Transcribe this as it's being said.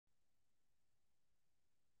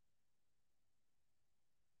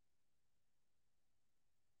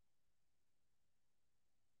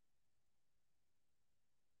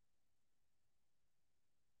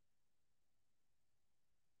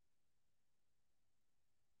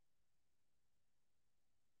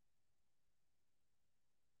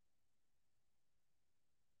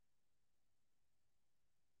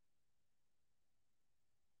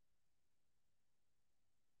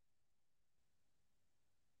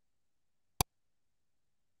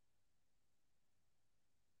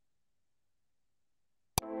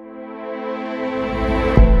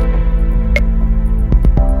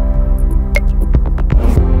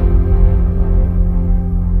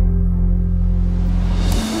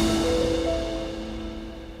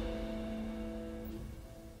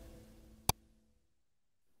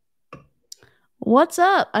What's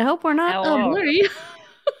up? I hope we're not Hello. blurry.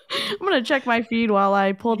 I'm gonna check my feed while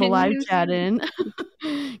I pull the live chat in.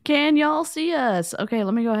 Can y'all see us? Okay,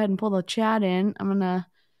 let me go ahead and pull the chat in. I'm gonna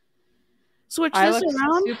switch I this look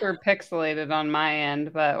around. super pixelated on my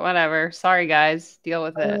end, but whatever. Sorry, guys. Deal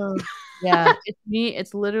with it. Yeah, it's me.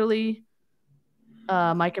 It's literally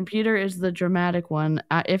my computer is the dramatic one.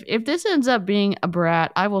 If this ends up being a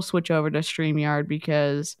brat, I will switch over to StreamYard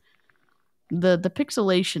because the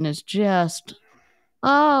pixelation is just.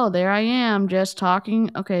 Oh, there I am, just talking.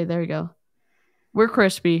 Okay, there we go. We're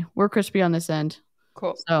crispy. We're crispy on this end.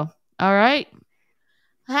 Cool. So, all right.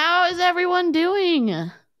 How is everyone doing? Hello.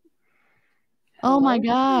 Oh my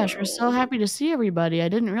gosh, we're so happy to see everybody. I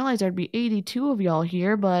didn't realize there'd be 82 of y'all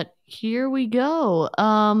here, but here we go.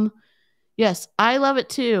 Yes, I love it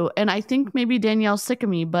too. And I think maybe Danielle's sick of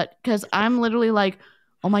me, but because I'm literally like,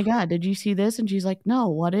 oh my God, did you see this? And she's like, no,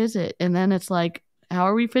 what is it? And then it's like, how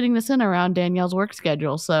are we fitting this in around Danielle's work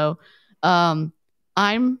schedule? So I'm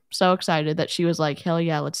so excited that she was like, hell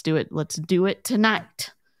yeah, let's do it. Let's do it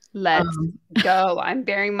tonight. Let's go. I'm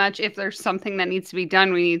very much, if there's something that needs to be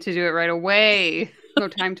done, we need to do it right away. No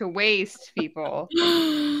time to waste, people.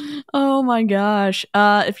 Oh my gosh.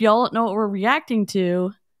 If y'all don't know what we're reacting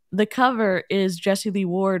to, the cover is Jessie Lee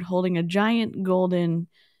Ward holding a giant golden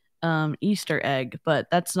Easter egg, but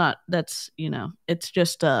it's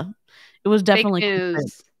just it was definitely fake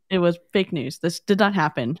news. It was fake news. This did not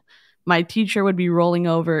happen. My teacher would be rolling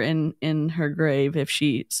over in her grave if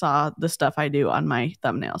she saw the stuff I do on my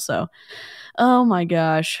thumbnail. So, oh my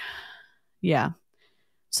gosh. Yeah.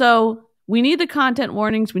 So, we need the content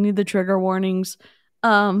warnings, we need the trigger warnings.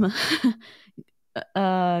 I'm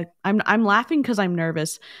laughing cuz I'm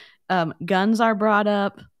nervous. Guns are brought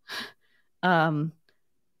up.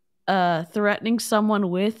 Threatening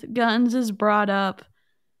someone with guns is brought up,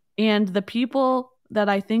 and the people that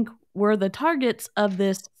I think were the targets of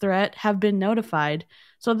this threat have been notified,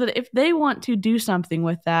 so that if they want to do something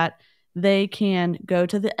with that, they can go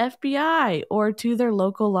to the FBI or to their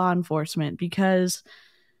local law enforcement, because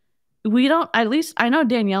we don't, at least I know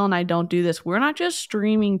Danielle and I don't do this. We're not just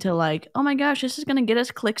streaming to like, oh my gosh, this is going to get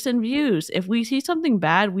us clicks and views. If we see something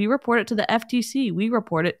bad, we report it to the FTC. We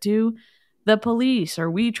report it to the police,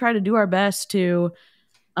 or we try to do our best to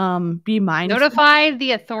be mindful. Notify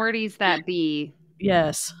the authorities that be.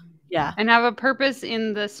 Yes. Yeah. And have a purpose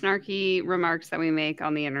in the snarky remarks that we make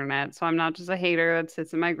on the internet. So I'm not just a hater that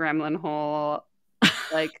sits in my gremlin hole,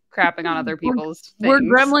 like crapping on other people's things. We're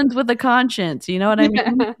gremlins with a conscience. You know what I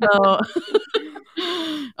mean? So,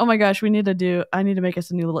 oh my gosh, I need to make us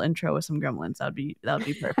a new little intro with some gremlins. That would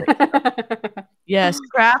be perfect. Yes.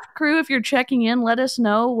 Craft crew, if you're checking in, let us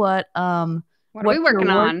know what are we working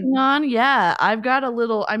on? Yeah, I'm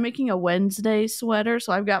making a Wednesday sweater,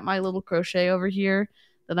 so I've got my little crochet over here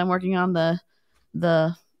that I'm working on the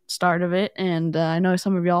start of it, and I know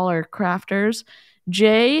some of y'all are crafters.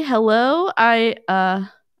 Jay, hello.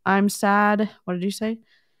 I'm sad. What did you say?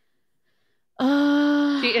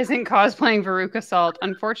 She isn't cosplaying Veruca Salt.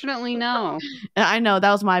 Unfortunately, no. I know,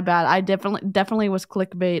 that was my bad. I definitely was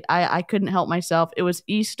clickbait. I couldn't help myself. It was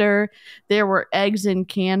Easter. There were eggs in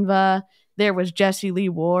Canva. There was Jessie Lee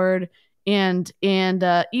Ward, and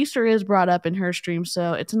Easter is brought up in her stream,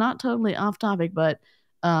 so it's not totally off topic, but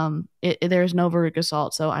there's no Veruca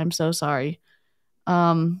Salt, so I'm so sorry.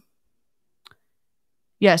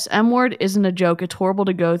 Yes, M word isn't a joke. It's horrible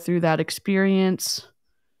to go through that experience.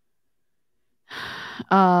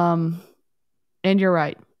 And you're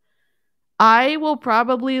right. I will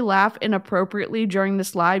probably laugh inappropriately during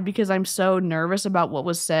this live because I'm so nervous about what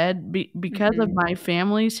was said because of my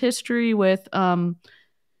family's history with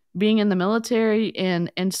being in the military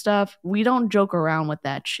and stuff. We don't joke around with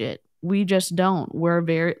that shit. We just don't. We're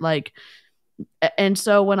very and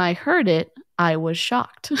so when I heard it, I was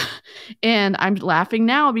shocked. And I'm laughing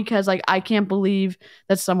now because like I can't believe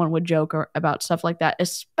that someone would joke about stuff like that,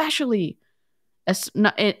 especially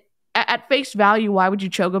at face value. Why would you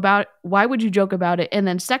joke about it? And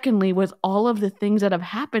then secondly, with all of the things that have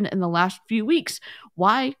happened in the last few weeks,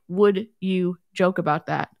 why would you joke about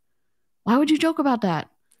that? Why would you joke about that?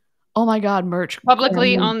 Oh my God, merch.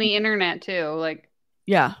 Publicly on the internet too. Like,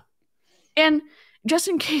 yeah. And just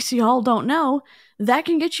in case y'all don't know, that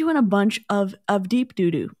can get you in a bunch of deep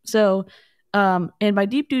doo-doo. So, and by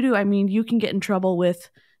deep doo-doo, I mean you can get in trouble with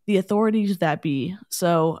the authorities that be.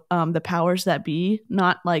 So, the powers that be,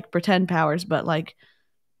 not like pretend powers, but like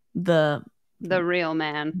the real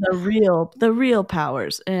man, the real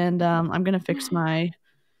powers. And I'm gonna fix let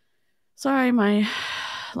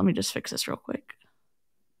me just fix this real quick.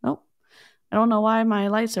 Oh, I don't know why my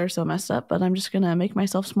lights are so messed up, but I'm just going to make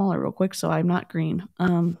myself smaller real quick so I'm not green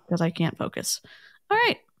because I can't focus. All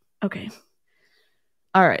right. Okay.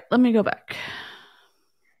 All right. Let me go back.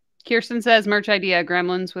 Kirsten says merch idea,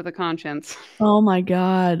 gremlins with a conscience. Oh my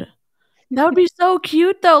God. That would be so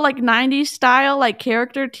cute though, like 90s style, like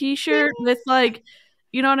character t-shirt with like,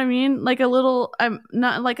 you know what I mean? Like a little,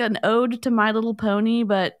 not like an ode to My Little Pony,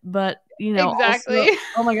 but you know, exactly. Also,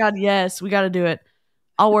 oh my God, yes, we got to do it.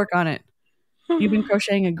 I'll work on it. You've been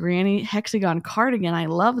crocheting a granny hexagon cardigan. I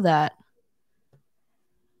love that.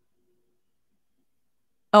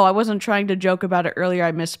 Oh, I wasn't trying to joke about it earlier.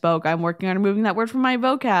 I misspoke. I'm working on removing that word from my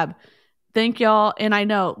vocab. Thank y'all. And I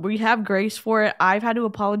know we have grace for it. I've had to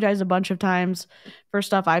apologize a bunch of times for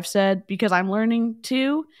stuff I've said because I'm learning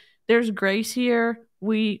too. There's grace here.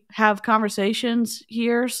 We have conversations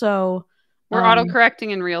here. So we're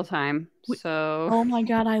autocorrecting in real time. So oh my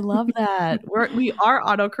God, I love that. We are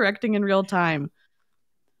autocorrecting in real time.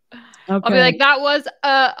 Okay. I'll be like, that was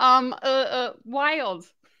wild.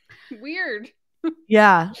 Weird.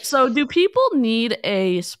 Yeah. So do people need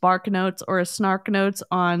a Spark Notes or a Snark Notes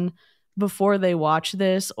on before they watch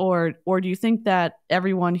this, or do you think that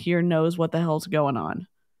everyone here knows what the hell's going on?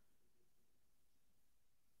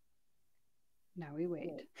 Now we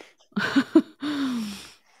wait.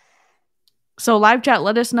 So live chat,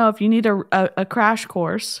 let us know if you need a crash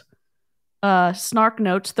course. Snark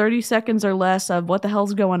Notes, 30 seconds or less of what the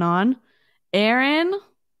hell's going on. Aaron,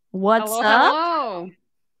 what's up? Hello.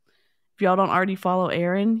 If y'all don't already follow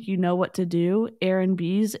Aaron, you know what to do. Aaron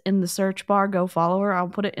B's in the search bar. Go follow her. I'll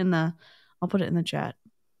put it in the chat.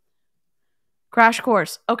 Crash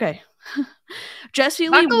course. Okay. Jessie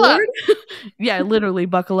Lee Ward. Yeah, literally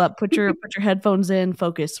buckle up. Put your headphones in,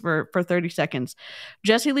 focus for 30 seconds.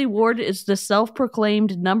 Jessie Lee Ward is the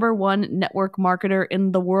self-proclaimed #1 network marketer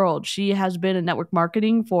in the world. She has been in network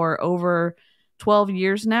marketing for over 12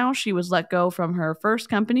 years now. She was let go from her first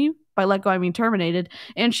company. By let go, I mean terminated.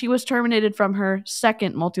 And she was terminated from her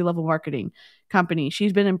second multi-level marketing company.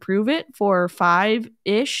 She's been in Prove It for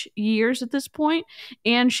 5-ish years at this point.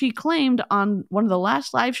 And she claimed on one of the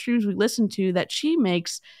last live streams we listened to that she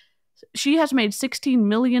has made $16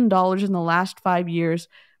 million in the last 5 years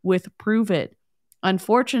with Prove It.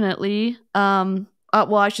 Unfortunately,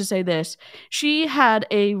 well, I should say this. She had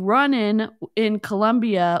a run-in in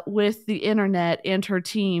Colombia with the internet and her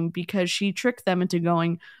team because she tricked them into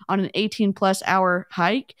going on an 18-plus hour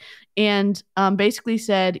hike and basically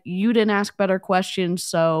said, you didn't ask better questions,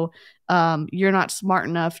 so you're not smart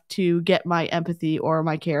enough to get my empathy or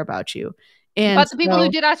my care about you. But the people who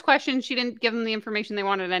did ask questions, she didn't give them the information they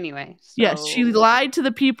wanted anyway. So. Yes, she lied to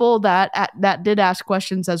the people that did ask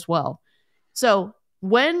questions as well. So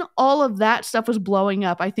when all of that stuff was blowing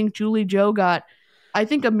up, I think Julie Jo got,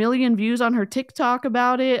 1 million views on her TikTok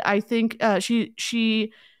about it. I think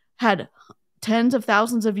she had tens of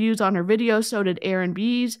thousands of views on her video. So did Aaron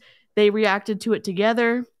B's. They reacted to it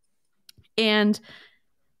together. And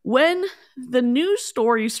when the news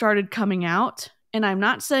stories started coming out, and I'm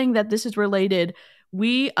not saying that this is related,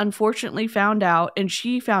 we unfortunately found out, and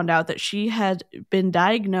she found out that she had been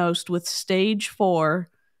diagnosed with stage 4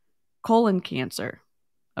 colon cancer.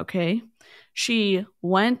 Okay. She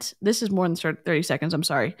went, this is more than 30 seconds. I'm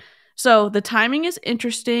sorry. So the timing is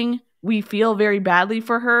interesting. We feel very badly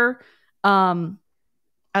for her.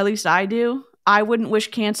 At least I do. I wouldn't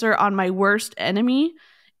wish cancer on my worst enemy.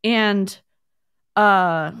 And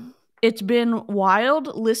it's been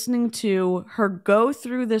wild listening to her go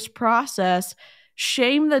through this process,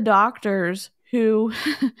 shame the doctors who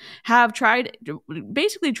have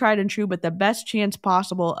basically tried and true, but the best chance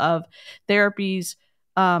possible of therapies,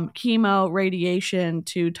 chemo, radiation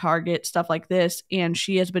to target stuff like this. And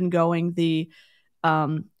she has been going the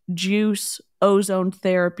juice, ozone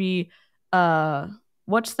therapy.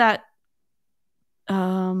 What's that?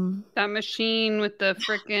 That machine with the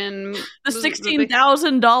freaking the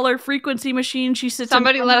 $16,000 frequency machine. She sits.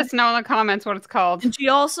 Somebody let us know in the comments what it's called. And she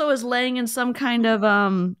also is laying in some kind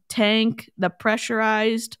of tank, the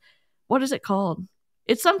pressurized. What is it called?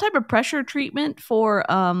 It's some type of pressure treatment for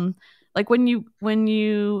like when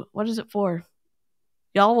you what is it for?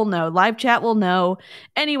 Y'all will know. Live chat will know.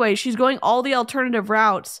 Anyway, she's going all the alternative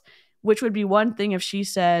routes, which would be one thing if she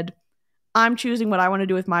said, I'm choosing what I want to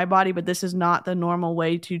do with my body, but this is not the normal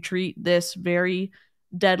way to treat this very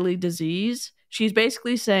deadly disease. She's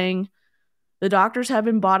basically saying the doctors have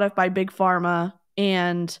been bought up by Big Pharma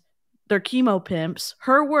and they're chemo pimps.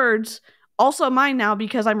 Her words, also mine now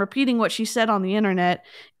because I'm repeating what she said on the internet,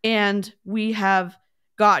 and we have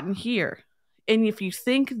gotten here. And if you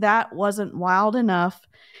think that wasn't wild enough,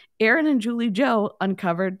 Aaron and Julie Jo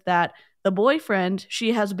uncovered that the boyfriend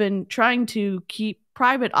she has been trying to keep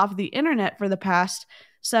private off the internet for the past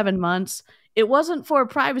 7 months. It wasn't for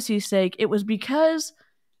privacy's sake. It was because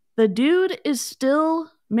the dude is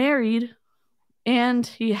still married and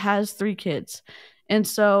he has 3 kids. And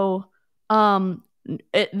so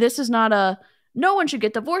this is not a no one should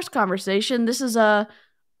get divorced conversation. This is a,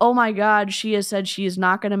 oh my God, she has said she is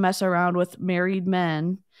not going to mess around with married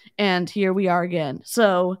men. And here we are again.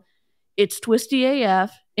 So it's twisty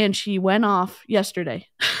AF, and she went off yesterday.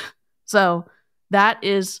 So that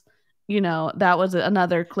is, that was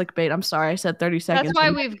another clickbait. I'm sorry, I said 30 seconds. That's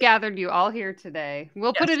why we've gathered you all here today.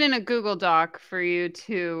 We'll put it in a Google Doc for you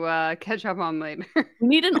to catch up on later. We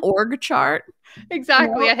need an org chart.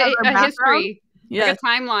 Exactly, a history, like a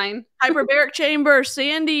timeline. Hyperbaric chamber,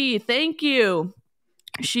 Sandy, thank you.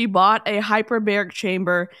 She bought a hyperbaric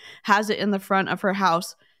chamber, has it in the front of her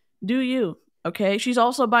house. Do you? Okay. She's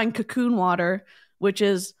also buying cocoon water, which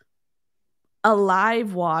is a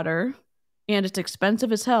live water, and it's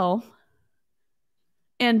expensive as hell.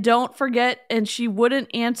 And don't forget, and she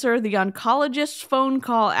wouldn't answer the oncologist's phone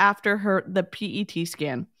call after the PET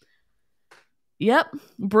scan. Yep.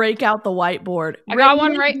 Break out the whiteboard. I got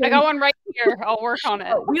one right here. I'll work on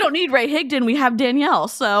it. We don't need Ray Higdon. We have Danielle.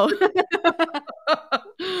 So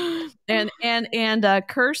and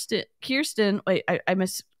Kirsten, wait, I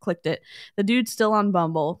misclicked it. The dude's still on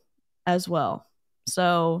Bumble as well.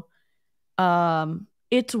 So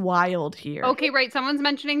it's wild here. Okay, right. Someone's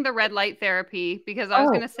mentioning the red light therapy, because I was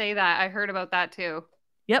going to say that. I heard about that too.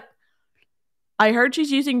 Yep. I heard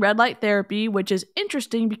she's using red light therapy, which is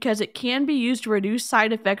interesting because it can be used to reduce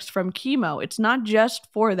side effects from chemo. It's not just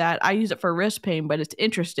for that. I use it for wrist pain, but it's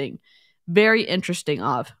interesting. Very interesting,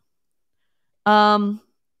 Of.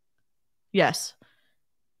 Yes.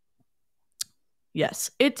 Yes.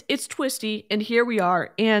 It's twisty, and here we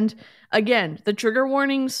are. And again, the trigger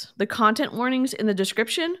warnings, the content warnings in the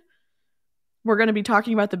description. We're going to be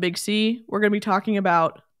talking about the big C. We're going to be talking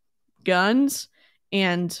about guns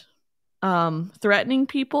and threatening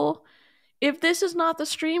people. If this is not the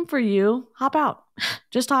stream for you, hop out.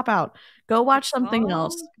 Just hop out. Go watch something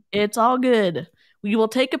else. It's all good. We will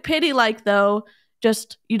take a pity like, though.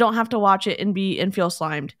 Just you don't have to watch it and feel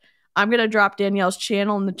slimed. I'm gonna drop Danielle's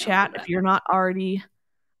channel in the chat if you're not already.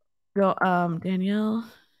 Go Danielle,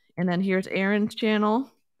 and then here's Aaron's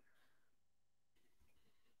channel.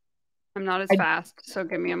 I'm not as fast, so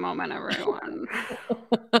give me a moment, everyone.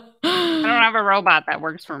 I don't have a robot that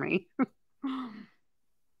works for me.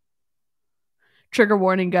 Trigger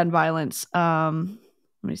warning, gun violence. Let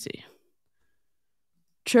me see.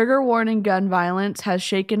 Trigger warning, gun violence has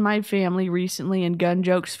shaken my family recently, and gun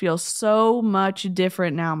jokes feel so much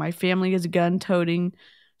different now. My family is gun-toting,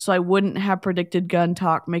 so I wouldn't have predicted gun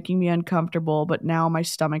talk making me uncomfortable, but now my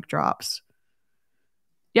stomach drops.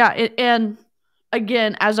 Yeah, and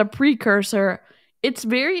again, as a precursor, it's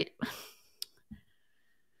very...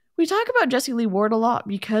 We talk about Jessie Lee Ward a lot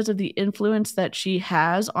because of the influence that she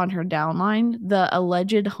has on her downline, the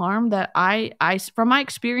alleged harm that I from my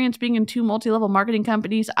experience being in 2 multi-level marketing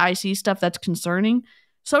companies, I see stuff that's concerning.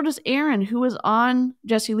 So does Aaron, who is on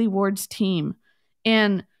Jessie Lee Ward's team.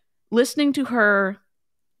 And listening to her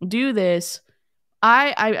do this,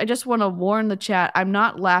 I just want to warn the chat. I'm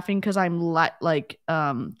not laughing because I'm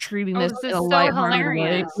treating this in a lighthearted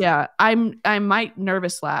way. Yeah, I might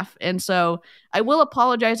nervous laugh, and so I will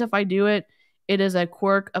apologize if I do it. It is a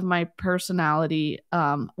quirk of my personality.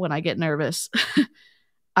 When I get nervous,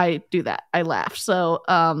 I do that. I laugh. So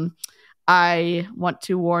I want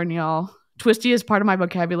to warn y'all. Twisty is part of my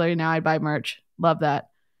vocabulary now. I buy merch. Love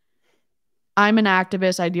that. I'm an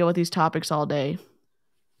activist. I deal with these topics all day.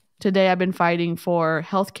 Today I've been fighting for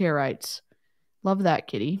healthcare rights. Love that,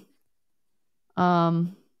 kitty.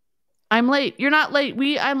 I'm late. You're not late.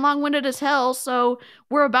 I'm long-winded as hell, so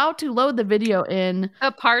we're about to load the video in.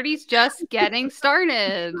 The party's just getting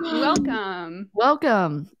started.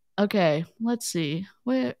 Welcome. Okay, let's see.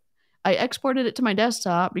 I exported it to my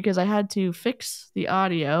desktop because I had to fix the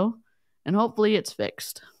audio, and hopefully it's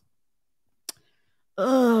fixed.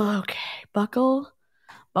 Okay, buckle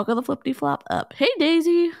the flippity flop up. Hey,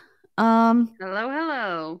 Daisy.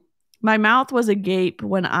 Hello. My mouth was agape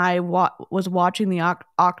when I was watching the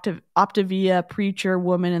Optavia preacher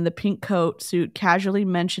woman in the pink coat suit casually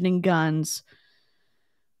mentioning guns.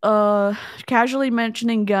 Casually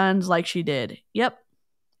mentioning guns like she did. Yep.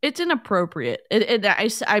 It's inappropriate.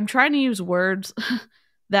 I'm trying to use words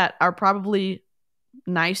that are probably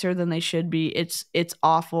nicer than they should be. It's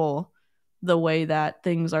awful the way that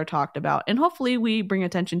things are talked about, and hopefully we bring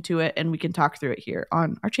attention to it and we can talk through it here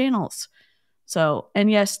on our channels. So, and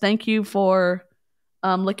yes, thank you for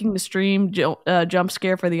licking the stream, jump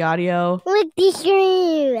scare for the audio. Lick the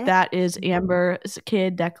stream. That is Amber's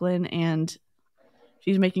kid, Declan, and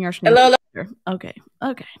she's making our stream. Hello. Okay.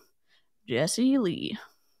 Jessie Lee.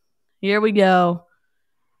 Here we go.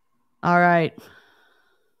 All right.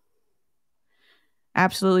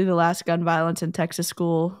 Absolutely, the last gun violence in Texas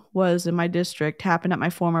school was in my district. Happened at my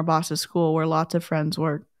former boss's school where lots of friends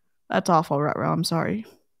work. That's awful, Rutro. I'm sorry.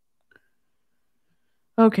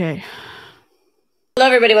 Okay. Hello,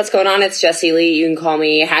 everybody. What's going on? It's Jessie Lee. You can call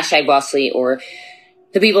me #BossLee or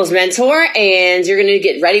the People's Mentor. And you're going to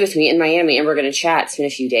get ready with me in Miami, and we're going to chat. It's been a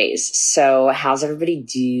few days. So how's everybody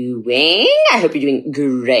doing? I hope you're doing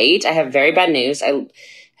great. I have very bad news. I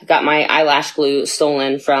got my eyelash glue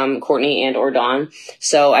stolen from Courtney and or Dawn.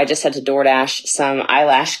 So I just had to DoorDash some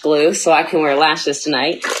eyelash glue so I can wear lashes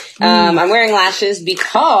tonight. I'm wearing lashes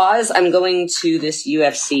because I'm going to this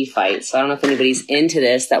UFC fight. So I don't know if anybody's into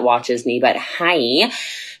this that watches me, but hi.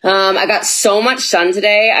 I got so much sun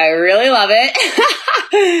today. I really love it.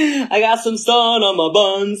 I got some sun on my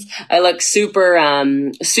buns. I look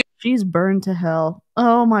super. She's burned to hell.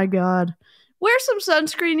 Oh my God. Wear some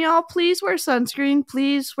sunscreen, y'all. Please wear sunscreen.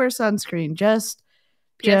 Please wear sunscreen. Just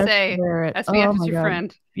wear it. SPF is your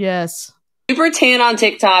friend. Yes. Super tan on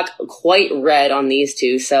TikTok, quite red on these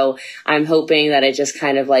two. So I'm hoping that it just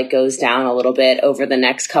kind of like goes down a little bit over the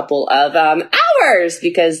next couple of hours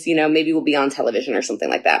because, you know, maybe we'll be on television or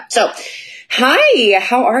something like that. So hi,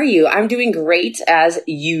 how are you? I'm doing great as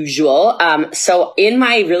usual. So in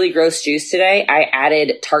my really gross juice today, I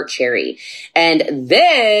added tart cherry, and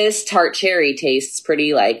this tart cherry tastes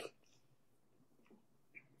pretty like,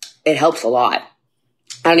 it helps a lot.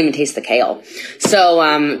 I don't even taste the kale.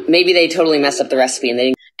 So maybe they totally messed up the recipe and they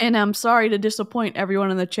didn't. And I'm sorry to disappoint everyone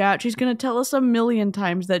in the chat. She's going to tell us a million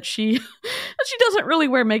times that she doesn't really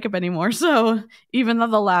wear makeup anymore. So even though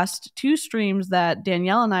the last 2 streams that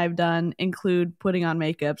Danielle and I have done include putting on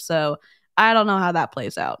makeup. So I don't know how that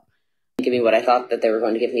plays out. Give me what I thought that they were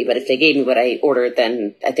going to give me, but if they gave me what I ordered,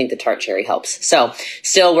 then I think the tart cherry helps. So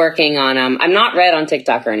still working on, I'm not red on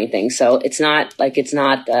TikTok or anything. So it's not.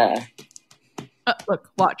 Look,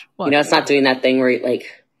 watch. You know, it's not doing that thing where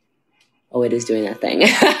like, oh, it is doing that thing.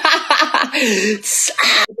 It's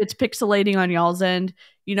pixelating on y'all's end.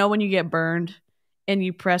 You know when you get burned and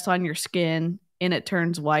you press on your skin and it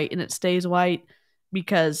turns white and it stays white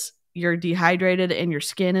because you're dehydrated and your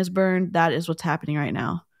skin is burned? That is what's happening right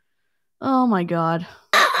now. Oh my God.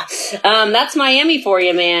 That's Miami for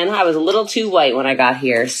you, man. I was a little too white when I got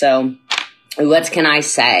here, so what can I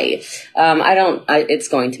say? It's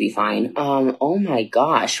going to be fine. Oh my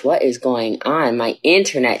gosh, what is going on? My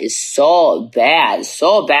internet is so bad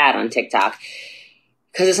on TikTok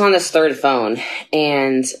because it's on this third phone.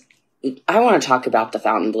 And I want to talk about the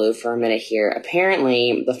Fountain Blue for a minute here.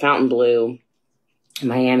 Apparently, the Fountain Blue in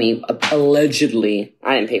Miami, allegedly,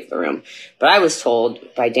 I didn't pay for the room, but I was told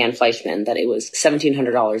by Dan Fleischman that it was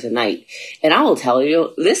 $1,700 a night. And I will tell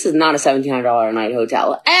you, this is not a $1,700 a night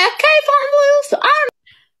hotel. Okay, Fountain Blue, so I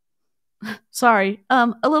don't. Sorry,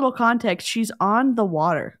 a little context. She's on the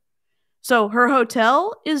water. So her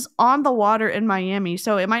hotel is on the water in Miami,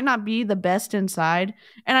 so it might not be the best inside.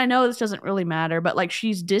 And I know this doesn't really matter, but like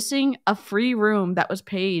she's dissing a free room that was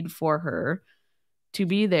paid for her to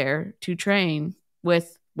be there to train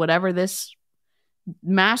with whatever this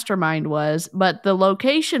mastermind was. But the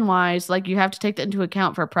location wise, like you have to take that into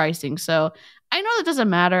account for pricing. So I know that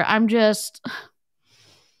doesn't matter. I'm just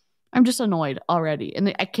annoyed already.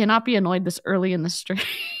 And I cannot be annoyed this early in the stream.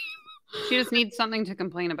 She just needs something to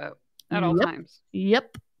complain about at all times.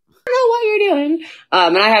 Yep. I don't know what you're doing.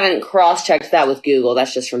 And I haven't cross-checked that with Google.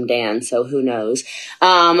 That's just from Dan, so who knows.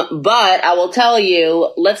 But I will tell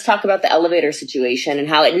you, let's talk about the elevator situation and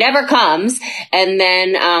how it never comes. And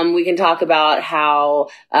then we can talk about how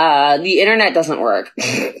the internet doesn't work.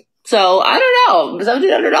 So I don't know.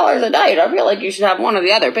 $1,700 a night. I feel like you should have one or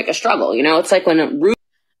the other. Pick a struggle. You know, it's like when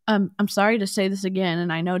I'm sorry to say this again,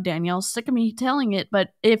 and I know Danielle's sick of me telling it, but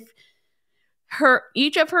if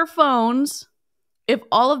each of her phones, if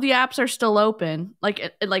all of the apps are still open, like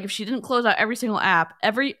if she didn't close out every single app,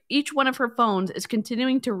 each one of her phones is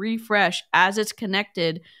continuing to refresh as it's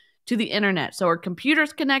connected to the internet. So her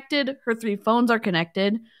computer's connected, her 3 phones are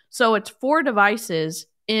connected. So it's 4 devices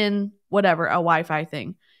in whatever, a Wi-Fi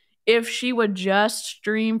thing. If she would just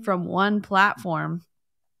stream from one platform,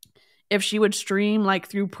 if she would stream like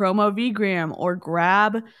through Promo Vgram or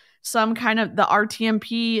grab some kind of the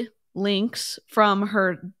RTMP links from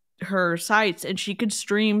her sites, and she could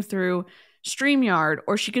stream through StreamYard,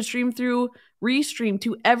 or she could stream through Restream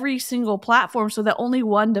to every single platform so that only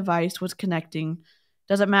one device was connecting.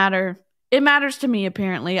 Doesn't matter. It matters to me,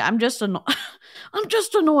 apparently. I'm just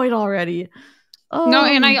annoyed already. No,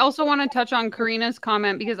 and I also want to touch on Karina's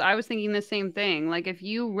comment because I was thinking the same thing. Like, if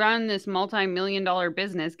you run this multi-million-dollar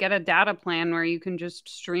business, get a data plan where you can just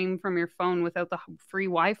stream from your phone without the free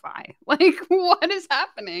Wi-Fi. Like, what is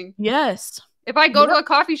happening? Yes. If I go to a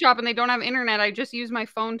coffee shop and they don't have internet, I just use my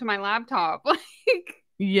phone to my laptop. Like,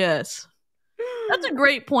 yes. That's a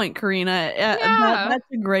great point, Karina. Yeah.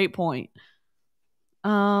 That's a great point.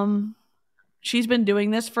 She's been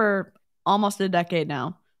doing this for almost a decade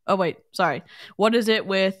now. Oh, wait, sorry. What is it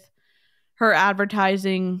with her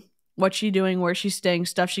advertising, what's she doing, where she's staying,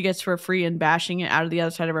 stuff she gets for free and bashing it out of the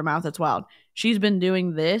other side of her mouth? That's wild. She's been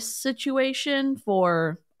doing this situation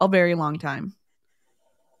for a very long time.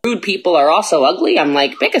 Rude people are also ugly. I'm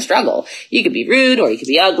like, pick a struggle. You could be rude or you could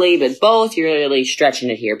be ugly, but both, you're really stretching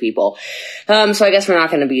it here, people. So I guess we're not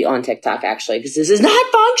going to be on TikTok, actually, because this is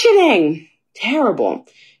not functioning. Terrible,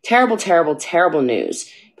 terrible, terrible, terrible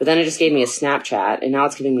news. But then it just gave me a Snapchat, and now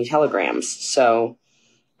it's giving me telegrams. So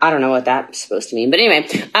I don't know what that's supposed to mean. But anyway,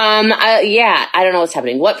 yeah, I don't know what's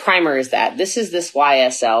happening. What primer is that? This is this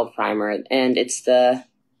YSL primer, and it's the...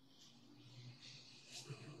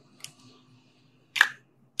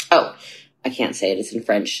 Oh, I can't say it. It's in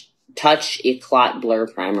French. Touch Eclat Blur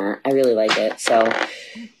Primer. I really like it. So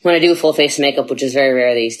when I do full face makeup, which is very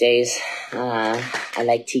rare these days, I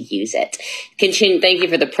like to use it. Continue. Thank you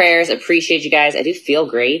for the prayers. Appreciate you guys. I do feel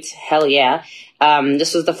great. Hell yeah.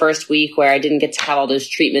 This was the first week where I didn't get to have all those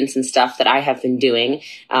treatments and stuff that I have been doing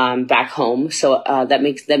back home. So that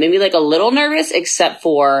made me like a little nervous, except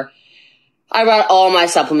for I brought all my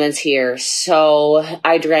supplements here. So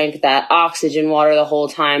I drank that oxygen water the whole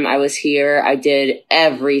time I was here. I did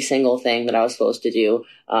every single thing that I was supposed to do,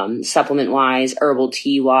 supplement-wise, herbal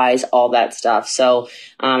tea-wise, all that stuff. So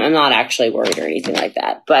I'm not actually worried or anything like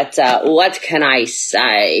that. But what can I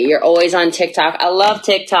say? You're always on TikTok. I love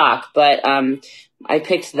TikTok, but I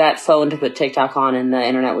picked that phone to put TikTok on, and the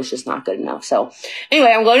internet was just not good enough. So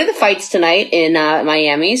anyway, I'm going to the fights tonight in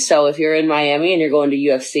Miami. So if you're in Miami and you're going to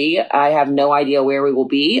UFC, I have no idea where we will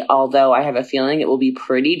be, although I have a feeling it will be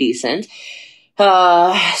pretty decent.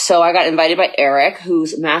 So I got invited by Eric,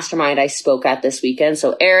 whose mastermind I spoke at this weekend.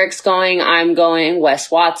 So Eric's going, I'm going,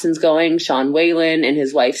 Wes Watson's going, Sean Whalen and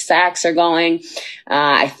his wife Sax are going.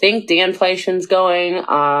 I think Dan Fleishman's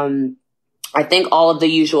going. I think all of the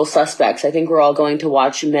usual suspects. I think we're all going to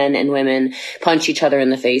watch men and women punch each other in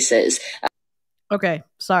the faces. Okay,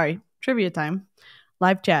 sorry. Trivia time.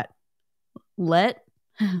 Live chat. Let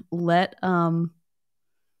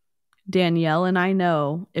Danielle and I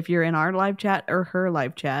know if you're in our live chat or her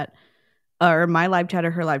live chat, or my live chat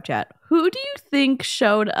or her live chat. Who do you think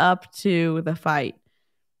showed up to the fight?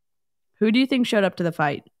 Who do you think showed up to the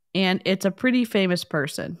fight? And it's a pretty famous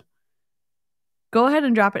person. Go ahead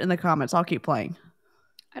and drop it in the comments. I'll keep playing.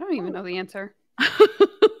 I don't even know the answer.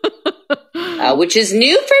 Which is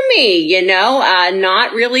new for me, you know,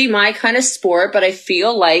 not really my kind of sport, but I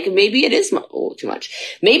feel like maybe it is too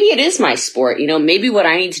much. Maybe it is my sport. You know, maybe what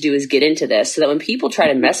I need to do is get into this so that when people try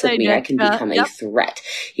to mess with me, I can become a threat,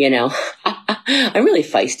 you know. I'm really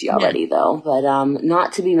feisty already though, but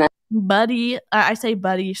not to be messed. Buddy, I say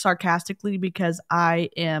buddy sarcastically because I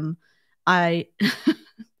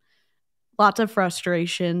lots of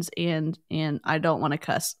frustrations and I don't want to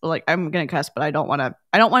cuss. Like I'm gonna cuss, but I don't want to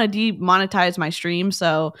demonetize my stream,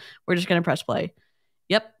 so we're just gonna press play.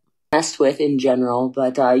 Yep. Messed with in general,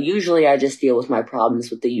 but usually I just deal with my problems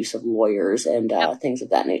with the use of lawyers and things of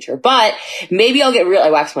that nature. But maybe I'll get I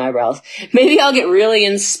wax my eyebrows. Maybe I'll get really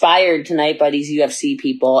inspired tonight by these UFC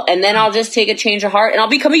people, and then I'll just take a change of heart and I'll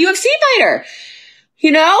become a UFC fighter.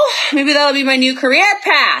 You know, maybe that'll be my new career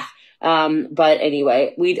path. But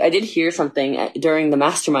anyway, I did hear something during the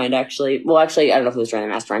mastermind, actually. Well, actually, I don't know if it was during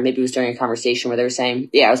the mastermind. Maybe it was during a conversation where they were saying,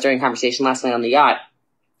 yeah, it was during a conversation last night on the yacht.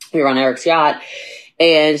 We were on Eric's yacht,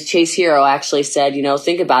 and Chase Hero actually said, you know,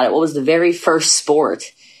 think about it. What was the very first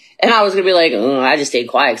sport? And I was going to be like, oh, I just stayed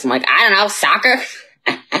quiet. Cause I'm like, I don't know, soccer.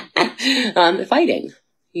 Fighting.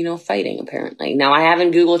 You know, fighting, apparently. Now, I haven't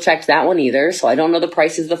Google checked that one either, so I don't know the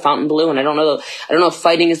prices of the Fontainebleau, and I don't know if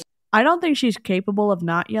fighting is. I don't think she's capable of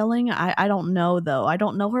not yelling. I don't know, though. I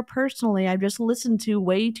don't know her personally. I've just listened to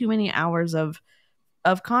way too many hours of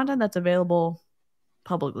content that's available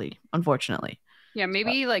publicly, unfortunately. Yeah,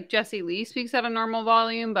 maybe like Jessie Lee speaks at a normal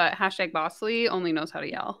volume, but #Bossly only knows how to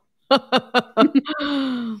yell.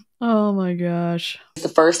 Oh my gosh. The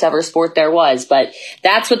first ever sport there was, but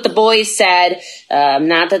that's what the boys said.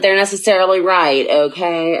 Not that they're necessarily right.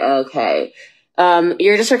 Okay.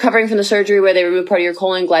 You're just recovering from the surgery where they removed part of your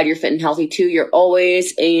colon. Glad you're fit and healthy too. You're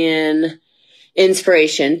always in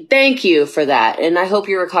inspiration. Thank you for that. And I hope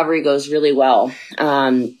your recovery goes really well.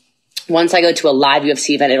 Once I go to a live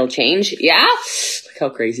UFC event, it'll change. Yeah? Look how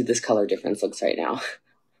crazy this color difference looks right now.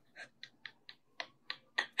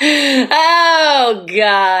 Oh,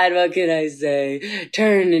 God, what can I say?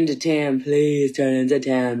 Turn into tan, please. Turn into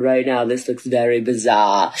tan right now. This looks very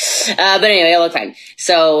bizarre. But anyway, it'll look fine.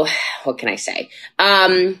 So, what can I say?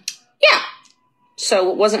 Yeah. So,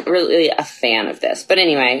 wasn't really a fan of this. But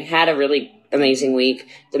anyway, had a really amazing week.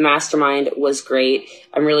 The mastermind was great.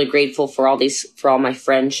 I'm really grateful for all my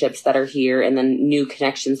friendships that are here and then new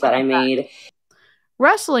connections that I made.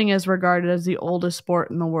 Wrestling is regarded as the oldest sport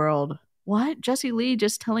in the world. What? Jessie Lee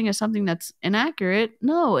just telling us something that's inaccurate?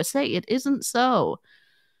 No, say it isn't so.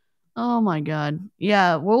 Oh my God.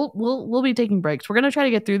 Yeah, we'll be taking breaks. We're gonna try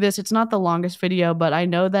to get through this. It's not the longest video, but I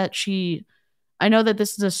know that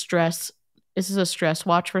this is a stress. This is a stress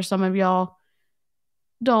watch for some of y'all.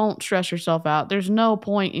 Don't stress yourself out. There's no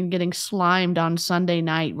point in getting slimed on Sunday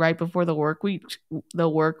night right before the work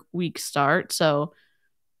week starts. So,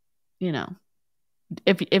 you know,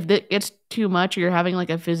 if it gets too much or you're having like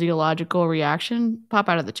a physiological reaction, pop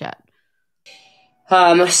out of the chat.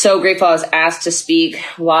 So grateful I was asked to speak.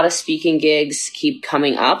 A lot of speaking gigs keep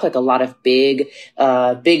coming up, like a lot of big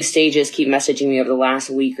stages keep messaging me over the last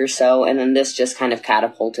week or so. And then this just kind of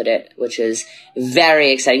catapulted it, which is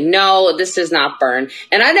very exciting. No, this does not burn.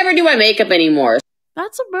 And I never do my makeup anymore.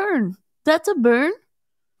 That's a burn. That's a burn.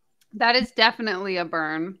 That is definitely a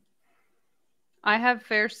burn. I have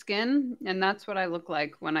fair skin, and that's what I look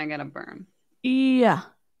like when I get a burn. Yeah.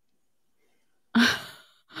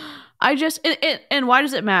 And why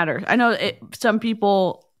does it matter? I know some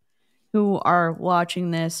people who are watching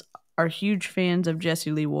this are huge fans of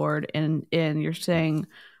Jessie Lee Ward, and you're saying,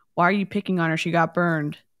 why are you picking on her? She got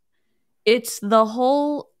burned. It's the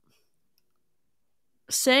whole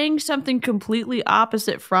saying something completely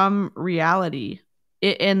opposite from reality.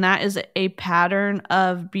 And that is a pattern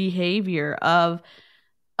of behavior of,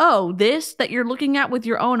 oh, this that you're looking at with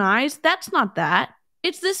your own eyes, that's not that.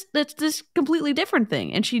 That's this completely different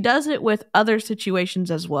thing. And she does it with other situations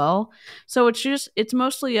as well. So it's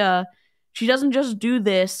mostly she doesn't just do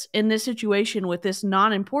this in this situation with this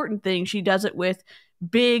non-important thing. She does it with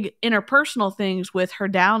big interpersonal things with her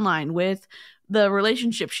downline, with the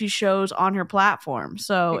relationship she shows on her platform.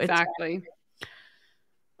 So exactly.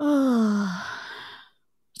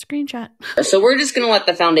 Screenshot. So we're just going to let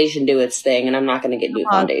the foundation do its thing, and I'm not going to get new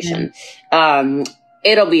foundation.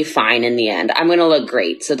 It'll be fine in the end. I'm going to look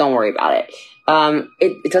great, so don't worry about it.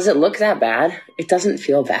 It doesn't look that bad. It doesn't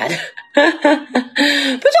feel bad. But don't worry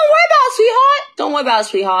about it, sweetheart. Don't worry about it,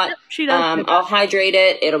 sweetheart. She does. I'll hydrate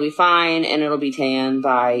it. It'll be fine, and it'll be tan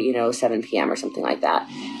by, 7 p.m. or something like that.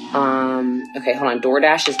 Okay, hold on.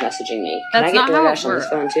 DoorDash is messaging me. Can I get DoorDash on this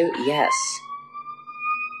phone too? Yes.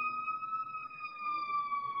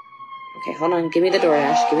 Okay, hold on. Give me the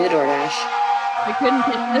DoorDash. I couldn't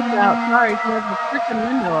pick this out. Sorry, she has the freaking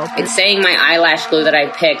window open. It's saying my eyelash glue that I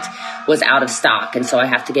picked was out of stock, and so I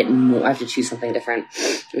have to get more. I have to choose something different.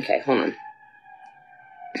 Okay, hold on.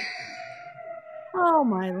 Oh,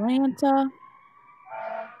 my Lanta.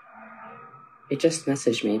 It just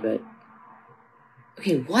messaged me, but...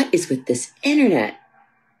 Okay, what is with this internet?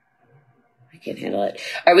 I can't handle it.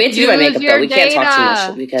 All right, we have to do my makeup, though. We can't talk too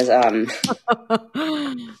much, because,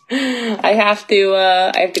 I have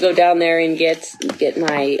to go down there and get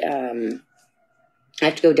my, I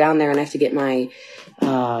have to go down there and I have to get my,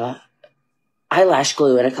 eyelash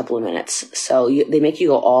glue in a couple of minutes. So they make you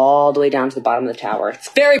go all the way down to the bottom of the tower. It's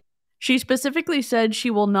very... She specifically said she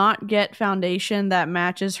will not get foundation that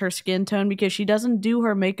matches her skin tone because she doesn't do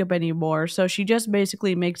her makeup anymore. So she just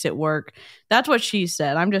basically makes it work. That's what she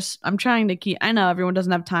said. I'm trying to keep... I know everyone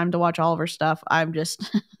doesn't have time to watch all of her stuff. I'm just...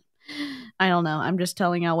 I don't know. I'm just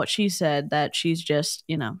telling y'all what she said, that she's just,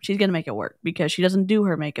 she's going to make it work because she doesn't do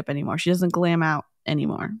her makeup anymore. She doesn't glam out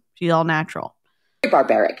anymore. She's all natural.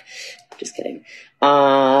 Barbaric. Just kidding.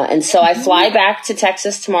 And so I fly back to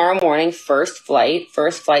Texas tomorrow morning, first flight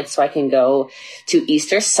so I can go to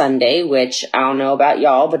Easter Sunday, which I don't know about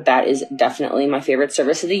y'all, but that is definitely my favorite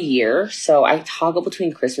service of the year. So I toggle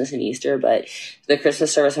between Christmas and Easter, but the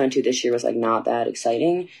Christmas service I went to this year was not that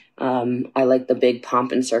exciting. I like the big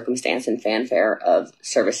pomp and circumstance and fanfare of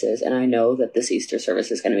services, and I know that this Easter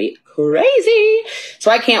service is going to be crazy.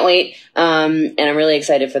 So I can't wait, and I'm really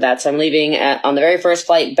excited for that. So I'm leaving on the very first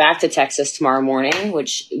flight back to Texas tomorrow morning,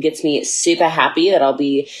 which gets me super happy that I'll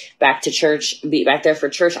be back there for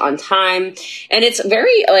church on time. And it's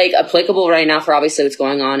very applicable right now for obviously what's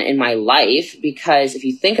going on in my life, because if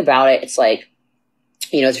you think about it, it's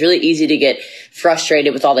It's really easy to get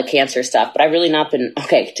frustrated with all the cancer stuff, but I've really not been,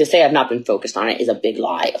 to say I've not been focused on it is a big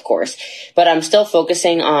lie, of course, but I'm still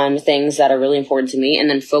focusing on things that are really important to me, and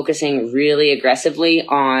then focusing really aggressively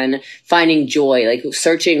on finding joy, like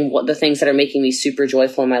searching what the things that are making me super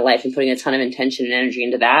joyful in my life and putting a ton of intention and energy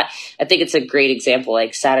into that. I think it's a great example,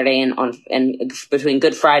 like Saturday and between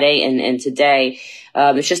Good Friday and today.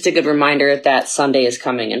 It's just a good reminder that Sunday is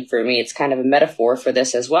coming. And for me, it's kind of a metaphor for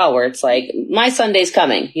this as well, where it's like, my Sunday's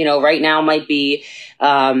coming. Right now might be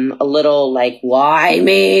a little like, why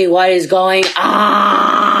me? What is going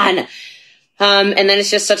on? And then it's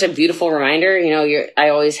just such a beautiful reminder. I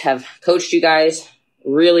always have coached you guys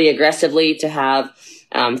really aggressively to have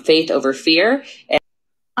faith over fear.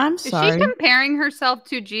 I'm sorry. Is she comparing herself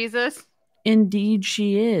to Jesus? Indeed,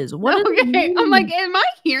 she is. What? Okay, I'm like, am I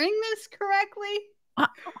hearing this correctly?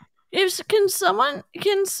 Can someone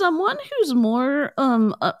who's more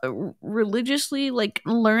religiously like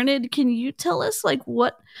learned, can you tell us like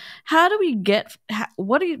how do we get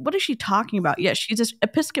what is she talking about? Yeah, she's this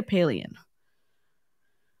Episcopalian.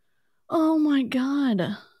 Oh my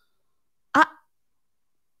god.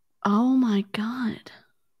 Oh my god.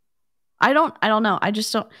 I don't know. I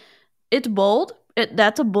just don't. It's bold.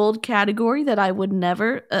 That's a bold category that I would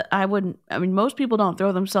never. I mean, most people don't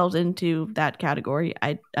throw themselves into that category.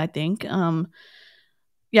 I think.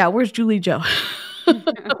 Yeah. Where's Julie Joe?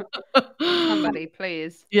 Somebody,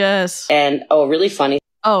 please. Yes. And really funny.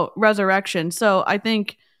 Oh, resurrection. So I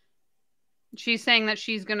think she's saying that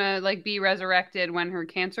she's gonna like be resurrected when her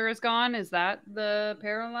cancer is gone. Is that the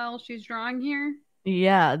parallel she's drawing here?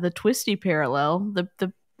 Yeah, the twisty parallel.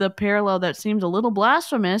 The parallel that seems a little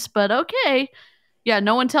blasphemous, but okay. Yeah,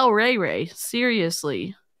 no one tell Ray.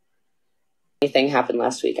 Seriously. Thing happened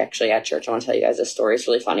last week, actually, at church. I want to tell you guys this story. It's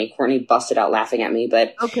really funny. Courtney busted out laughing at me,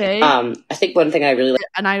 but okay. I think one thing I really like.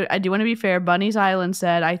 And I do want to be fair. Bunny's Island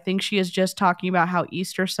said, I think she is just talking about how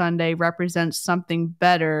Easter Sunday represents something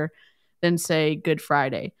better than, say, Good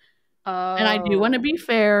Friday. Oh. And I do want to be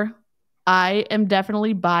fair. I am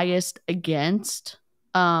definitely biased against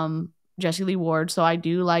Jessie Lee Ward, so I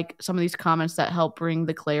do like some of these comments that help bring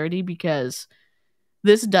the clarity, because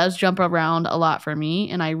this does jump around a lot for me,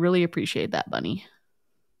 and I really appreciate that, Bunny.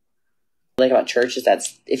 What I like about church is that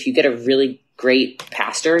if you get a really great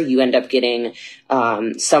pastor, you end up getting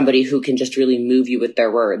somebody who can just really move you with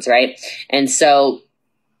their words, right? And so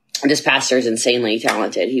this pastor is insanely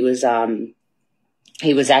talented. He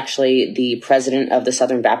was actually the president of the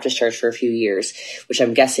Southern Baptist Church for a few years, which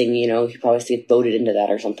I'm guessing, he probably gets voted into that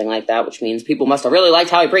or something like that, which means people must have really liked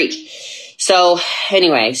how he preached. So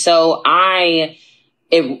anyway, I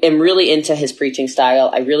am really into his preaching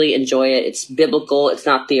style. I really enjoy it. It's biblical. It's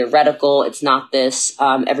not theoretical. It's not this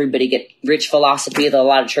everybody get rich philosophy that a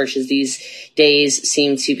lot of churches these days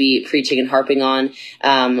seem to be preaching and harping on,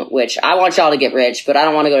 which I want y'all to get rich, but I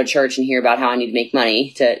don't want to go to church and hear about how I need to make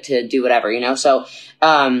money to do whatever, So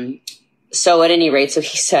at any rate, so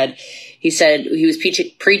he said he was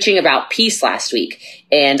preaching about peace last week.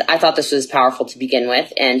 And I thought this was powerful to begin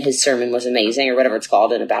with. And his sermon was amazing, or whatever it's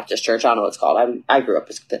called in a Baptist church. I don't know what it's called. I grew up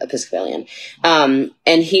Episcopalian. And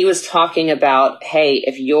he was talking about, hey,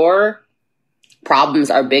 if your problems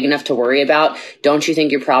are big enough to worry about, don't you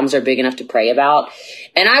think your problems are big enough to pray about?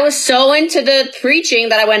 And I was so into the preaching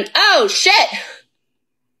that I went, oh shit.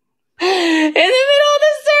 In the middle of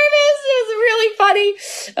the service, it was really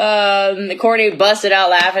funny. Courtney busted out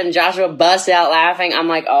laughing. Joshua busted out laughing. I'm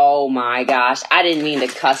like, oh my gosh. I didn't mean to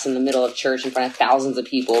cuss in the middle of church in front of thousands of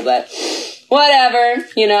people, but whatever,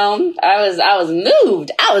 I was moved.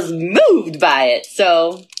 I was moved by it.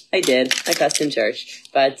 So I did. I cussed in church,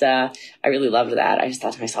 but I really loved that. I just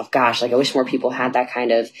thought to myself, gosh, I wish more people had that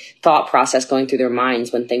kind of thought process going through their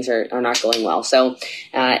minds when things are not going well. So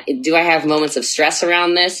do I have moments of stress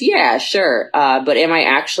around this? Yeah, sure. But am I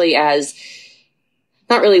actually as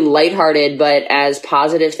not really lighthearted, but as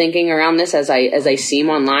positive thinking around this as I seem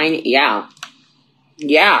online? Yeah.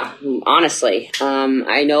 Yeah, honestly.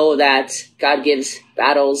 I know that God gives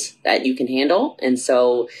battles that you can handle. And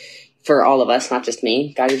so for all of us, not just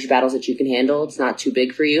me, God gives you battles that you can handle. It's not too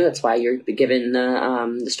big for you. That's why you're given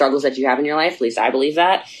the struggles that you have in your life. At least I believe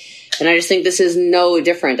that. And I just think this is no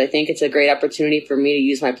different. I think it's a great opportunity for me to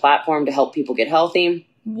use my platform to help people get healthy.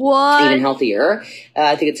 What? Even healthier.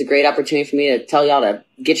 I think it's a great opportunity for me to tell y'all to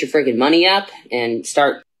get your freaking money up and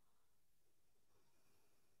start.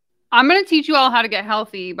 I'm going to teach you all how to get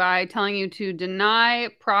healthy by telling you to deny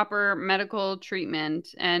proper medical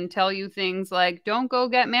treatment and tell you things like don't go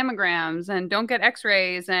get mammograms and don't get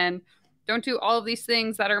x-rays and don't do all of these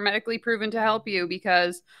things that are medically proven to help you,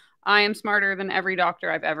 because I am smarter than every doctor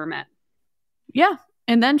I've ever met. Yeah.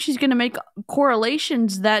 And then she's going to make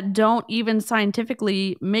correlations that don't even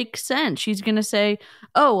scientifically make sense. She's going to say,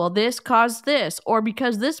 oh, well, this caused this, or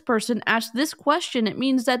because this person asked this question, it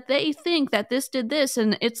means that they think that this did this.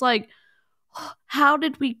 And it's like, how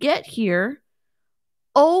did we get here?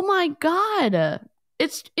 Oh my God.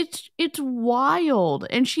 It's wild.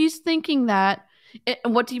 And she's thinking that,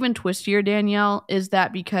 and what's even twistier, Danielle, is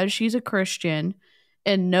that because she's a Christian,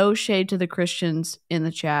 and no shade to the Christians in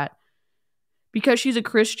the chat, because she's a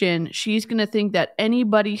Christian, she's going to think that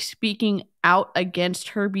anybody speaking out against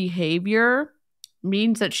her behavior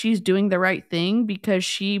means that she's doing the right thing, because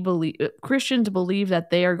Christians believe that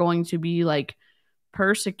they are going to be like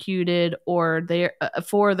persecuted or they're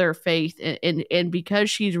for their faith, and because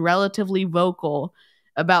she's relatively vocal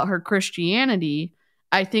about her Christianity,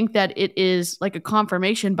 I think that it is like a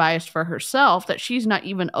confirmation bias for herself that she's not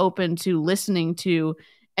even open to listening to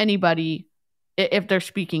anybody if they're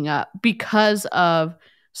speaking up, because of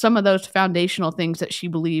some of those foundational things that she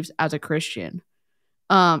believes as a Christian.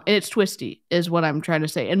 And it's twisty is what I'm trying to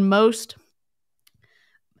say. And most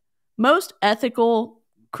ethical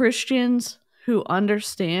Christians who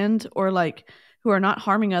understand, or like who are not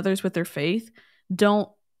harming others with their faith,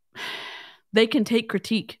 they can take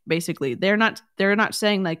critique. Basically, they're not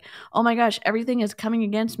saying like, oh my gosh, everything is coming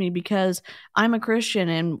against me because I'm a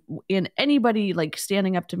Christian, and anybody like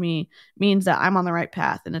standing up to me means that I'm on the right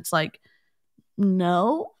path. And it's like,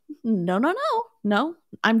 no.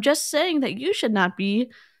 I'm just saying that you should not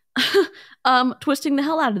be twisting the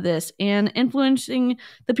hell out of this and influencing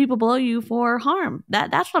the people below you for harm.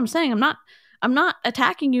 That's what I'm saying. I'm not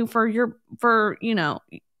attacking you for you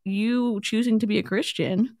choosing to be a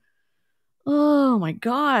Christian. Oh my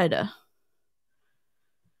God.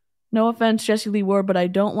 No offense, Jessie Lee Ward, but I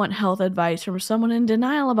don't want health advice from someone in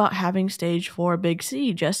denial about having stage 4 big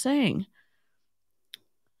C. Just saying.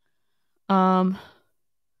 Yeah.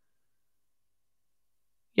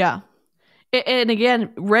 And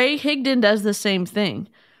again, Ray Higdon does the same thing.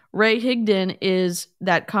 Ray Higdon is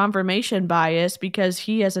that confirmation bias because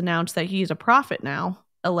he has announced that he's a prophet now,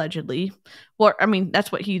 allegedly. Well, I mean,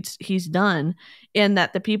 that's what he's done, and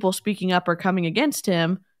that the people speaking up are coming against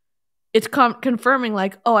him. It's confirming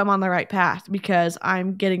like, oh, I'm on the right path because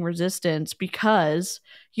I'm getting resistance, because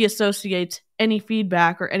he associates any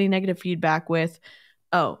feedback or any negative feedback with,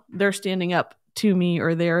 oh, they're standing up to me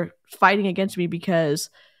or they're fighting against me because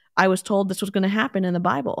I was told this was going to happen in the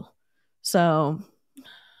Bible. So,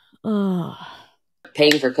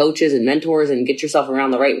 paying for coaches and mentors and get yourself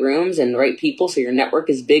around the right rooms and the right people so your network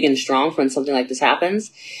is big and strong for when something like this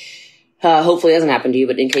happens. Hopefully it doesn't happen to you,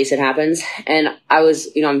 but in case it happens. And I was,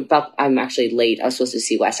 I'm actually late. I was supposed to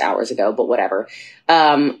see Wes hours ago, but whatever.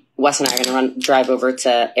 Wes and I are going to drive over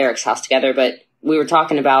to Eric's house together, but we were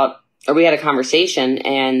talking about, or we had a conversation,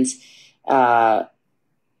 and, or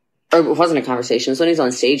it wasn't a conversation. It was when he was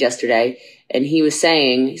on stage yesterday, and he was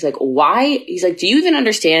saying, he's like, do you even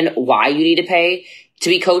understand why you need to pay to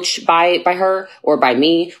be coached by her or by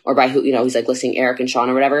me or by who, he's like listing Eric and Sean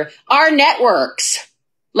or whatever, our networks.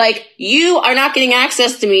 Like, you are not getting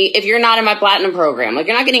access to me if you're not in my platinum program. Like,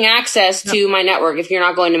 you're not getting access to my network if you're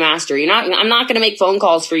not going to master. I'm not going to make phone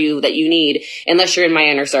calls for you that you need unless you're in my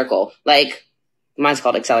inner circle. Like, mine's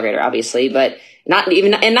called Accelerator, obviously, but not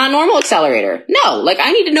normal Accelerator. No, like,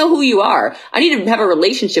 I need to know who you are. I need to have a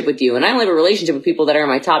relationship with you. And I only have a relationship with people that are in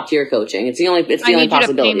my top tier coaching. It's the only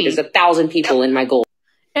possibility. There's 1,000 people in my goal.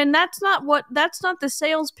 And that's not the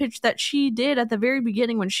sales pitch that she did at the very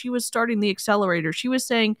beginning when she was starting the Accelerator. She was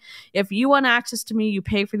saying, if you want access to me, you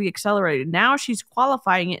pay for the Accelerator. Now she's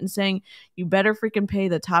qualifying it and saying, you better freaking pay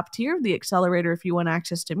the top tier of the Accelerator if you want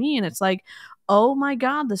access to me. And it's like, oh my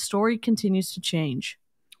God, the story continues to change.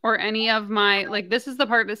 Or any of my, like, this is the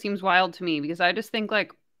part that seems wild to me, because I just think,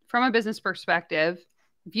 like, from a business perspective,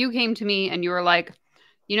 if you came to me and you were like,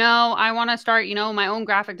 I want to start, my own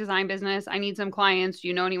graphic design business. I need some clients. Do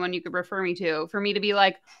you know anyone you could refer me to? For me to be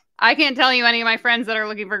like, I can't tell you any of my friends that are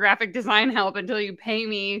looking for graphic design help until you pay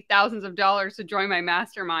me thousands of dollars to join my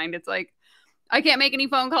mastermind. It's like, I can't make any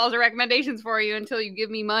phone calls or recommendations for you until you give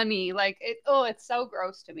me money. Like, it's so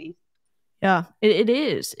gross to me. Yeah, it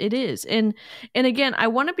is. It is. And again, I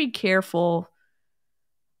want to be careful.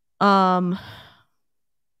 I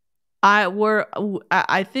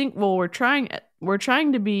think we're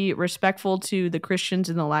trying to be respectful to the Christians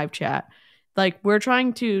in the live chat. Like, we're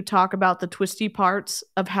trying to talk about the twisty parts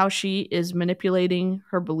of how she is manipulating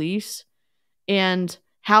her beliefs and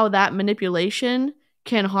how that manipulation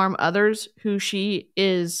can harm others who she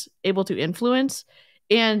is able to influence.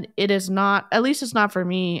 And it is not, at least it's not for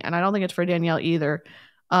me, and I don't think it's for Danielle either.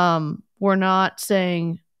 We're not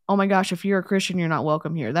saying, oh my gosh, if you're a Christian, you're not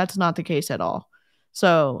welcome here. That's not the case at all.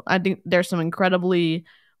 So I think there's some incredibly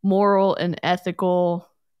moral and ethical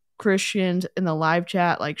Christians in the live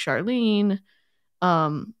chat, like Charlene,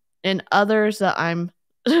 and others that I'm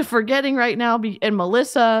forgetting right now, and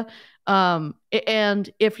Melissa. And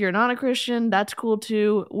if you're not a Christian, that's cool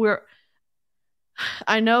too.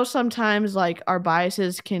 I know sometimes like our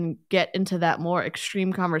biases can get into that more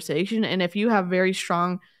extreme conversation, and if you have very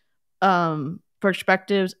strong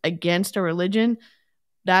perspectives against a religion,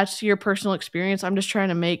 that's your personal experience. I'm just trying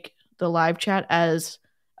to make the live chat as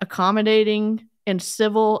accommodating and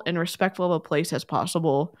civil and respectful of a place as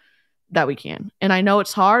possible that we can. And I know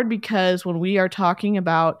it's hard because when we are talking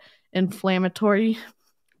about inflammatory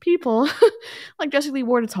people like Jessie Lee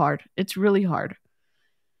Ward, it's hard. It's really hard.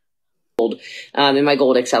 In my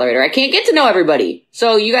gold accelerator, I can't get to know everybody,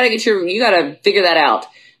 so you gotta figure that out.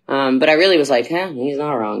 But I really was like, he's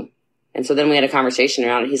not wrong. And so then we had a conversation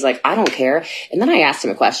around it. He's like, I don't care. And then I asked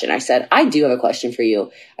him a question. I said, I do have a question for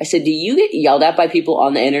you. I said, do you get yelled at by people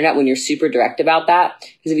on the internet when you're super direct about that?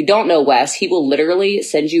 Because if you don't know Wes, he will literally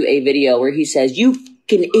send you a video where he says, you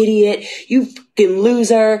fucking idiot, you fucking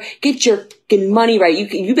loser, get your fucking money right.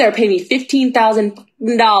 You better pay me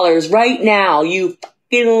 $15,000 right now, you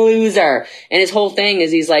loser. And his whole thing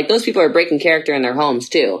is he's like, those people are breaking character in their homes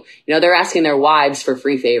too. You know, they're asking their wives for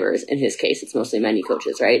free favors. In his case, it's mostly many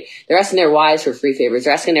coaches, right? They're asking their wives for free favors.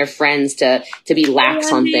 They're asking their friends to be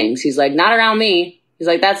lax on things. He's like, not around me. He's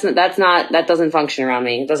like, that doesn't function around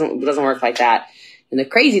me. It doesn't work like that. And the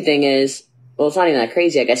crazy thing is, well, it's not even that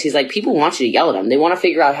crazy, I guess. He's like, people want you to yell at them. They want to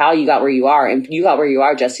figure out how you got where you are. And you got where you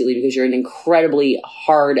are, Jessie Lee, because you're an incredibly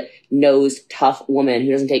hard-nosed, tough woman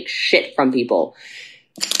who doesn't take shit from people.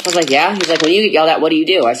 I was like, yeah. He's like, when you get yelled at, what do you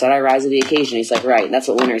do? I said, I rise to the occasion. He's like, right. That's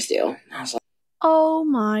what winners do. I was like, oh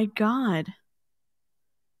my God.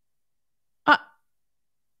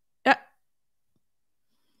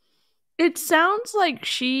 It sounds like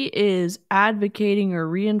she is advocating or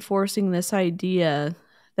reinforcing this idea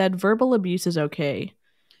that verbal abuse is okay.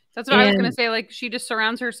 That's what I was going to say. Like, she just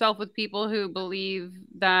surrounds herself with people who believe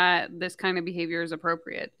that this kind of behavior is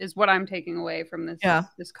appropriate, is what I'm taking away from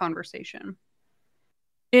this conversation.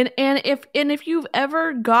 And if you've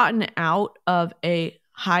ever gotten out of a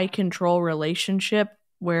high control relationship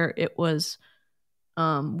where it was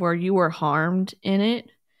where you were harmed in it,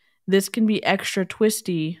 this can be extra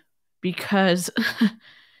twisty because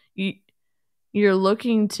you're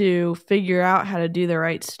looking to figure out how to do the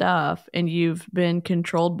right stuff, and you've been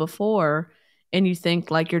controlled before, and you think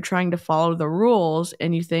like you're trying to follow the rules,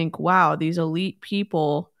 and you think, wow, these elite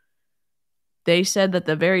people, they said that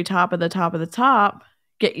the very top of the top of the top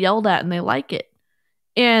get yelled at and they like it.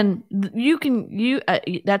 And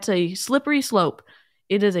that's a slippery slope.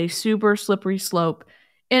 It is a super slippery slope.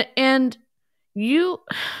 And you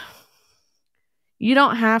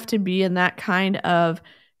don't have to be in that kind of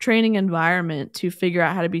training environment to figure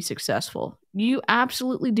out how to be successful. You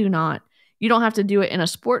absolutely do not. You don't have to do it in a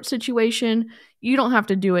sports situation. You don't have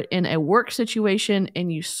to do it in a work situation.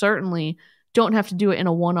 And you certainly don't have to do it in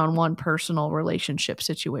a one-on-one personal relationship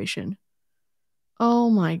situation.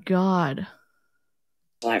 Oh my God.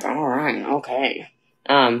 Like, all right, okay.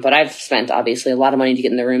 But I've spent obviously a lot of money to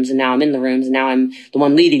get in the rooms, and now I'm in the rooms, and now I'm the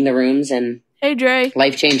one leading the rooms, and hey, Dre.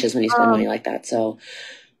 Life changes when you spend money like that. So,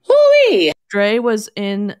 hoo-wee. Dre was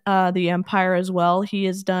in the Empire as well. He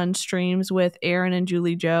has done streams with Aaron and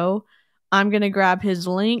Julie Joe. I'm going to grab his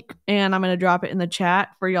link and I'm going to drop it in the chat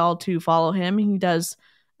for y'all to follow him. He does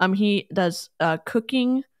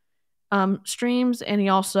cooking streams, and he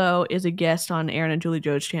also is a guest on Aaron and Julie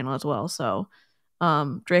Joe's channel as well. So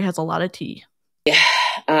Dre has a lot of tea.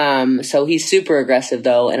 Yeah. So he's super aggressive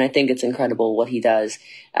though, and I think it's incredible what he does.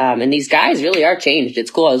 And these guys really are changed.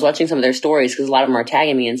 It's cool. I was watching some of their stories because a lot of them are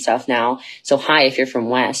tagging me and stuff now. So hi, if you're from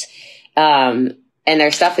Wes. And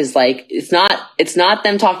their stuff is like, it's not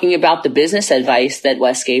them talking about the business advice that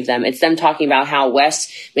Wes gave them. It's them talking about how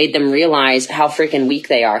Wes made them realize how freaking weak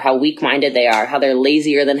they are, how weak-minded they are, how they're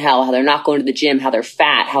lazier than hell, how they're not going to the gym, how they're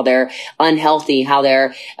fat, how they're unhealthy, how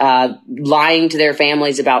they're lying to their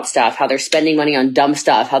families about stuff, how they're spending money on dumb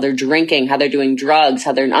stuff, how they're drinking, how they're doing drugs,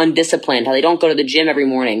 how they're undisciplined, how they don't go to the gym every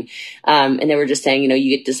morning. And they were just saying,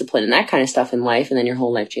 you get discipline and that kind of stuff in life, and then your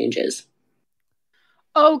whole life changes.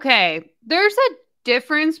 Okay. There's a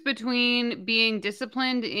difference between being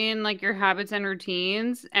disciplined in like your habits and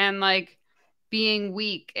routines and like being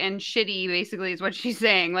weak and shitty, basically, is what she's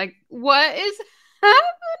saying. Like, what is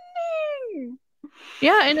happening?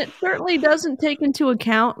 Yeah, and it certainly doesn't take into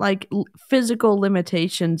account like physical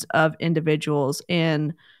limitations of individuals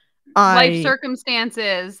and life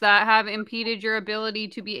circumstances that have impeded your ability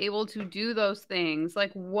to be able to do those things.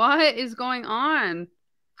 Like, what is going on?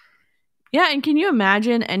 Yeah, and can you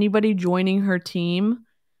imagine anybody joining her team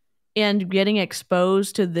and getting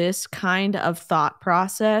exposed to this kind of thought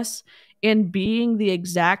process and being the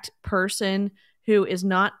exact person who is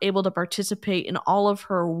not able to participate in all of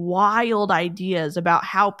her wild ideas about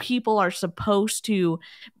how people are supposed to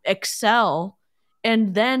excel,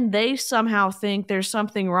 and then they somehow think there's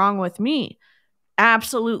something wrong with me?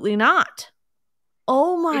 Absolutely not.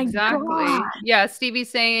 Oh my God. Yeah,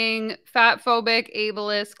 Stevie's saying fat phobic,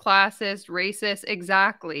 ableist, classist, racist.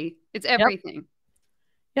 Exactly. It's everything.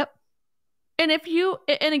 Yep. And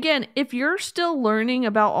if you're still learning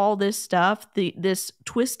about all this stuff, this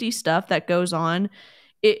twisty stuff that goes on,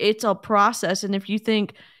 it's a process. And if you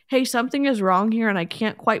think, hey, something is wrong here and I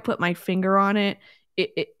can't quite put my finger on it,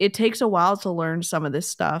 it takes a while to learn some of this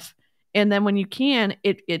stuff. And then when you can,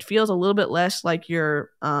 it feels a little bit less like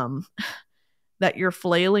you're that you're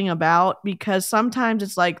flailing about, because sometimes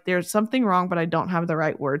it's like there's something wrong, but I don't have the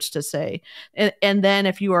right words to say. And then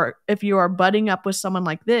if you are butting up with someone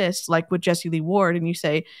like this, like with Jessie Lee Ward, and you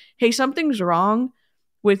say, hey, something's wrong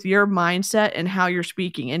with your mindset and how you're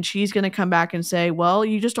speaking, and she's going to come back and say, well,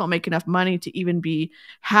 you just don't make enough money to even be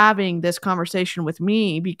having this conversation with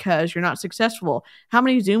me because you're not successful. How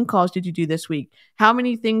many Zoom calls did you do this week? How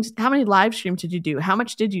many live streams did you do? How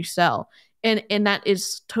much did you sell? And that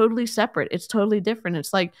is totally separate. It's totally different.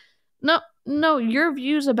 It's like, no, your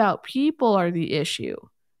views about people are the issue.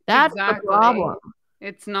 That's the problem.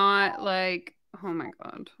 It's not like, oh my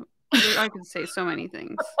God. I could say so many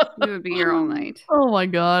things. It would be here all night. Oh my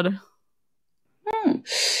God.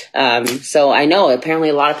 So I know apparently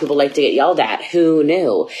a lot of people like to get yelled at. Who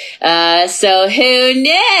knew? So who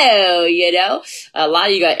knew? You know, a lot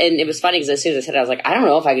of you guys, and it was funny because as soon as I said it, I was like, I don't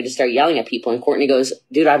know if I could just start yelling at people. And Courtney goes,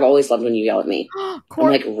 dude, I've always loved when you yell at me. I'm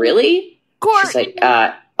like, really? She's like,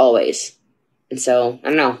 always. And so I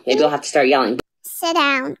don't know. Maybe I'll have to start yelling. Sit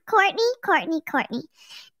down, Courtney.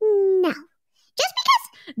 No,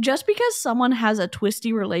 just because someone has a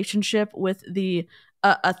twisty relationship with the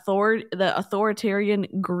authoritarian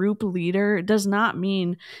group leader does not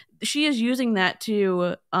mean she is using that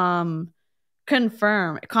to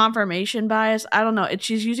confirmation bias. I don't know.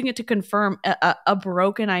 She's using it to confirm a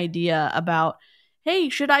broken idea about, hey,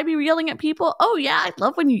 should I be yelling at people? Oh yeah, I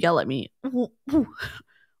love when you yell at me.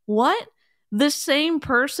 What? The same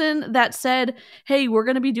person that said, hey, we're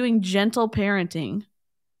going to be doing gentle parenting.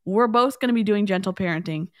 We're both going to be doing gentle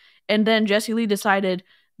parenting. And then Jessie Lee decided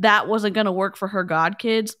that wasn't going to work for her god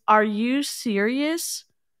kids. Are you serious?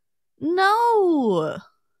 No.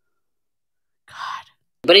 God.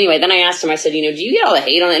 But anyway, then I asked him, I said, do you get all the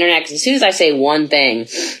hate on the internet? Because as soon as I say one thing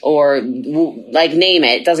or like name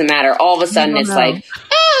it doesn't matter. All of a sudden it's like,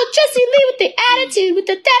 oh, Jessie Lee with the attitude, with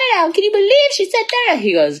the da-da-da. Can you believe she said that?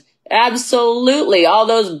 He goes, absolutely. All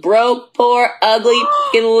those broke, poor, ugly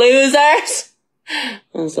fucking losers. I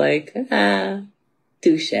was like,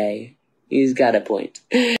 touche. He's got a point.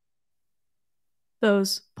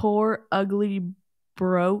 Those poor, ugly,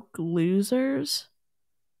 broke losers.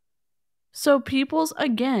 So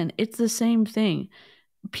again, it's the same thing.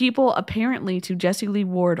 People apparently to Jessie Lee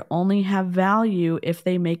Ward only have value if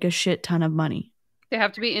they make a shit ton of money. They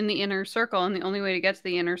have to be in the inner circle, and the only way to get to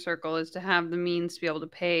the inner circle is to have the means to be able to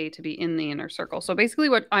pay to be in the inner circle. So basically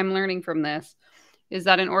what I'm learning from this is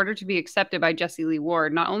that in order to be accepted by Jessie Lee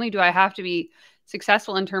Ward, not only do I have to be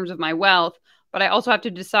successful in terms of my wealth, but I also have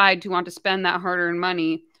to decide to want to spend that hard-earned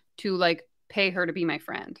money to like pay her to be my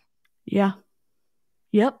friend. Yeah.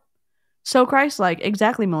 Yep. So Christ-like.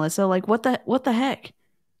 Exactly, Melissa. Like what the heck?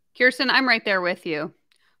 Kirsten, I'm right there with you.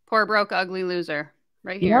 Poor, broke, ugly loser.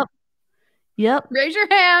 Right here. Yep. Raise your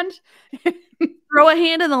hand. Throw a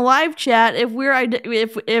hand in the live chat if we're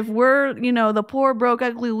the poor, broke,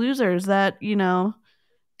 ugly losers that,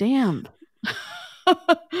 damn.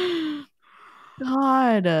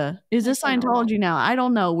 God, is this Scientology now? I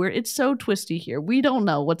don't know. It's so twisty here. We don't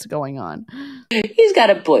know what's going on. He's got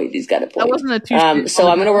a point. That wasn't a too. So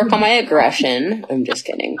I'm going to work on my aggression. I'm just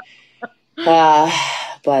kidding. But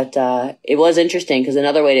it was interesting because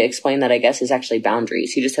another way to explain that, I guess, is actually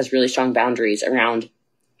boundaries. He just has really strong boundaries around,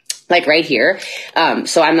 like right here.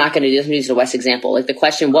 So I'm not going to do this. I'm going to use the West example. Like the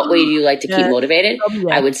question, what way do you like to keep motivated?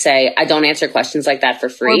 I would say, I don't answer questions like that for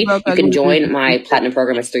free. You can join my platinum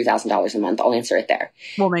program. It's $3,000 a month. I'll answer it there.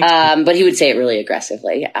 But he would say it really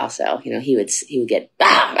aggressively. Also, he would get,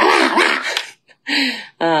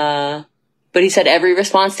 but he said every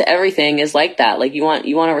response to everything is like that. Like you want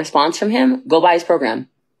a response from him? Go buy his program.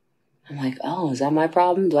 I'm like, oh, is that my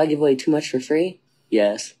problem? Do I give away too much for free?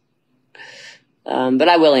 Yes. But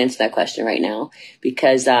I will answer that question right now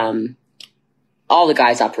because all the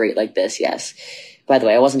guys operate like this, yes. By the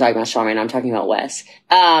way, I wasn't talking about Sean right now. I'm talking about Wes.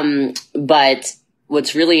 But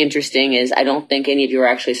what's really interesting is I don't think any of you are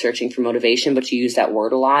actually searching for motivation, but you use that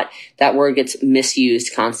word a lot. That word gets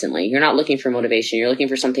misused constantly. You're not looking for motivation. You're looking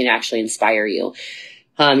for something to actually inspire you.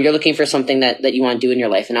 You're looking for something that you want to do in your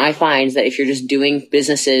life. And I find that if you're just doing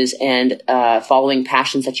businesses and following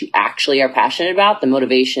passions that you actually are passionate about, the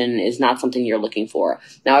motivation is not something you're looking for.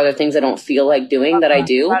 Now, are there things I don't feel like doing that I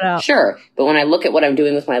do? Sure. But when I look at what I'm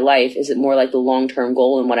doing with my life, is it more like the long-term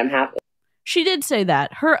goal and what I'm happy? She did say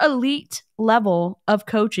that. Her elite level of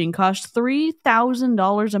coaching costs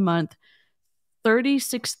 $3,000 a month,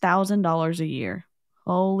 $36,000 a year.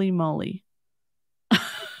 Holy moly.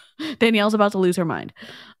 Danielle's about to lose her mind.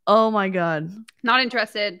 Oh my God. Not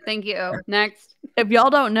interested. Thank you. Next. If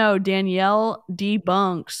y'all don't know, Danielle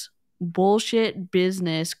debunks bullshit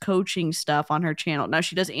business coaching stuff on her channel. Now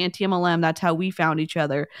she does anti-MLM. That's how we found each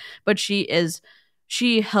other. But she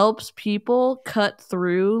helps people cut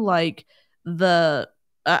through like the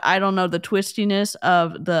the twistiness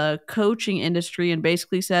of the coaching industry and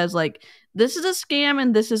basically says like, this is a scam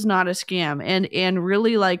and this is not a scam, and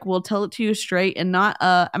really like we'll tell it to you straight and not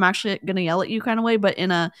I'm actually gonna yell at you kind of way, but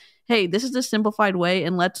in a hey, this is a simplified way,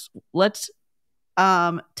 and let's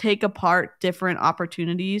take apart different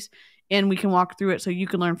opportunities and we can walk through it so you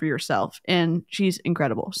can learn for yourself. And she's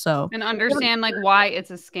incredible. So and understand like why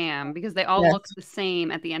it's a scam, because they all look the same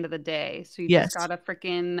at the end of the day. So you just gotta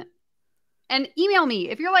freaking and email me.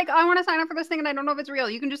 If you're like, I want to sign up for this thing and I don't know if it's real,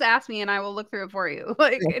 you can just ask me and I will look through it for you.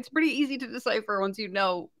 Like it's pretty easy to decipher once you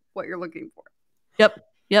know what you're looking for.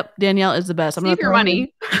 Yep. Danielle is the best. I'm Save your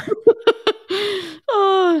money.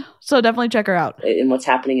 So definitely check her out. And what's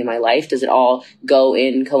happening in my life, does it all go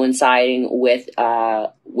in coinciding with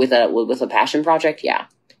a passion project? Yeah,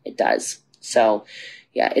 it does. So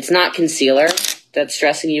yeah, it's not concealer that's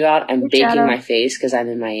stressing you out. I'm baking my face because I'm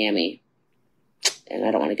in Miami. And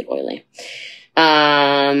I don't want to get oily.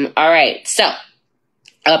 All right. So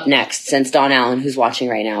up next, since Dawn Allen, who's watching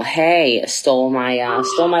right now, hey, stole my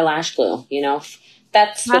lash glue. You know,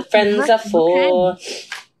 that's what friends are for.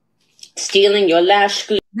 Stealing your lash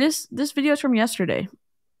glue. This video is from yesterday,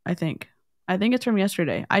 I think. I think it's from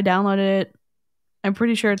yesterday. I downloaded it. I'm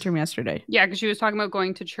pretty sure it's from yesterday. Yeah, because she was talking about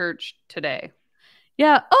going to church today.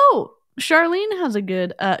 Yeah. Oh, Charlene has a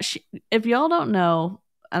good. If y'all don't know,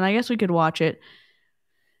 and I guess we could watch it.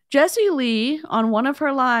 Jessie Lee on one of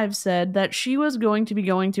her lives said that she was going to be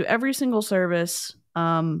going to every single service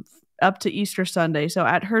up to Easter Sunday. So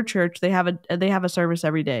at her church, they have a service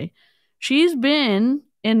every day. She's been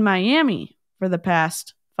in Miami for the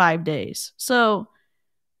past 5 days. So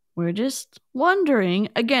we're just wondering,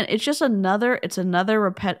 again, it's another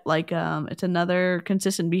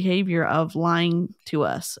consistent behavior of lying to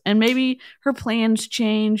us. And maybe her plans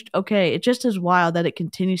changed. Okay, it just is wild that it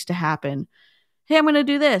continues to happen. Hey, I'm going to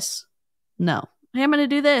do this. No. Hey, I'm going to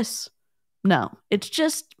do this. No. It's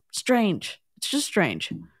just strange. It's just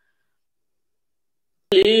strange.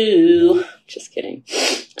 Ooh, just kidding.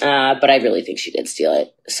 But I really think she did steal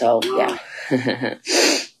it. So, yeah.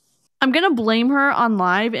 I'm going to blame her on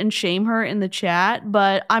live and shame her in the chat,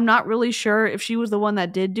 but I'm not really sure if she was the one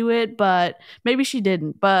that did do it, but maybe she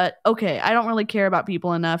didn't. But okay, I don't really care about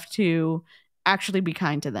people enough to actually be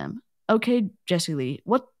kind to them. Okay, Jessie Lee,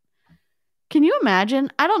 what? Can you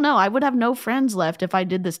imagine? I don't know. I would have no friends left if I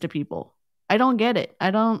did this to people. I don't get it.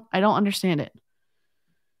 I don't understand it.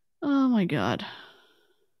 Oh my God.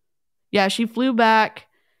 Yeah, she flew back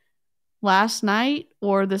last night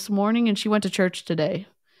or this morning and she went to church today.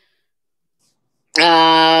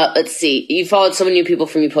 Let's see. You followed so many new people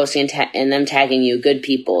from you posting and them tagging you. Good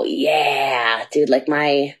people. Yeah, dude, they're like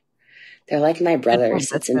my brothers.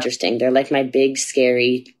 That's interesting. They're like my big,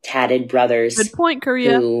 scary, tatted brothers. Good point,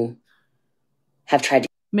 Korea. Who have tried to.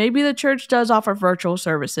 Maybe the church does offer virtual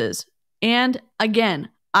services. And again,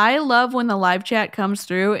 I love when the live chat comes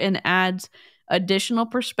through and adds additional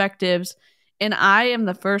perspectives. And I am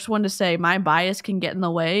the first one to say my bias can get in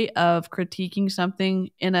the way of critiquing something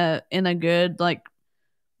in a good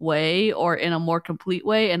way or in a more complete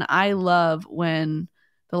way. And I love when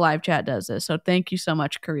the live chat does this. So thank you so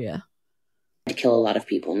much, Korea. To kill a lot of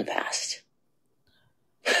people in the past.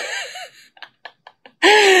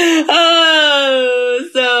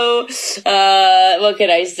 What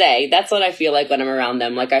can I say? That's what I feel like when I'm around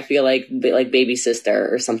them. Like I feel like baby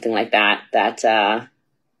sister or something like that. That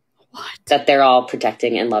they're all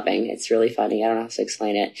protecting and loving. It's really funny. I don't know how to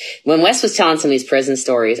explain it. When Wes was telling some of these prison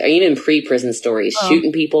stories, or even pre-prison stories,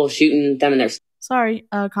 shooting people, shooting them in their... Sorry,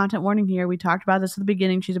 content warning here. We talked about this at the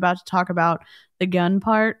beginning. She's about to talk about the gun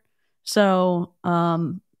part. So,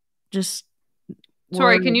 just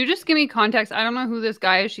Sorry, can you just give me context? I don't know who this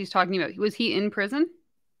guy is she's talking about. Was he in prison?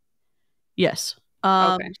 Yes.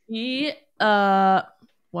 Okay. He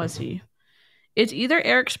was he? It's either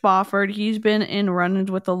Eric Spofford. He's been in run-ins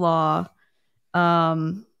with the law.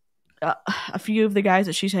 A few of the guys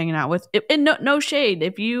that she's hanging out with. And no shade.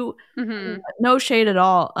 If you no shade at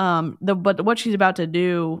all. But what she's about to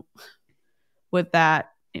do with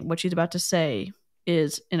that, what she's about to say,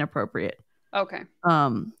 is inappropriate. Okay.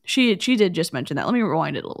 She did just mention that. Let me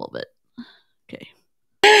rewind it a little bit. Okay.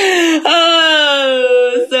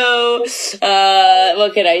 Oh, so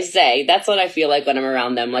what can I say? That's what I feel like when I'm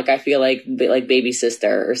around them. Like I feel like baby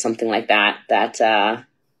sister or something like that.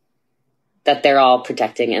 That they're all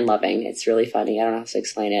protecting and loving. It's really funny. I don't know how to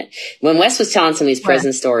explain it. When Wes was telling some of these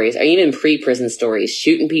prison stories, or even pre-prison stories,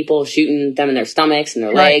 shooting people, shooting them in their stomachs and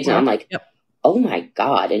their legs, and I'm like, oh my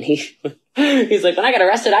God. And he's like, when I got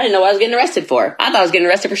arrested, I didn't know what I was getting arrested for. I thought I was getting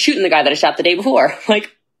arrested for shooting the guy that I shot the day before. Like,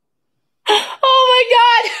 oh my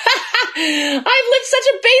God. I've lived such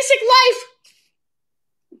a basic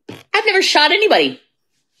life. I've never shot anybody.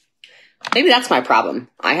 Maybe that's my problem.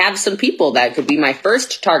 I have some people that could be my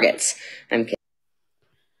first targets. I'm kidding.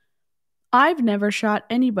 I've never shot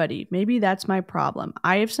anybody. Maybe that's my problem.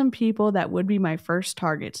 I have some people that would be my first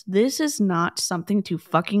targets. This is not something to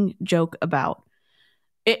fucking joke about.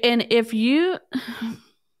 And if you...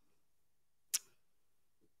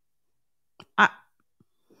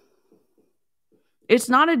 it's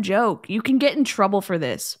not a joke. You can get in trouble for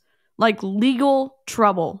this. Like, legal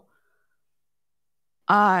trouble.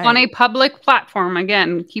 On a public platform,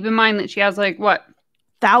 again, keep in mind that she has like what,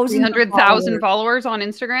 300,000 followers on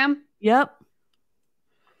Instagram. Yep.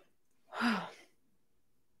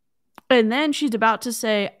 And then she's about to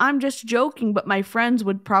say, "I'm just joking, but my friends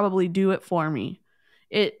would probably do it for me."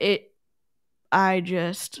 She's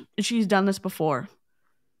done this before.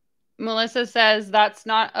 Melissa says that's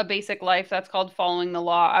not a basic life. That's called following the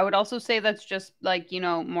law. I would also say that's just like,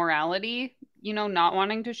 morality, not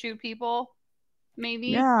wanting to shoot people. Maybe.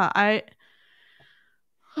 Yeah,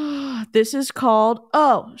 this is called,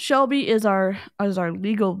 Shelby is our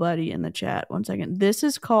legal buddy in the chat. One second. This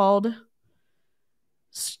is called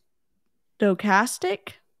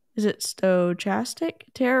stochastic. Is it stochastic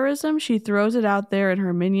terrorism? She throws it out there and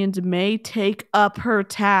her minions may take up her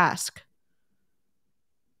task.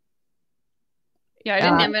 Yeah, I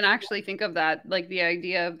didn't even actually think of that. Like the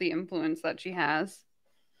idea of the influence that she has.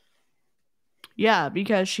 Yeah,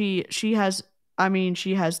 because she has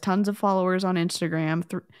tons of followers on Instagram.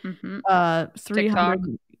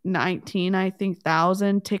 319, I think,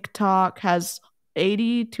 thousand. TikTok has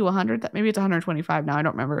 80 to 100. Maybe it's 125 now. I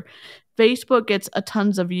don't remember. Facebook gets a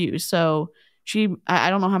tons of views. So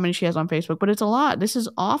I don't know how many she has on Facebook, but it's a lot. This is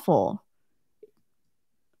awful.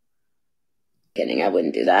 Kidding. I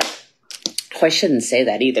wouldn't do that. Oh, I shouldn't say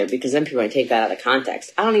that either, because then people might take that out of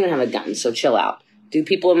context. I don't even have a gun, so chill out. Do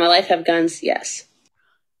people in my life have guns? Yes.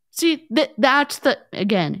 See, that's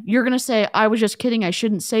again, you're going to say, I was just kidding. I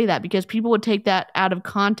shouldn't say that because people would take that out of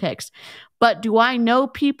context. But do I know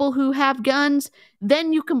people who have guns?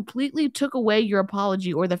 Then you completely took away your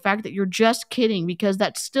apology or the fact that you're just kidding, because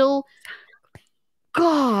that's still,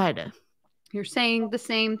 God. You're saying the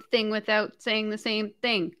same thing without saying the same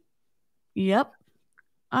thing. Yep.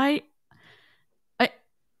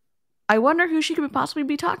 I wonder who she could possibly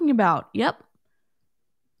be talking about. Yep.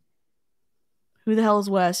 Who the hell is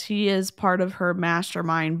Wes? He is part of her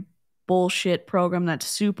mastermind bullshit program that's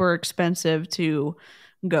super expensive to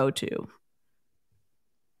go to.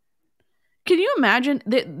 Can you imagine?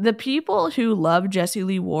 The people who love Jessie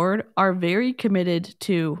Lee Ward are very committed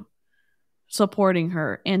to supporting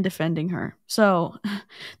her and defending her. So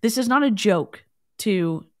this is not a joke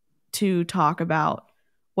to talk about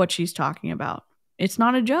what she's talking about. It's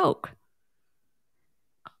not a joke.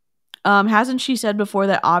 Hasn't she said before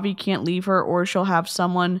that Avi can't leave her or she'll have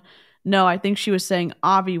someone? No, I think she was saying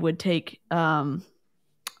Avi would take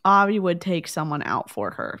someone out for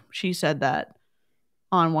her. She said that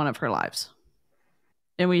on one of her lives.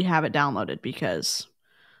 And we have it downloaded because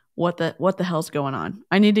what the hell's going on?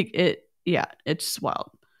 It's wild.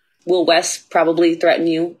 Will Wes probably threaten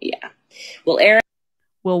you? Yeah.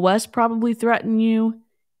 Will Wes probably threaten you?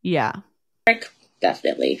 Yeah. Eric?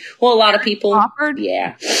 Definitely. Well, a lot of people. Spofford?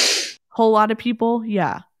 Yeah. Whole lot of people?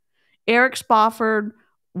 Yeah. Eric Spofford,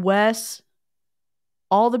 Wes,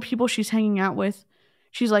 all the people she's hanging out with.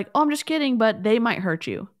 She's like, "Oh, I'm just kidding, but they might hurt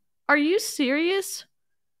you." Are you serious?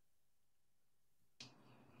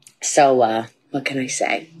 So, what can I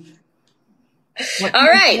say? All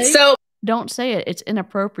right, so... Don't say it. It's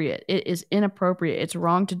inappropriate. It is inappropriate. It's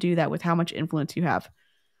wrong to do that with how much influence you have.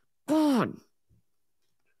 God.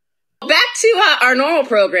 Back to our normal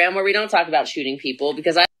program where we don't talk about shooting people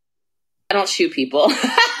because I don't shoot people.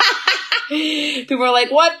 People are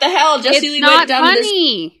like, what the hell? Jessie Lee went down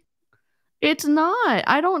funny. This. It's not.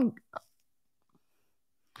 I don't.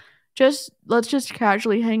 Let's just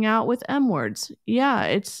casually hang out with M words. Yeah,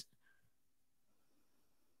 it's.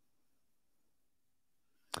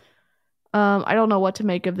 I don't know what to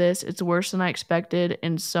make of this. It's worse than I expected,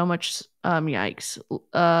 and so much yikes.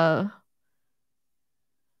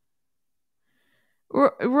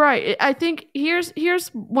 Right. I think here's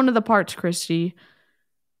one of the parts, Christy.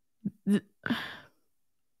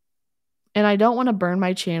 And I don't want to burn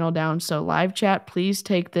my channel down, so live chat, please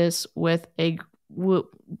take this with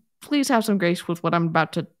please have some grace with what I'm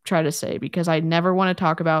about to try to say, because I never want to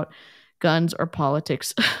talk about guns or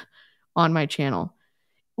politics on my channel.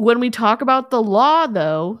 When we talk about the law,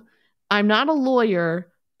 though, I'm not a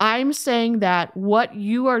lawyer. I'm saying that what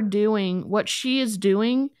you are doing, what she is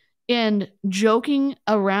doing, and joking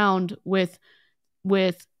around with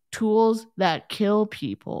tools that kill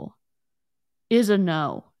people is a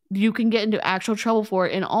no. You can get into actual trouble for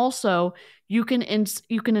it, and also you can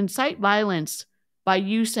incite violence by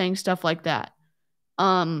you saying stuff like that.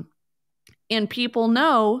 And people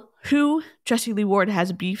know who Jessie Lee Ward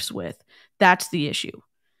has beefs with. That's the issue.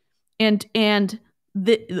 And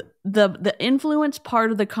the influence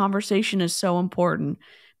part of the conversation is so important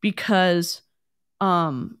because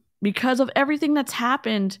of everything that's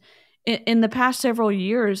happened in the past several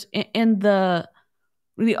years, and the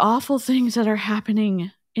awful things that are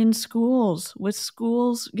happening in schools, with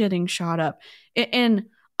schools getting shot up. And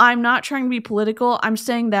I'm not trying to be political. I'm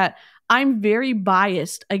saying that I'm very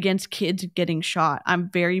biased against kids getting shot. I'm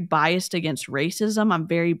very biased against racism. I'm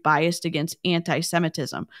very biased against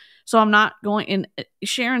anti-Semitism. So I'm not going in.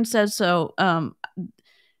 Sharon says so.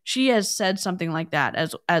 She has said something like that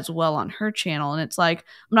as well on her channel. And it's like,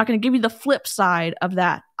 I'm not going to give you the flip side of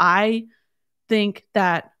that. I think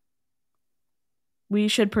that we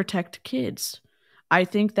should protect kids. I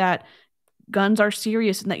think that guns are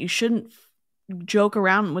serious and that you shouldn't joke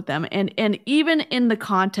around with them. And even in the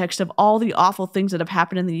context of all the awful things that have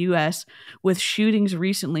happened in the US with shootings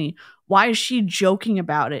recently, why is she joking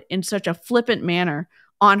about it in such a flippant manner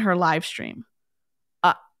on her live stream?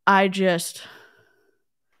 I just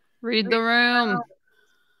read the room.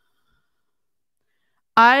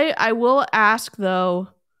 I will ask, though.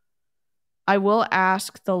 I will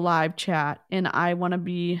ask the live chat, and I want to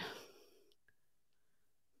be.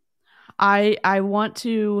 I want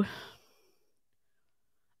to.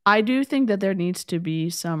 I do think that there needs to be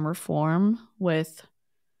some reform with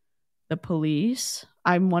the police.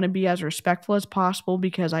 I want to be as respectful as possible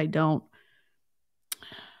because I don't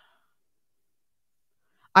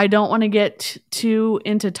want to get too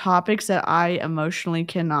into topics that I emotionally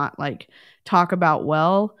cannot talk about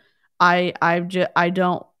well. I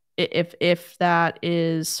don't, if that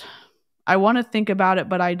is, I want to think about it,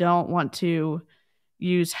 but I don't want to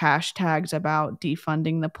use hashtags about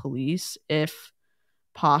defunding the police if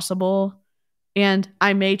possible. And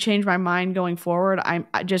I may change my mind going forward.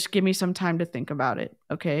 Just give me some time to think about it.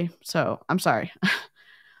 Okay. So I'm sorry.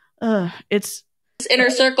 It's inner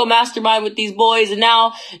circle mastermind with these boys, and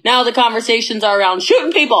now the conversations are around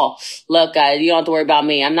shooting people. Look, guys, you don't have to worry about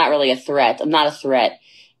me. I'm not really a threat. I'm not a threat.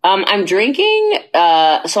 I'm drinking,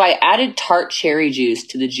 so I added tart cherry juice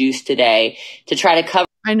to the juice today to try to cover.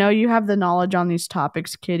 I know you have the knowledge on these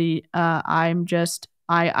topics, Kitty. I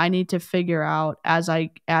need to figure out as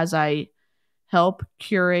I help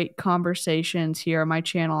curate conversations here on my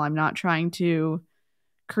channel. I'm not trying to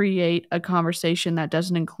create a conversation that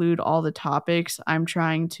doesn't include all the topics. I'm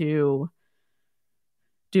trying to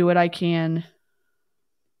do what I can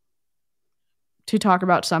to talk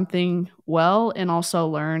about something well and also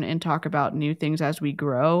learn and talk about new things as we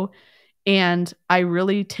grow. And I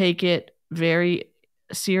really take it very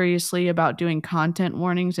seriously about doing content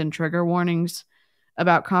warnings and trigger warnings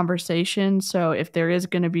about conversation. So if there is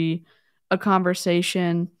going to be a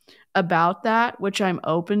conversation about that, which I'm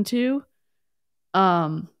open to,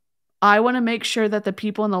 I want to make sure that the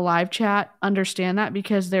people in the live chat understand that,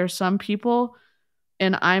 because there are some people,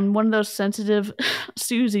 and I'm one of those sensitive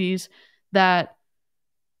Susies, that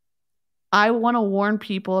I want to warn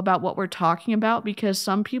people about what we're talking about, because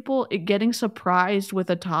some people, getting surprised with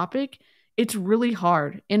a topic, it's really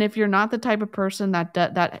hard. And if you're not the type of person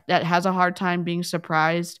that has a hard time being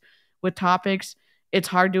surprised with topics, it's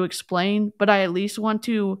hard to explain. But I at least want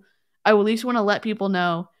to let people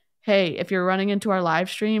know, hey, if you're running into our live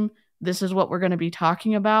stream, this is what we're going to be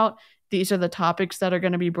talking about. These are the topics that are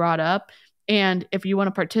going to be brought up. And if you want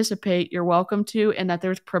to participate, you're welcome to, and that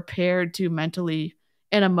they're prepared to mentally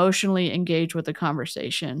and emotionally engage with the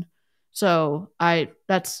conversation. So I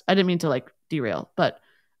didn't mean to like derail, but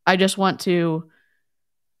I'm doing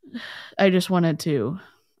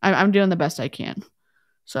the best I can.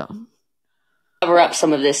 So cover up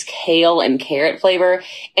some of this kale and carrot flavor,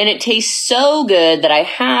 and it tastes so good that I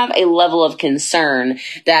have a level of concern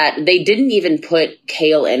that they didn't even put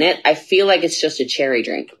kale in it. I feel like it's just a cherry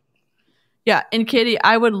drink. Yeah, and Kitty,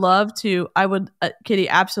 Kitty,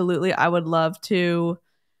 absolutely, I would love to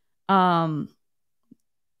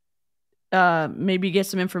maybe get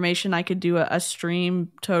some information. I could do a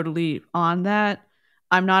stream totally on that.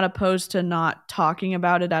 I'm not opposed to not talking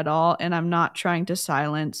about it at all, and I'm not trying to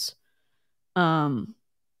silence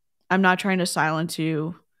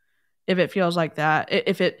you if it feels like that.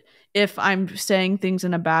 If I'm saying things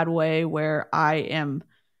in a bad way where I am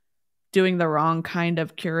doing the wrong kind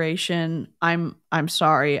of curation, I'm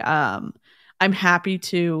sorry. I'm happy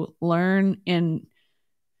to learn, and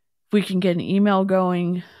we can get an email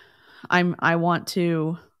going. I want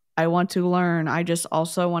to learn. I just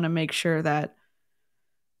also want to make sure that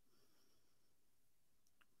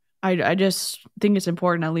I just think it's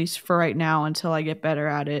important, at least for right now, until I get better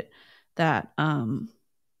at it, that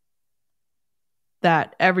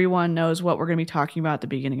that everyone knows what we're going to be talking about at the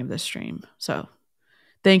beginning of this stream. So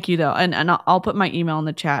thank you, though. And I'll put my email in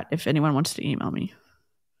the chat if anyone wants to email me.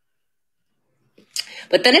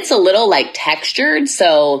 But then it's a little like textured,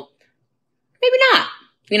 so maybe not.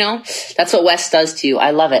 You know, that's what Wes does to you.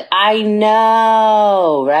 I love it. I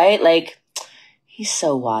know, right? Like, he's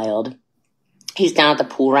so wild. He's down at the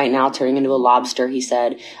pool right now, turning into a lobster, he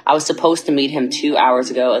said. I was supposed to meet him 2 hours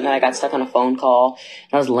ago, and then I got stuck on a phone call.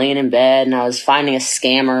 And I was laying in bed, and I was finding a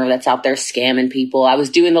scammer that's out there scamming people. I was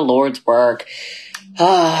doing the Lord's work.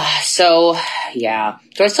 So, yeah.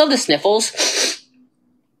 Do I still have the sniffles?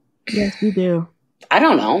 Yes, you do. I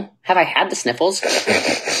don't know. Have I had the sniffles?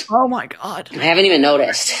 Oh, my God. I haven't even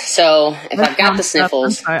noticed. So, if I've got the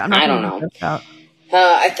sniffles, I don't know.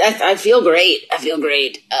 I feel great. I feel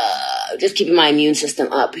great. Just keeping my immune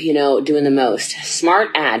system up, you know, doing the most. Smart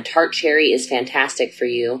ad. Tart cherry is fantastic for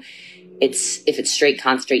you. If it's straight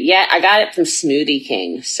concentrate. Yeah, I got it from Smoothie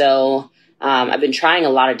King. So, I've been trying a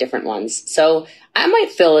lot of different ones. So, I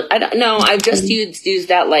might fill it. I don't know. I've just used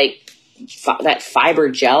that, like, that fiber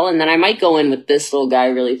gel. And then I might go in with this little guy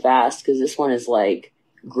really fast, because this one is, like,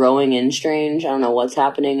 growing in strange. I don't know what's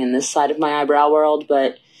happening in this side of my eyebrow world,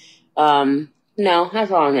 but, no,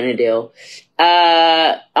 that's all I'm going to do.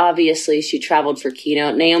 Obviously, she traveled for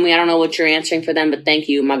keynote. Naomi, I don't know what you're answering for them, but thank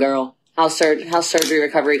you, my girl. How's surgery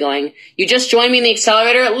recovery going? You just joined me in the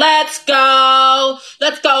accelerator. Let's go.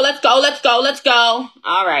 Let's go. Let's go. Let's go. Let's go.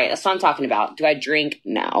 All right. That's what I'm talking about. Do I drink?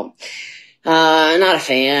 No. Not a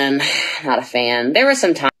fan. Not a fan. There was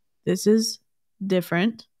some time. This is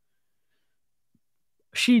different.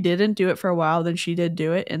 She didn't do it for a while, then she did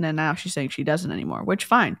do it, and then now she's saying she doesn't anymore, which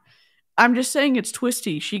fine. I'm just saying it's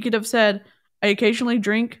twisty. She could have said, I occasionally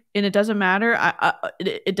drink, and it doesn't matter.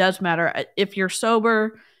 It does matter. If you're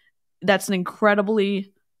sober, that's an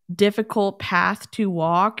incredibly difficult path to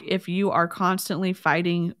walk if you are constantly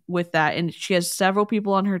fighting with that. And she has several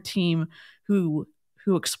people on her team who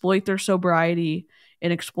exploit their sobriety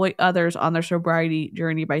and exploit others on their sobriety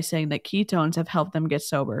journey by saying that ketones have helped them get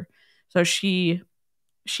sober. So she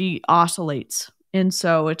oscillates. And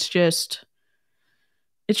so it's just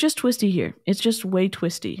twisty here. It's just way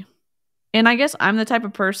twisty. And I guess I'm the type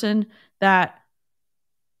of person that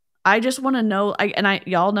I just want to know,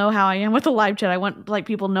 y'all know how I am with the live chat. I want like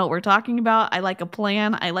people to know what we're talking about. I like a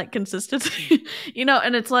plan. I like consistency, you know,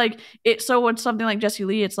 and it's like, so when something like Jessie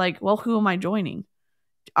Lee, it's like, well, who am I joining?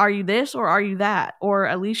 Are you this or are you that? Or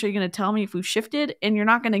at least you're going to tell me if we've shifted, and you're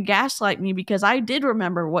not going to gaslight me, because I did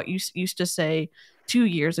remember what you used to say 2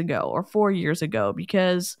 years ago or 4 years ago,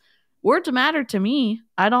 because words matter to me.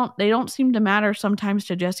 They don't seem to matter sometimes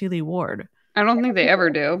to Jessie Lee Ward. I don't think they ever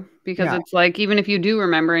do, because it's like, even if you do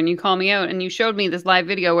remember and you call me out and you showed me this live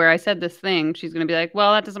video where I said this thing, she's going to be like,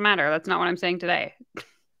 well, that doesn't matter. That's not what I'm saying today.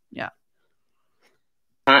 Yeah.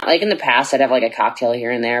 Like in the past, I'd have like a cocktail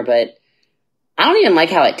here and there, but I don't even like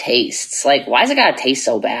how it tastes. Like, why does it gotta taste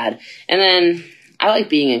so bad? And then I like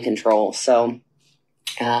being in control. So,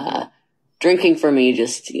 drinking for me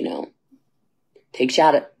just, you know, takes you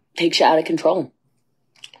out of control.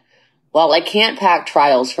 Well, I can't pack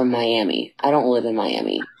trials from Miami. I don't live in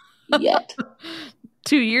Miami yet.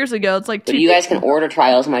 2 years ago, it's like. But you guys can order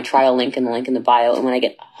trials. My trial link in the bio. And when I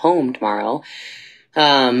get home tomorrow,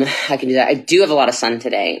 I can do that. I do have a lot of sun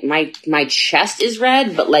today. My chest is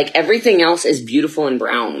red, but like everything else is beautiful and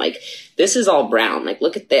brown. Like this is all brown. Like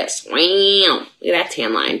look at this. Wow. Look at that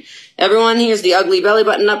tan line. Everyone, here's the ugly belly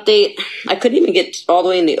button update. I couldn't even get all the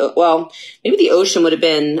way in the, well, maybe the ocean would have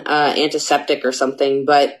been antiseptic or something,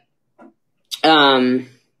 but I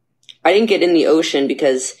didn't get in the ocean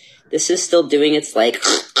because this is still doing its like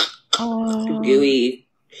gooey,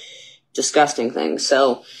 disgusting thing.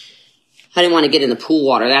 So I didn't want to get in the pool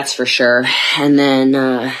water, that's for sure. And then,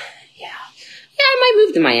 I might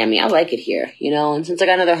move to Miami. I like it here, you know, and since I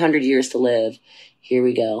got another 100 years to live, here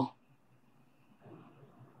we go.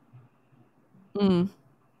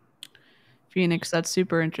 Phoenix, that's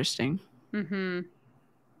super interesting.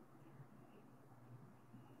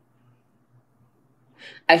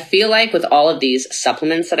 I feel like with all of these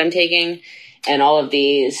supplements that I'm taking and all of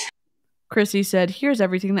these... Chrissy said, here's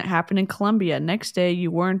everything that happened in Colombia. Next day, you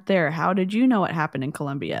weren't there. How did you know what happened in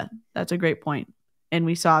Colombia? That's a great point. And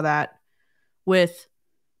we saw that with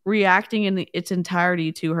reacting in its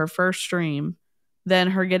entirety to her first stream,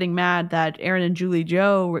 then her getting mad that Aaron and Julie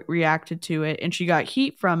Joe reacted to it, and she got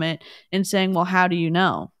heat from it and saying, well, how do you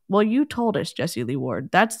know? Well, you told us, Jessie Lee Ward.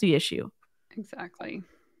 That's the issue. Exactly.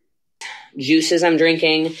 Juices I'm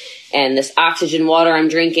drinking and this oxygen water I'm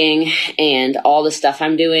drinking and all the stuff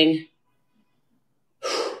I'm doing.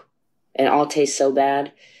 And it all tastes so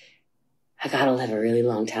bad. I gotta live a really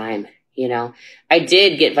long time, you know? I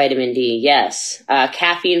did get vitamin D, yes.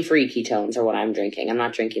 Caffeine-free ketones are what I'm drinking. I'm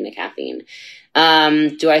not drinking the caffeine.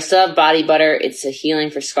 Do I still have body butter? It's a healing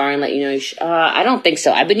for scarring. Let you know. I don't think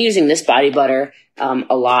so. I've been using this body butter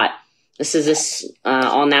a lot. This is this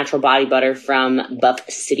all-natural body butter from Buff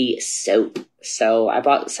City Soap. So I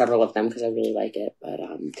bought several of them because I really like it. But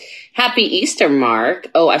happy Easter, Mark.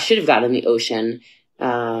 Oh, I should have gotten the ocean.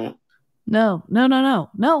 No.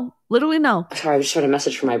 Literally no. Sorry, I just heard a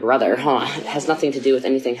message from my brother. It has nothing to do with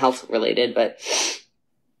anything health related, but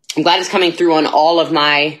I'm glad it's coming through on all of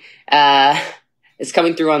my, it's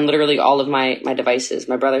coming through on literally all of my devices.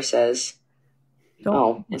 My brother says,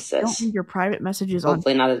 what's this? Don't leave your private messages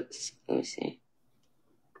Hopefully on. not a, let me see.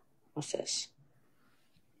 What's this?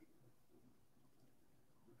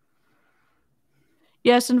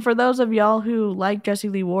 Yes, and for those of y'all who like Jessie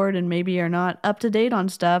Lee Ward and maybe are not up to date on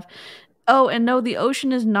stuff, oh, and no, the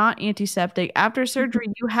ocean is not antiseptic. After surgery,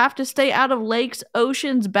 you have to stay out of lakes,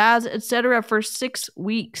 oceans, baths, etc. for 6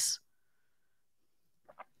 weeks.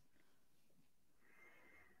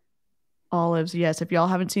 Olives, yes. If y'all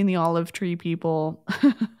haven't seen the olive tree people,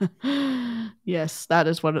 yes, that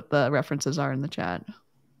is what the references are in the chat.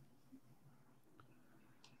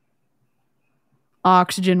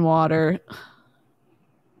 Oxygen water.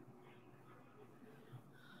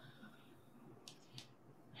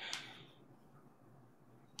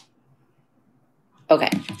 Okay.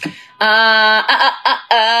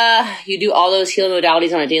 You do all those healing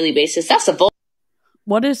modalities on a daily basis. That's a bull.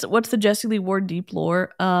 What's the Jessie Lee Ward deep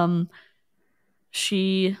lore?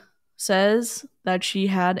 She says that she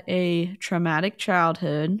had a traumatic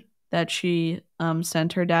childhood, that she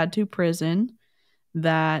sent her dad to prison,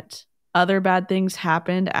 that other bad things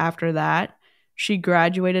happened after that. She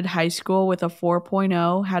graduated high school with a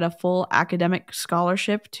 4.0, had a full academic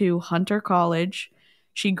scholarship to Hunter College.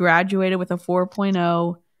 She graduated with a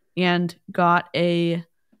 4.0 and got a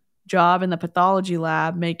job in the pathology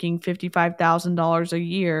lab making $55,000 a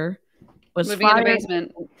year. Was living in the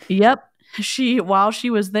basement. Yep. While she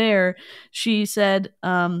was there, she said,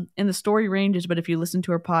 in the story ranges, but if you listen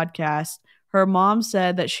to her podcast, her mom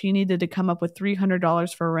said that she needed to come up with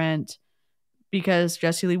 $300 for rent because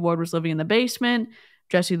Jessie Lee Ward was living in the basement.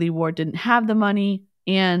 Jessie Lee Ward didn't have the money,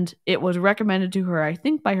 and it was recommended to her, I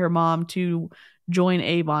think by her mom, to join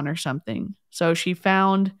Avon or something. So she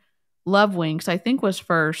found Love Winks, I think was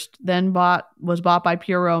first, then was bought by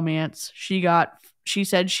Pure Romance. She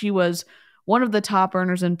said she was one of the top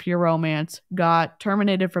earners in Pure Romance, got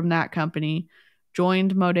terminated from that company,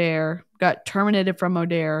 joined Modere, got terminated from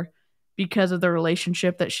Modere because of the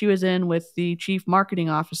relationship that she was in with the chief marketing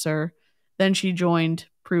officer. Then she joined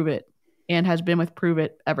Prove It and has been with Prove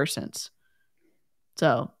It ever since.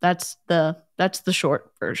 So that's the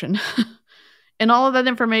short version. And all of that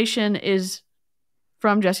information is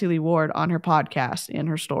from Jessie Lee Ward on her podcast and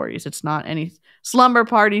her stories. It's not any slumber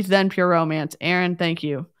parties, then Pure Romance. Aaron, thank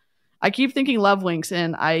you. I keep thinking Love Winks,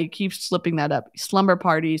 and I keep slipping that up. Slumber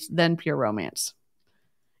parties, then Pure Romance.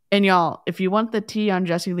 And y'all, if you want the tea on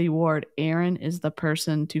Jessie Lee Ward, Aaron is the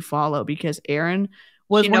person to follow because Aaron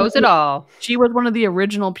was... She knows it all. She was one of the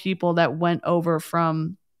original people that went over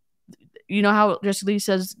from... You know how Jessie Lee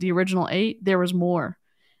says the original 8? There was more.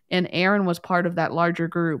 And Aaron was part of that larger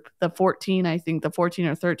group, the 14 or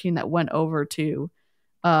 13 that went over to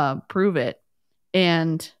prove it.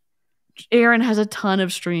 And Aaron has a ton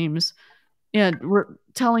of streams, and we're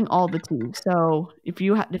telling all the tea. So if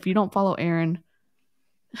you don't follow Aaron,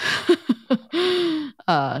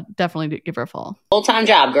 definitely give her a follow. Full-time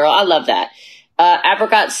job, girl. I love that.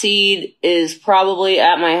 Apricot seed is probably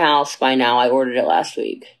at my house by now. I ordered it last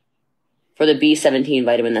week for the B17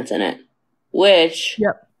 vitamin that's in it. Which,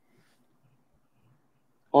 yep.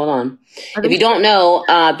 Hold on. If you don't know,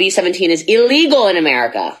 B17 is illegal in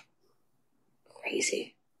America.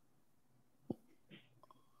 Crazy.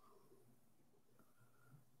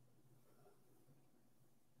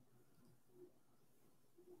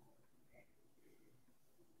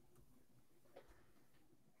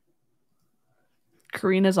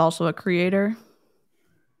 Karina's also a creator.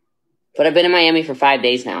 But I've been in Miami for 5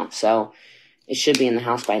 days now, so it should be in the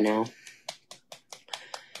house by now.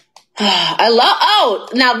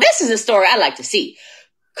 Now this is a story I like to see.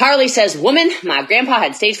 Carly says, woman, my grandpa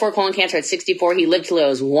had stage 4 colon cancer at 64. He lived till he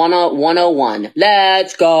was 101.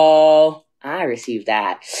 Let's go. I received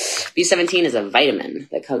that. B17 is a vitamin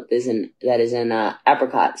that is in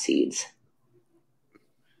apricot seeds.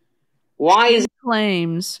 Why is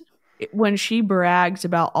claims when she brags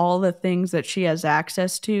about all the things that she has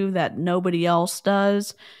access to that nobody else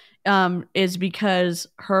does, is because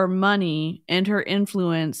her money and her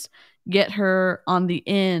influence get her on the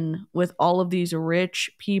in with all of these rich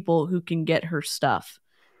people who can get her stuff.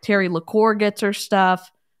 Terry LaCour gets her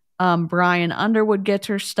stuff. Brian Underwood gets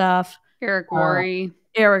her stuff. Eric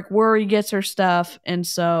Worre gets her stuff. And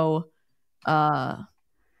so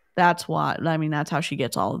that's why, that's how she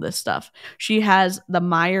gets all of this stuff. She has the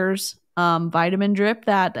Myers vitamin drip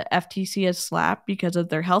that the FTC has slapped because of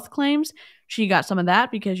their health claims. She got some of that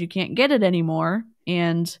because you can't get it anymore.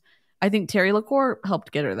 And I think Terry LaCour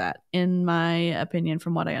helped get her that, in my opinion,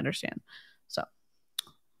 from what I understand. So,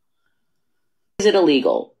 is it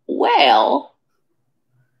illegal? Well,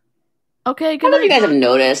 okay. I don't know if you guys have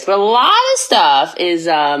noticed, but a lot of stuff is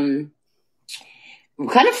kind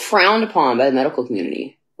of frowned upon by the medical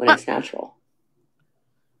community when it's natural.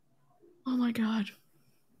 Oh my God.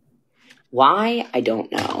 Why? I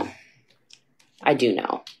don't know. I do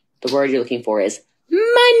know. The word you're looking for is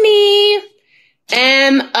money.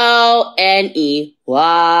 MONEY.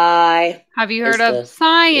 Have you heard of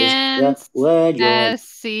science?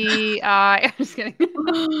 SCI. I'm just kidding.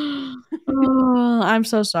 I'm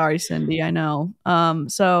so sorry, Cindy. I know.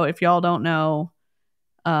 So if y'all don't know,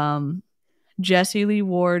 Jessie Lee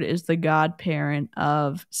Ward is the godparent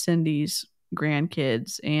of Cindy's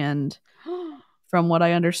grandkids, and from what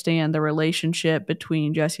I understand, the relationship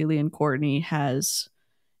between Jessie Lee and Courtney has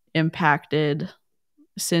impacted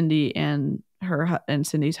Cindy and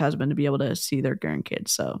Cindy's husband to be able to see their grandkids.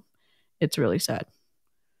 So it's really sad.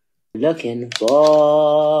 Looking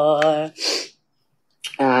for.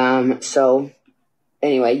 So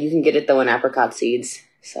anyway, you can get it though in apricot seeds.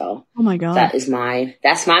 So oh my God, that's my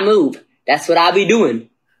move. That's what I'll be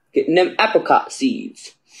doing. Getting them apricot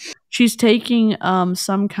seeds. She's taking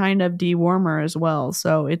some kind of dewormer as well.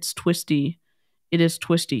 So it's twisty. It is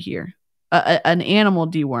twisty here. An animal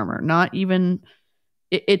dewormer, not even.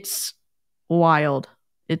 It's wild.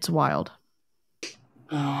 It's wild.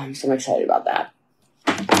 Oh, I'm so excited about that.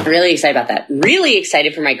 Really excited about that. Really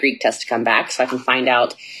excited for my Greek test to come back so I can find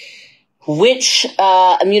out which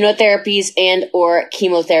immunotherapies and or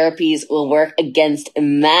chemotherapies will work against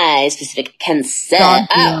my specific cancer.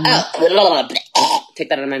 Take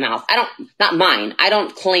that out of my mouth. Not mine. I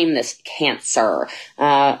don't claim this cancer.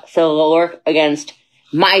 So it'll work against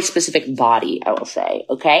my specific body, I will say.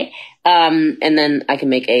 Okay. And then I can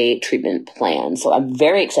make a treatment plan. So I'm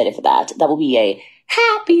very excited for that. That will be a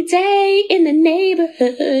happy day in the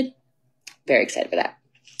neighborhood. Very excited for that.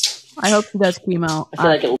 I hope she does chemo.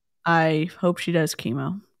 I hope she does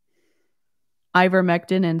chemo.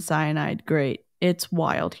 Ivermectin and cyanide. Great. It's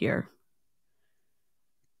wild here.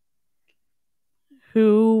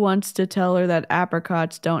 Who wants to tell her that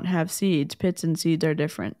apricots don't have seeds? Pits and seeds are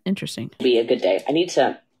different. Interesting. It'll be a good day. I need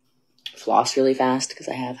to floss really fast because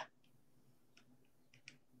I have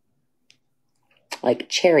like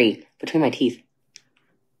cherry between my teeth.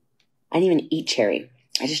 I didn't even eat cherry.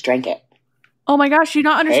 I just drank it. Oh my gosh, you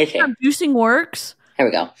don't understand how juicing works? Here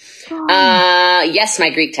we go. Yes,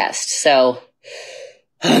 my Greek test. So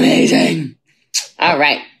amazing. All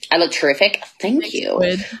right. I look terrific. Thank you.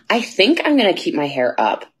 Good. I think I'm going to keep my hair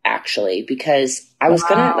up, actually, because I was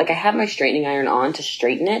going to, I have my straightening iron on to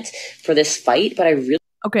straighten it for this fight, but I really...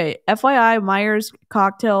 Okay, FYI, Myers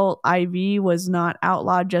Cocktail IV was not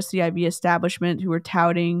outlawed, just the IV establishment who were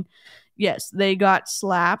touting Yes, they got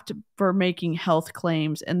slapped for making health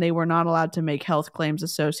claims, and they were not allowed to make health claims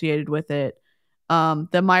associated with it.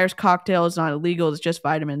 The Myers cocktail is not illegal; it's just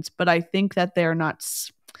vitamins. But I think that they're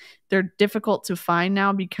difficult to find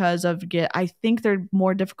now because of I think they're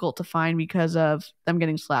more difficult to find because of them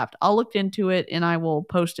getting slapped. I'll look into it and I will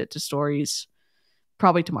post it to stories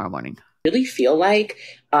probably tomorrow morning. I really feel like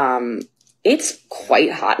it's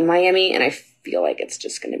quite hot in Miami, and I feel like it's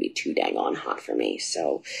just going to be too dang on hot for me.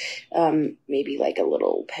 So maybe like a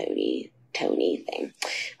little Tony thing.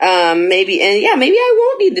 Maybe I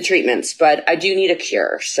won't need the treatments, but I do need a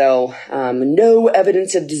cure. So no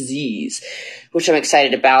evidence of disease, which I'm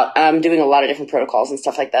excited about. I'm doing a lot of different protocols and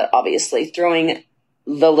stuff like that, obviously. Throwing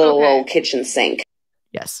the little old kitchen sink.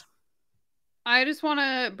 Yes. I just want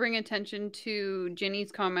to bring attention to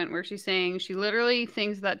Ginny's comment where she's saying she literally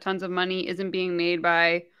thinks that tons of money isn't being made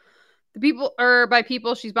by the people or by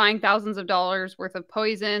people she's buying thousands of dollars worth of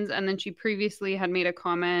poisons. And then she previously had made a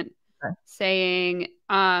comment saying,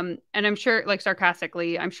 and I'm sure, like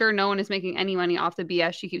sarcastically, I'm sure no one is making any money off the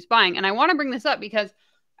BS she keeps buying. And I want to bring this up because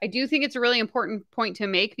I do think it's a really important point to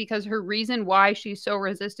make, because her reason why she's so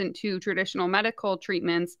resistant to traditional medical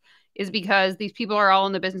treatments is because these people are all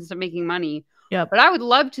in the business of making money. Yeah. But I would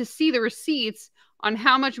love to see the receipts on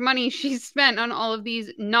how much money she's spent on all of these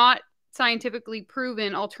not scientifically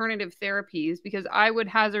proven alternative therapies, because I would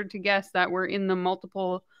hazard to guess that we're in the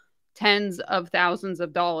multiple tens of thousands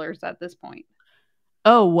of dollars at this point.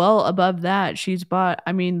 Oh, well above that. She's bought,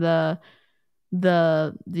 I mean, that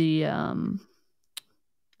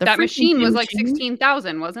machine was like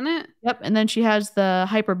 16,000, wasn't it? Yep. And then she has the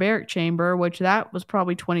hyperbaric chamber, which that was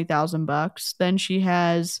probably $20,000. Then she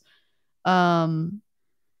has, I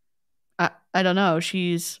don't know.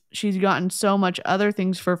 She's gotten so much other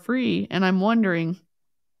things for free, and I'm wondering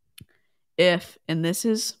if, and this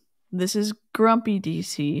is grumpy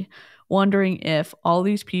DeeCee, wondering if all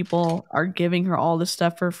these people are giving her all this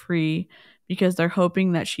stuff for free because they're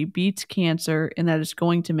hoping that she beats cancer and that it's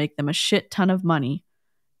going to make them a shit ton of money.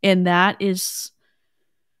 And that is,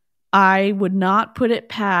 I would not put it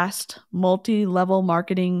past multi-level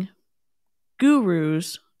marketing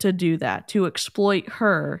gurus to do that, to exploit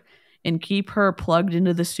her and keep her plugged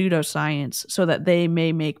into the pseudoscience so that they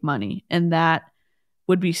may make money. And that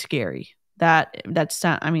would be scary. I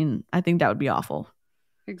think that would be awful.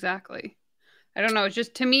 Exactly. I don't know. It's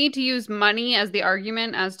just, to me, to use money as the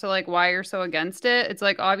argument as to like why you're so against it, it's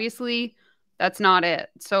like, obviously that's not it.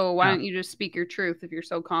 So why don't you just speak your truth if you're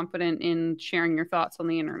so confident in sharing your thoughts on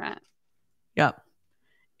the internet? Yep.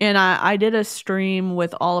 And I did a stream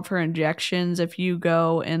with all of her injections. If you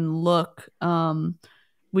go and look,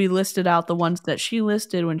 we listed out the ones that she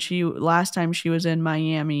listed when last time she was in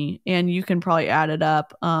Miami, and you can probably add it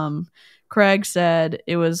up. Craig said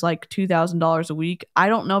it was like $2,000 a week. I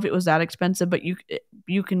don't know if it was that expensive, but you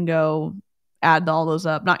can go add all those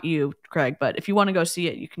up. Not you, Craig, but if you want to go see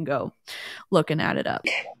it, you can go look and add it up.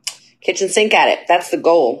 Kitchen sink at it. That's the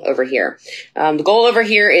goal over here. The goal over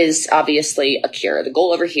here is obviously a cure. The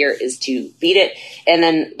goal over here is to beat it. And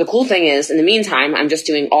then the cool thing is, in the meantime, I'm just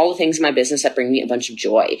doing all the things in my business that bring me a bunch of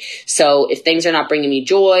joy. So if things are not bringing me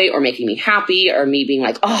joy or making me happy, or me being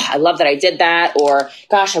like, oh, I love that I did that, or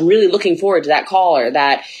gosh, I'm really looking forward to that call or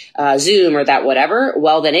that Zoom or that whatever,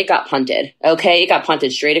 well, then it got punted. Okay. It got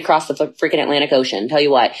punted straight across the freaking Atlantic Ocean. Tell you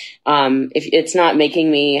what, if it's not making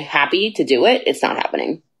me happy to do it, it's not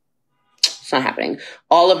happening. It's not happening.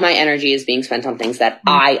 All of my energy is being spent on things that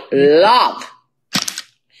I love.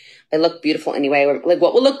 I look beautiful anyway. Like,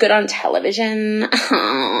 what will look good on television? What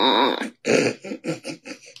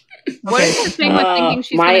is her thing with thinking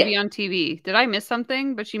she's going to be on TV? Did I miss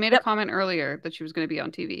something? But she made a comment earlier that she was going to be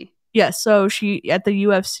on TV. Yes. So she, at the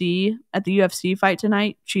UFC fight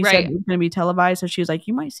tonight, she said it was going to be televised. So she was like,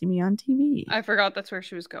 you might see me on TV. I forgot that's where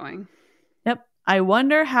she was going. Yep. I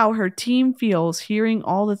wonder how her team feels hearing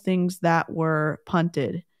all the things that were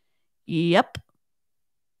punted. Yep.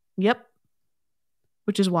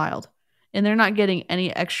 Which is wild. And they're not getting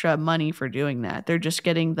any extra money for doing that. They're just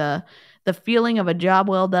getting the feeling of a job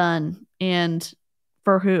well done. And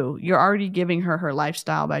for who? You're already giving her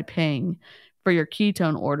lifestyle by paying for your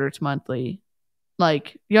ketone orders monthly.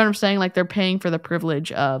 Like, you know what I'm saying? Like, they're paying for the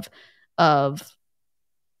privilege of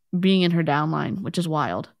being in her downline, which is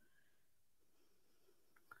wild.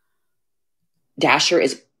 Dasher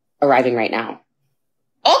is arriving right now.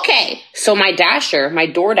 Okay, so my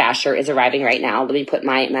door dasher is arriving right now. Let me put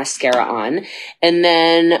my mascara on. And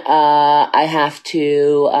then I have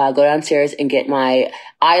to go downstairs and get my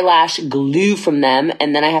eyelash glue from them.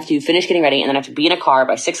 And then I have to finish getting ready. And then I have to be in a car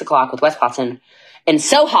by 6 o'clock with Wes Potson and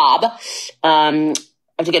Sohab.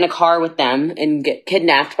 have to get in a car with them and get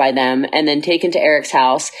kidnapped by them and then taken to Eric's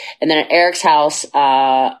house. And then at Eric's house,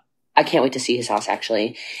 I can't wait to see his house,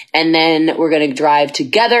 actually. And then we're going to drive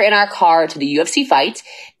together in our car to the UFC fight.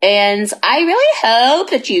 And I really hope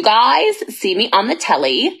that you guys see me on the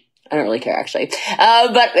telly. I don't really care, actually.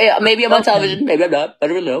 But maybe I'm on television. Maybe I'm not. I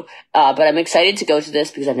don't really know. But I'm excited to go to this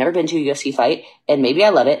because I've never been to a UFC fight. And maybe I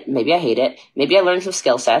love it. Maybe I hate it. Maybe I learn some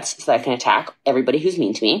skill sets so that I can attack everybody who's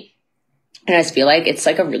mean to me. And I just feel like it's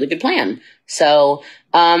like a really good plan. So,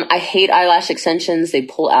 I hate eyelash extensions. They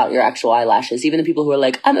pull out your actual eyelashes. Even the people who are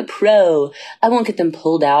like, I'm a pro, I won't get them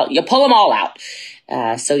pulled out. You pull them all out.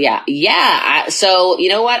 So yeah. So you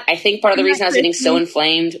know what? I think part of the reason I was getting so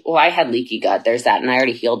inflamed, well, I had leaky gut. There's that. And I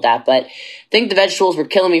already healed that. But I think the vegetables were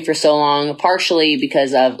killing me for so long, partially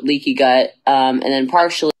because of leaky gut. And then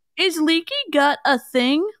partially. Is leaky gut a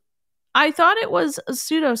thing? I thought it was a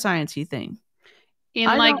pseudoscience-y thing. In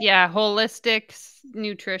holistic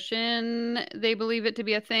nutrition, they believe it to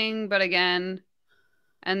be a thing. But again,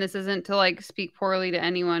 and this isn't to like speak poorly to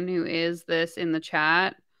anyone who is this in the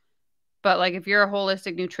chat, but like if you're a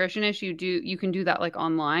holistic nutritionist, you can do that like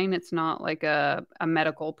online. It's not like a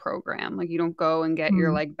medical program. Like you don't go and get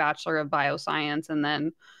your like Bachelor of Bioscience and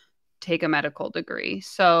then take a medical degree.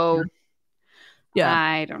 So yeah,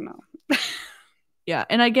 I don't know. Yeah,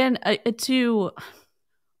 and again,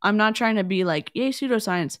 I'm not trying to be like, yay,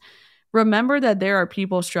 pseudoscience. Remember that there are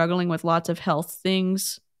people struggling with lots of health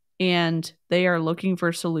things and they are looking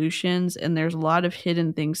for solutions. And there's a lot of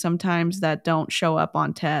hidden things sometimes that don't show up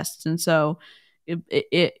on tests. And so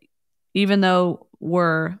even though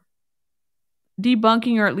we're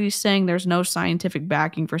debunking or at least saying there's no scientific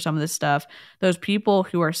backing for some of this stuff, those people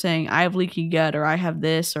who are saying I have leaky gut or I have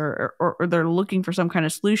this or they're looking for some kind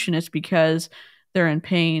of solution, it's because they're in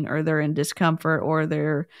pain or they're in discomfort or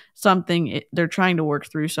they're trying to work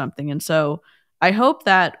through something. And so I hope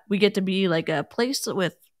that we get to be like a place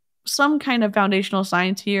with some kind of foundational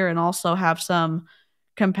science here and also have some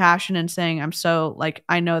compassion in saying,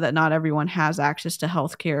 I know that not everyone has access to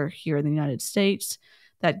healthcare here in the United States,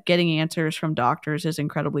 that getting answers from doctors is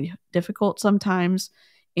incredibly difficult sometimes.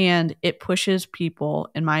 And it pushes people,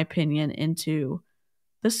 in my opinion, into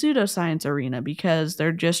the pseudoscience arena because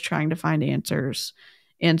they're just trying to find answers.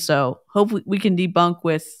 And so hopefully we can debunk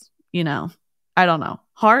with, I don't know,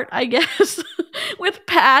 heart, I guess, with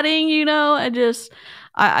padding,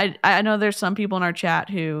 I know there's some people in our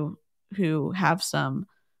chat who have some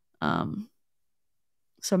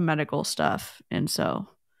medical stuff. And so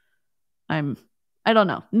I don't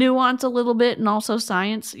know, nuance a little bit and also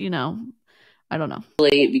science, I don't know.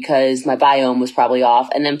 Because my biome was probably off.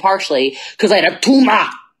 And then partially because I had a tumor.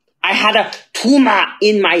 I had a tumor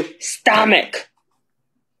in my stomach.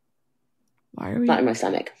 Why are we? Not in my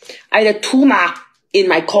stomach. I had a tumor in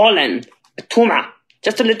my colon. A tumor.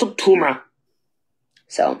 Just a little tumor.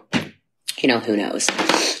 So, who knows?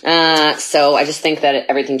 So I just think that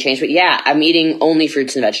everything changed. But yeah, I'm eating only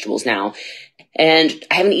fruits and vegetables now. And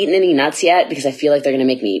I haven't eaten any nuts yet because I feel like they're going to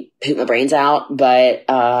make me poop my brains out. But,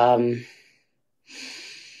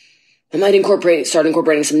 I might start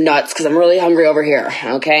incorporating some nuts because I'm really hungry over here.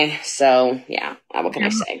 Okay. So yeah, what can I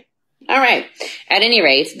say? All right. At any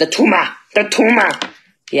rate, the tumor.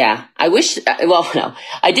 Yeah. I wish, no,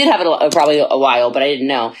 I did have it probably a while, but I didn't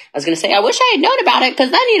know. I was going to say, I wish I had known about it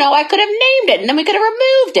because then, I could have named it and then we could have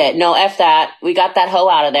removed it. No, F that. We got that hoe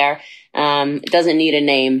out of there. It doesn't need a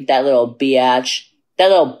name. That little biatch.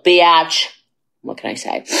 What can I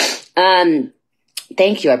say?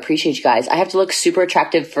 Thank you. I appreciate you guys. I have to look super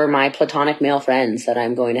attractive for my platonic male friends that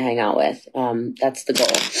I'm going to hang out with. That's the goal.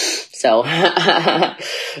 So,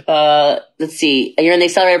 let's see. You're in the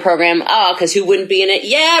accelerator program. Oh, cause who wouldn't be in it?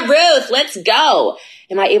 Yeah, Ruth, let's go.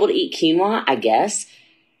 Am I able to eat quinoa? I guess.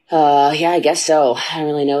 Yeah, I guess so. I don't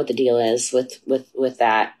really know what the deal is with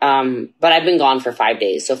that. But I've been gone for 5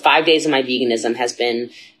 days. So 5 days of my veganism has been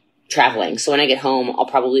traveling. So when I get home, I'll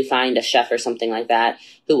probably find a chef or something like that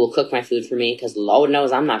who will cook my food for me because Lord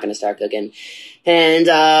knows I'm not going to start cooking. And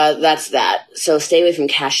that's that. So stay away from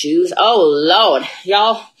cashews. Oh, Lord.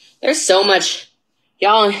 Y'all, there's so much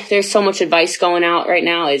advice going out right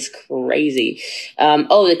now. It's crazy.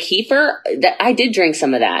 The kefir, I did drink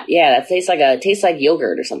some of that. Yeah, that tastes like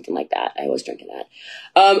yogurt or something like that. I was drinking that.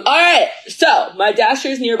 All right. So my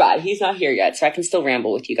dasher's nearby. He's not here yet, so I can still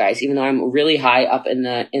ramble with you guys, even though I'm really high up in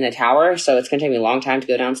the tower. So it's going to take me a long time to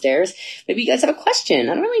go downstairs. Maybe you guys have a question.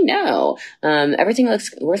 I don't really know. Everything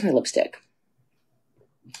looks, where's my lipstick?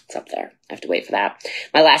 it's up there. I have to wait for that.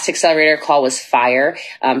 My last accelerator call was fire.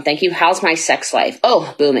 Thank you. How's my sex life?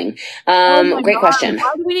 Oh, booming. Great question.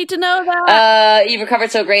 Why do we need to know that? You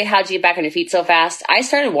recovered so great. How'd you get back on your feet so fast? I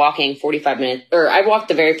started walking 45 minutes, or I walked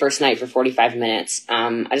the very first night for 45 minutes.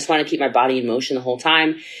 I just wanted to keep my body in motion the whole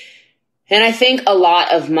time. And I think a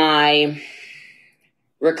lot of my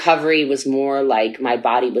recovery was more like my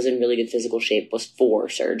body was in really good physical shape before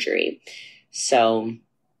surgery. So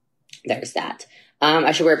there's that.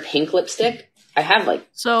 I should wear pink lipstick. I have like...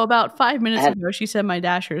 So about 5 minutes ago, she said my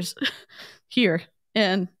dasher's here.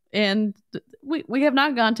 And we have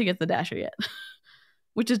not gone to get the dasher yet.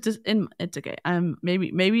 Which is just... it's okay.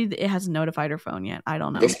 Maybe it hasn't notified her phone yet. I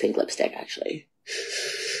don't know. This pink lipstick, actually.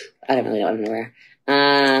 I don't really know what I'm going to wear.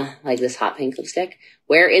 Like this hot pink lipstick.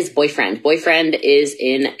 Where is boyfriend? Boyfriend is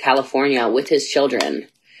in California with his children.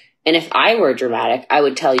 And if I were dramatic, I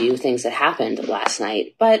would tell you things that happened last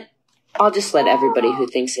night. But I'll just let everybody who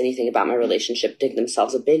thinks anything about my relationship dig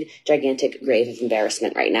themselves a big, gigantic grave of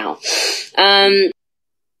embarrassment right now.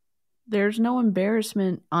 There's no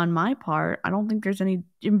embarrassment on my part. I don't think there's any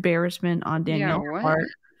embarrassment on Danielle's part.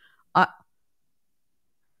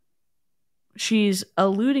 She's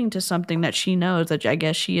alluding to something that she knows that I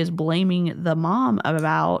guess she is blaming the mom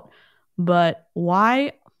about. But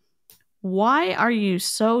why are you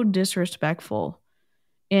so disrespectful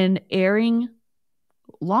in airing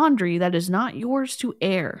laundry that is not yours to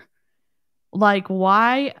air? Like,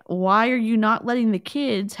 why are you not letting the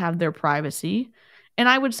kids have their privacy? And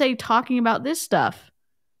I would say talking about this stuff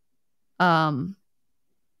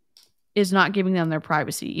is not giving them their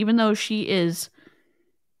privacy, even though she is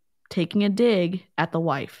taking a dig at the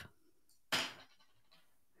wife.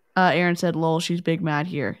 Aaron said, lol, she's big mad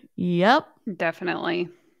here. Yep. Definitely.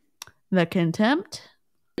 The contempt.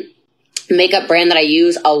 Makeup brand that I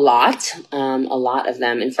use a lot of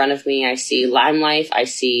them. In front of me, I see Lime Life, I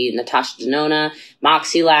see Natasha Denona,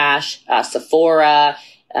 Moxie Lash, Sephora,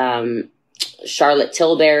 Charlotte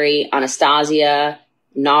Tilbury, Anastasia,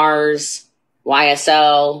 NARS,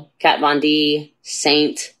 YSL, Kat Von D,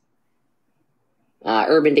 Saint,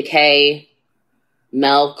 Urban Decay,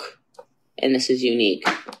 Milk, and this is unique.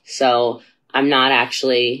 So I'm not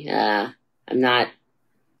actually, Her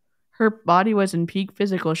body was in peak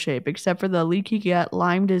physical shape, except for the leaky gut,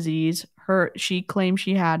 Lyme disease. She claimed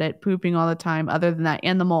she had it, pooping all the time. Other than that,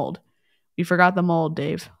 and the mold. We forgot the mold,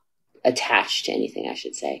 Dave. Attached to anything, I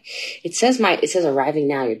should say. It says arriving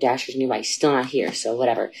now. Your dasher's nearby. Still not here. So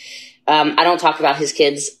whatever. I don't talk about his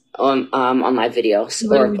kids on my videos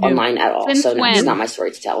or online at all. Since so no, when? it's not my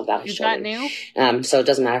story to tell about his children. Is that new? So it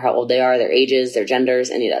doesn't matter how old they are, their ages, their genders,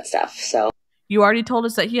 any of that stuff. So. You already told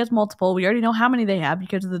us that he has multiple. We already know how many they have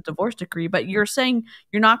because of the divorce decree. But you're saying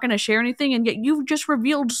you're not going to share anything, and yet you've just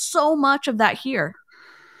revealed so much of that here.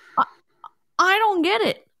 I don't get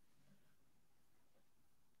it.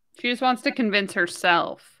 She just wants to convince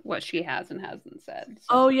herself what she has and hasn't said. So.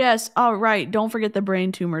 Oh, yes. All right. Don't forget the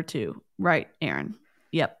brain tumor, too. Right, Aaron.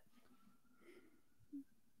 Yep.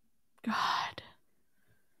 God.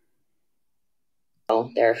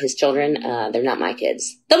 They're his children. They're not my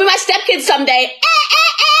kids. They'll be my stepkids someday.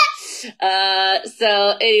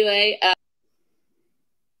 So anyway.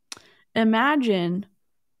 Imagine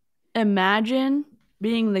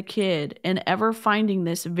being the kid and ever finding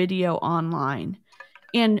this video online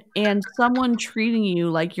and someone treating you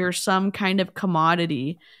like you're some kind of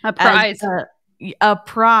commodity. A prize. A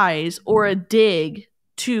prize or a dig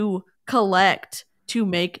to collect to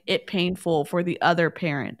make it painful for the other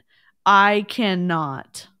parent. I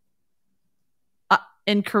cannot.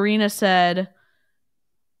 And Karina said,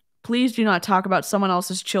 please do not talk about someone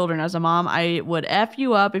else's children. As a mom, I would F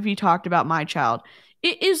you up if you talked about my child.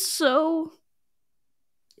 It is so...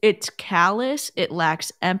 It's callous. It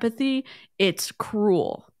lacks empathy. It's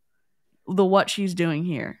cruel. What she's doing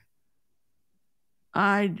here.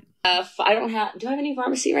 I don't have... Do I have any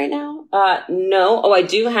pharmacy right now? No. Oh, I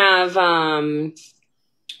do have...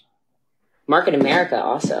 Market America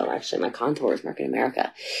also. Actually, my contour is Market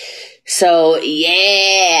America. So,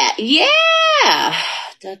 yeah.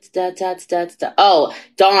 Oh,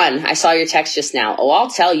 Dawn, I saw your text just now. Oh, I'll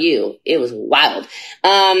tell you. It was wild.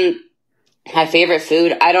 My favorite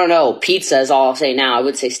food, I don't know. Pizza is all I'll say now. I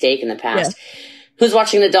would say steak in the past. Yeah. Who's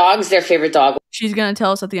watching the dogs? Their favorite dog. She's going to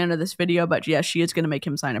tell us at the end of this video, but yes, she is going to make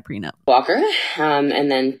him sign a prenup. Walker.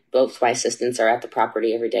 And then both my assistants are at the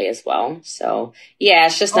property every day as well. So yeah,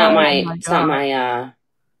 it's just not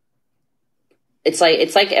it's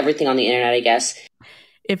like everything on the internet, I guess.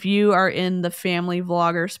 If you are in the family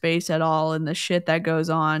vlogger space at all and the shit that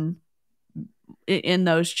goes on in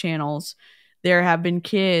those channels, there have been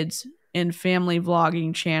kids in family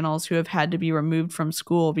vlogging channels who have had to be removed from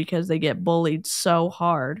school because they get bullied so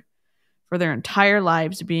hard for their entire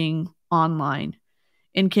lives being online.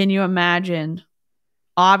 And can you imagine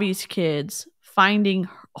𝐊𝐍𝐃's kids finding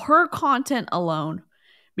her content alone?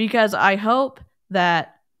 Because I hope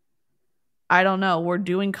that, I don't know, we're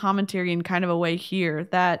doing commentary in kind of a way here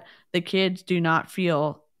that the kids do not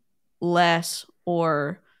feel less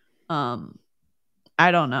or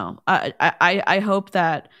I don't know. I hope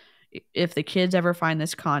that if the kids ever find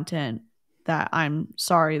this content, that I'm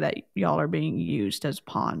sorry that y'all are being used as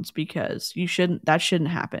pawns, because that shouldn't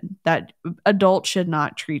happen. That adults should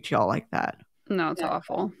not treat y'all like that. No, it's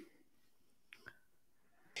awful.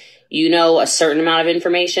 You know a certain amount of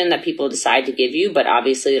information that people decide to give you, but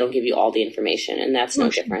obviously they don't give you all the information, and that's no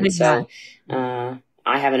different. So I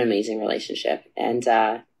have an amazing relationship, and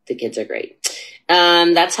the kids are great.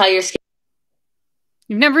 That's how you're.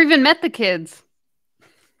 You've never even met the kids.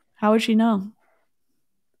 How would she know?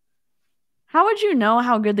 How would you know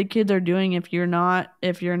how good the kids are doing if you're not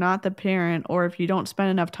the parent, or if you don't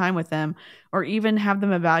spend enough time with them, or even have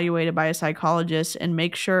them evaluated by a psychologist and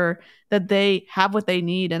make sure that they have what they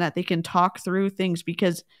need and that they can talk through things?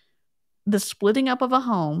 Because the splitting up of a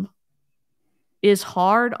home is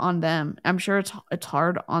hard on them. I'm sure it's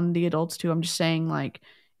hard on the adults too. I'm just saying, like,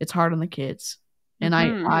 it's hard on the kids. And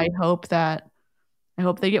I hope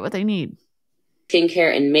they get what they need.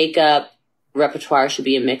 Skincare and makeup repertoire should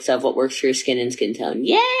be a mix of what works for your skin and skin tone.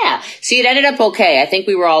 Yeah. See, it ended up okay. I think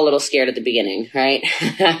we were all a little scared at the beginning, right?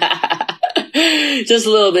 Just a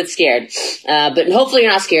little bit scared. But hopefully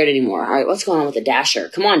you're not scared anymore. All right, what's going on with the Dasher?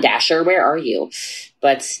 Come on, Dasher, where are you?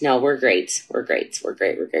 But no, we're great. We're great.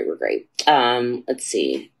 Let's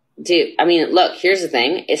see. Dude, I mean, look, here's the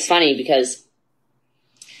thing. It's funny because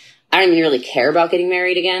I don't even really care about getting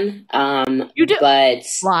married again. You do? But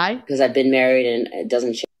why? Because I've been married and it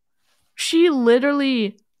doesn't change. She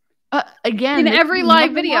literally, again, in every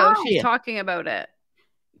live video, she's talking about it.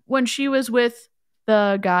 When she was with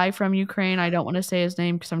the guy from Ukraine, I don't want to say his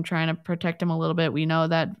name because I'm trying to protect him a little bit. We know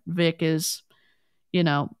that Vic is,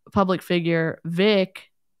 a public figure.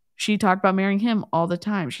 Vic, she talked about marrying him all the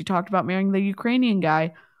time. She talked about marrying the Ukrainian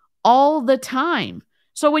guy all the time.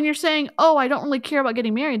 So when you're saying, oh, I don't really care about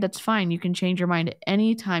getting married, that's fine. You can change your mind at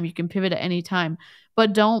any time. You can pivot at any time.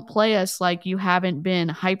 But don't play us like you haven't been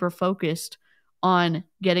hyper-focused on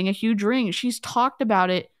getting a huge ring. She's talked about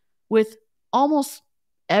it with almost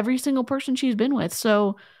every single person she's been with.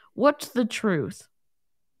 So what's the truth?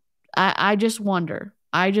 I just wonder.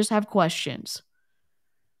 I just have questions.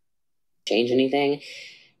 Change anything.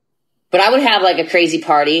 But I would have like a crazy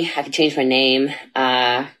party. I could change my name.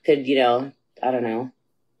 I don't know.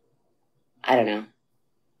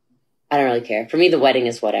 I don't really care. For me, the wedding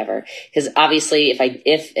is whatever. Because obviously,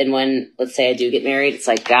 if and when, let's say I do get married, it's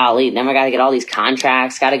like, golly, then I got to get all these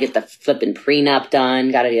contracts, got to get the flipping prenup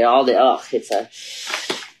done, got to get all the,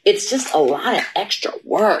 it's just a lot of extra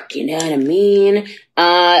work. You know what I mean?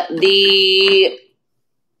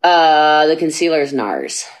 The concealer is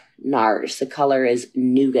NARS. The color is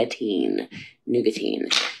Nougatine.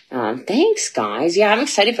 Thanks, guys. Yeah, I'm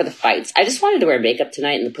excited for the fights. I just wanted to wear makeup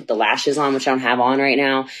tonight and put the lashes on, which I don't have on right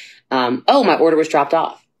now. My order was dropped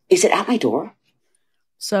off. Is it at my door?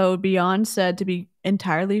 So Beyond said, to be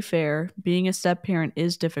entirely fair, being a step parent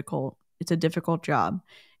is difficult. It's a difficult job.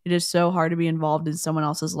 It is so hard to be involved in someone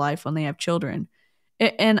else's life when they have children.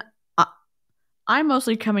 And I'm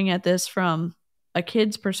mostly coming at this from a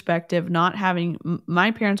kid's perspective, not having,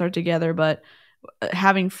 my parents are together, but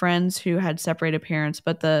having friends who had separated parents.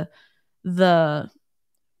 But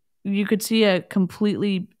you could see a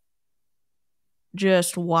completely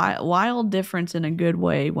just wild difference in a good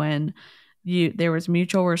way when there was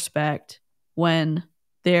mutual respect, when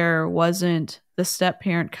there wasn't the step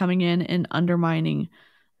parent coming in and undermining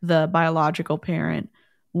the biological parent,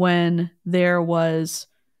 when there was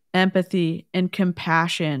empathy and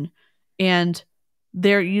compassion. And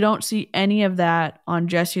you don't see any of that on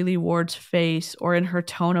Jessie Lee Ward's face or in her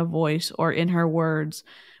tone of voice or in her words,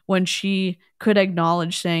 when she could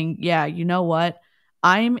acknowledge saying, yeah, you know what?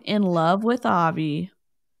 I'm in love with 𝐊𝐍𝐃,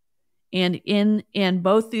 and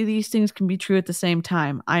both of these things can be true at the same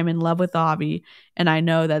time. I'm in love with 𝐊𝐍𝐃, and I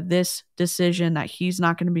know that this decision that he's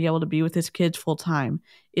not going to be able to be with his kids full time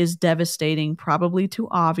is devastating, probably to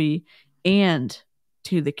𝐊𝐍𝐃 and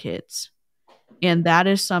to the kids. And that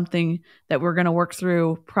is something that we're going to work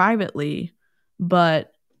through privately,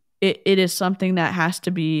 but it is something that has to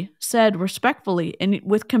be said respectfully and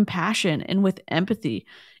with compassion and with empathy.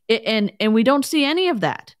 And we don't see any of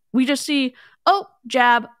that. We just see, oh,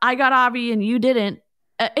 jab, I got 𝐊𝐶𝐶 and you didn't.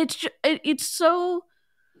 It's so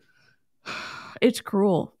it's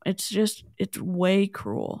cruel. It's way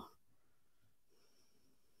cruel.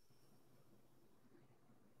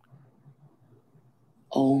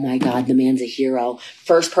 Oh my God, the man's a hero.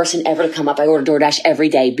 First person ever to come up. I order DoorDash every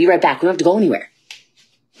day. Be right back. We don't have to go anywhere.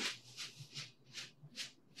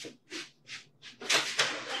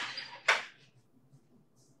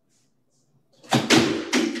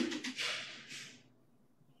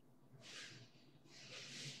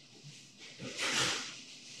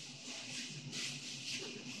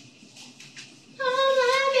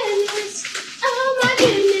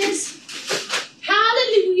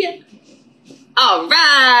 All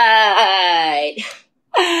right.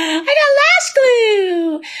 I got lash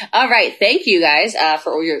glue. All right. Thank you guys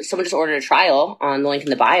someone just ordered a trial on the link in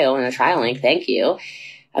the bio and a trial link. Thank you.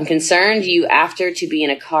 I'm concerned you after to be in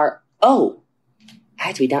a car. Oh, I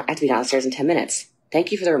have to be downstairs in 10 minutes.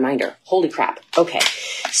 Thank you for the reminder. Holy crap. Okay.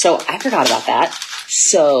 So I forgot about that.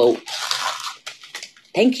 So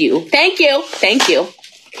thank you.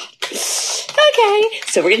 Okay,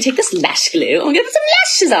 so we're going to take this lash glue. I'm going to put some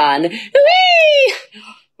lashes on. Whee!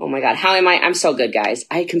 Oh my God, how am I? I'm so good, guys.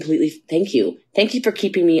 I completely, thank you. Thank you for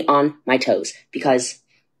keeping me on my toes because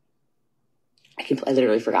I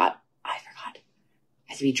literally forgot. I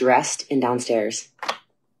have to be dressed and downstairs.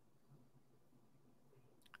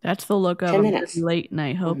 That's the look of 10 minutes. Late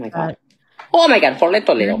night. Hope oh my God. Jorge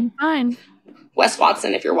Toledo. Fine. Wes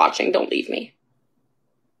Watson, if you're watching, don't leave me.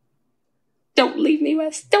 Don't leave me,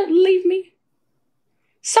 Wes. Don't leave me.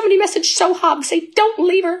 Somebody messaged Sohab, say, don't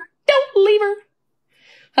leave her. Don't leave her.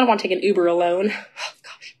 I don't want to take an Uber alone. Oh,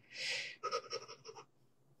 gosh.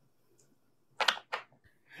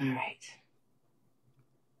 All right.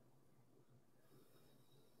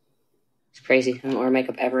 It's crazy. I don't wear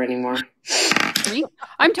makeup ever anymore.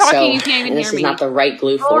 I'm talking, you can't even hear me. This is not the right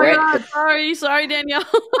glue for it. God, sorry, Danielle.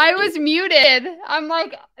 I was muted. I'm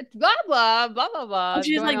like, blah, blah, blah, blah, blah.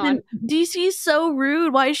 She's like, DeeCee's so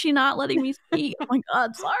rude. Why is she not letting me speak? Oh my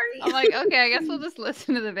God, sorry. I'm like, okay, I guess we'll just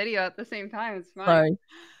listen to the video at the same time. It's fine. Sorry.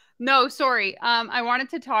 No, sorry. I wanted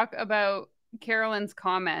to talk about Carolyn's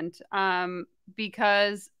comment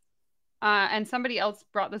because, and somebody else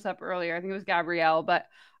brought this up earlier. I think it was Gabrielle, but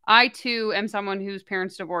I too am someone whose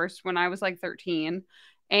parents divorced when I was like 13,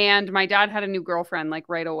 and my dad had a new girlfriend like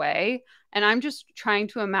right away. And I'm just trying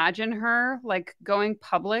to imagine her like going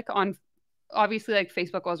public on, obviously like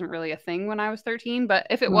Facebook wasn't really a thing when I was 13, but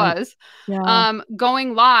if it was,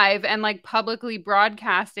 going live and like publicly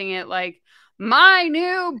broadcasting it like, my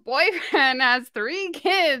new boyfriend has 3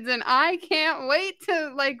 kids and I can't wait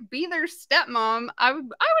to like be their stepmom. I would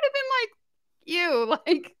have been like, you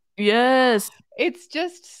like, yes. It's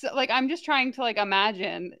just like, I'm just trying to like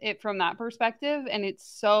imagine it from that perspective. And it's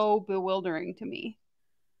so bewildering to me.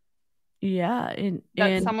 Yeah. And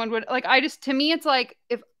someone would like, to me, it's like,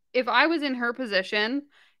 if I was in her position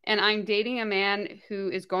and I'm dating a man who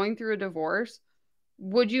is going through a divorce,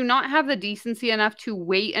 would you not have the decency enough to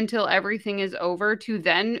wait until everything is over to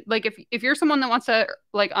then, like, if you're someone that wants to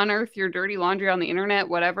like unearth your dirty laundry on the internet,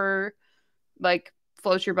 whatever, like,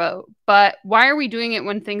 floats your boat. But why are we doing it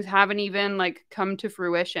when things haven't even like come to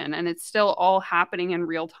fruition and it's still all happening in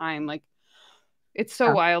real time? Like, it's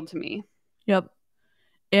so wild to me. Yep.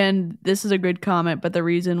 And this is a good comment, but the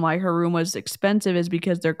reason why her room was expensive is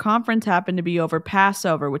because their conference happened to be over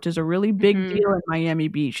Passover, which is a really big deal in Miami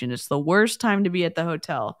Beach, and it's the worst time to be at the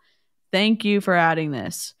hotel. Thank you for adding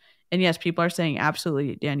this. And yes, people are saying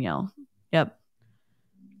absolutely, Danielle. Yep.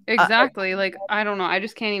 Exactly. Like, I don't know. I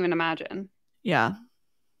just can't even imagine. Yeah.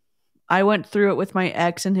 I went through it with my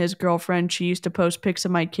ex and his girlfriend. She used to post pics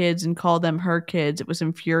of my kids and call them her kids. It was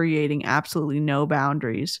infuriating. Absolutely no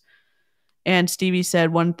boundaries. And Stevie said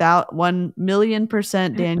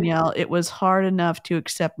 1,000,000% Danielle, it was hard enough to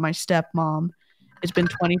accept my stepmom. It's been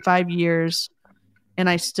 25 years and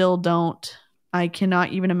I still don't. I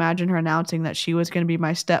cannot even imagine her announcing that she was going to be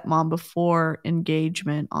my stepmom before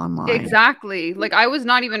engagement online. Exactly. Like, I was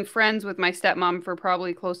not even friends with my stepmom for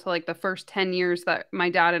probably close to like the first 10 years that my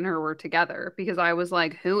dad and her were together, because I was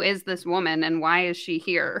like, who is this woman and why is she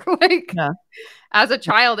here? Like, as a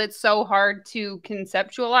child, it's so hard to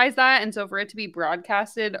conceptualize that. And so for it to be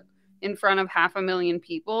broadcasted in front of 500,000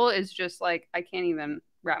 people is just like, I can't even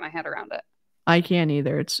wrap my head around it. I can't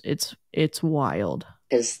either. It's wild.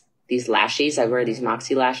 Because these lashes, I wear these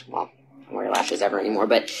Moxie lashes. Well, I don't wear lashes ever anymore,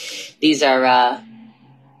 but these are,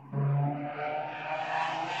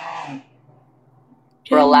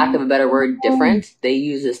 for a lack of a better word, different. They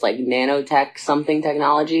use this like nanotech something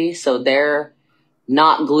technology. So they're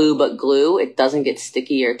not glue, but glue. It doesn't get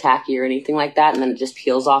sticky or tacky or anything like that. And then it just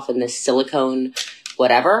peels off in this silicone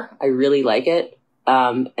whatever. I really like it.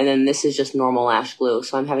 And then this is just normal lash glue.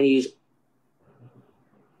 So I'm having to use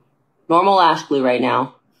Normal lash glue right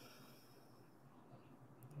now.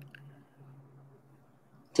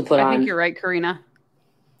 To put on. I think you're right, Karina.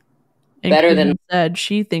 And Better Karina than said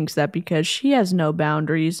she thinks that because she has no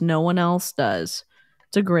boundaries, no one else does.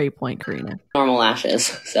 It's a great point, Karina. normal lashes.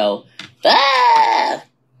 So,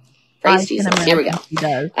 praise Jesus. Here we go.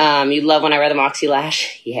 You love when I wear the Moxie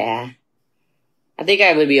lash? Yeah. I think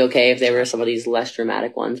I would be okay if they were some of these less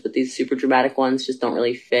dramatic ones, but these super dramatic ones just don't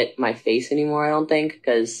really fit my face anymore, I don't think,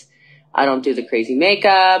 because I don't do the crazy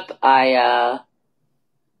makeup. One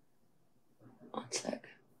sec.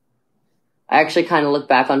 I actually kind of look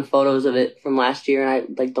back on photos of it from last year,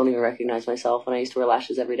 and I don't even recognize myself when I used to wear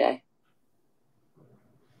lashes every day.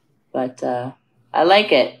 But I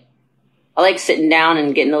like it. I like sitting down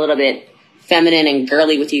and getting a little bit feminine and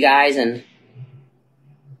girly with you guys and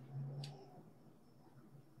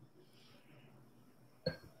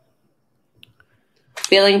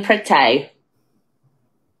feeling pretty.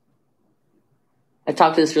 I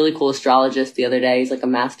talked to this really cool astrologist the other day. He's like a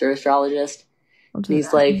master astrologist. And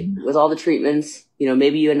he's like, with all the treatments,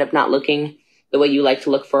 maybe you end up not looking the way you like to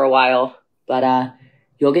look for a while, but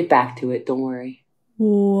you'll get back to it. Don't worry.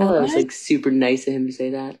 What? I thought it was super nice of him to say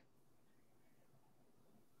that.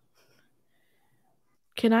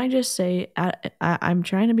 Can I just say, I'm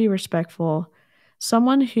trying to be respectful.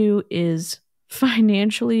 Someone who is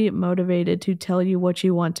financially motivated to tell you what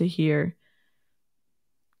you want to hear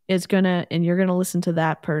is and you're gonna listen to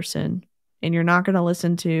that person, and you're not gonna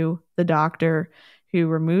listen to the doctor who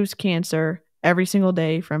removes cancer every single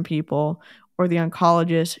day from people, or the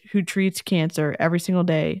oncologist who treats cancer every single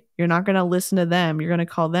day. You're not going to listen to them. You're going to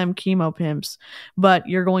call them chemo pimps, but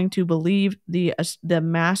you're going to believe the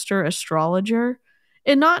master astrologer.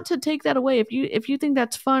 And not to take that away, if you think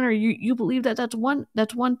that's fun, or you believe that's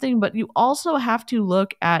one thing, but you also have to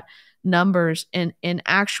look at numbers and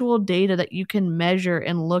actual data that you can measure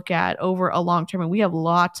and look at over a long term. And we have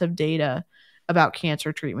lots of data about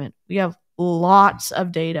cancer treatment. We have lots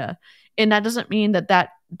of data, and that doesn't mean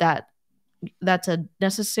that's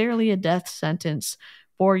necessarily a death sentence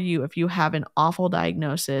for you if you have an awful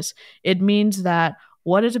diagnosis. It means that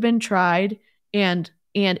what has been tried, and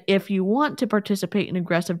if you want to participate in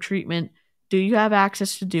aggressive treatment, do you have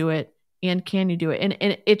access to do it, and can you do it?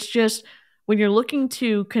 And it's just, when you're looking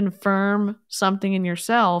to confirm something in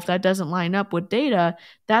yourself that doesn't line up with data,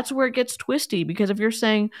 that's where it gets twisty. Because if you're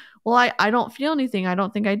saying, well, I don't feel anything, I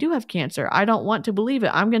don't think I do have cancer, I don't want to believe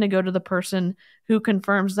it, I'm going to go to the person who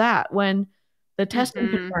confirms that, when the testing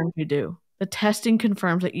confirms you do. The testing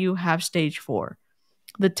confirms that you have stage 4.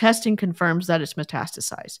 The testing confirms that it's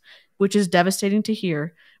metastasized, which is devastating to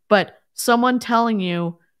hear. But someone telling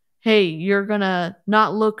you, hey, you're going to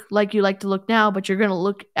not look like you like to look now, but you're going to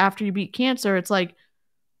look after you beat cancer. It's like,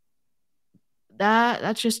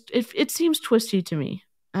 that's just, it seems twisty to me.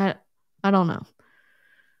 I don't know.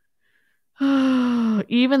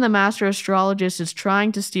 Even the master astrologist is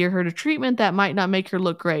trying to steer her to treatment that might not make her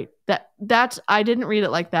look great. I didn't read it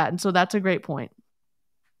like that. And so that's a great point.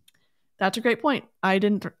 That's a great point. I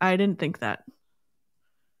didn't think that.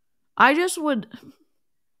 I guess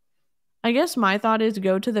my thought is,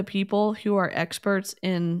 go to the people who are experts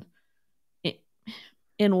in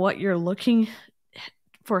what you're looking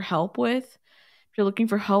for help with. If you're looking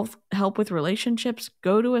for help with relationships,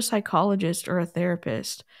 go to a psychologist or a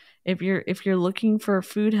therapist. If you're looking for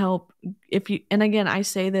food help, and again, I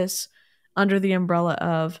say this under the umbrella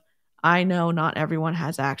of, I know not everyone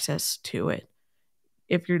has access to it.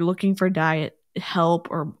 If you're looking for diet help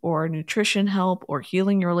or nutrition help or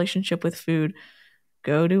healing your relationship with food,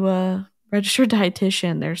 go to a registered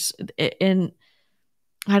dietitian.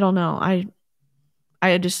 I don't know. I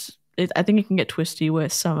think it can get twisty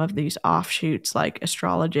with some of these offshoots like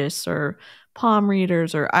astrologists or palm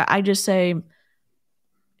readers, or I just say,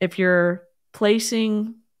 if you're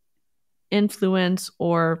placing influence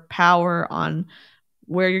or power on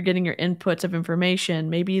where you're getting your inputs of information,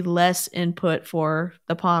 maybe less input for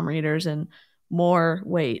the palm readers and more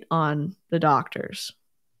weight on the doctors.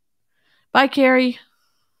 Bye, Carrie.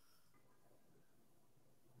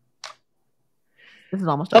 This is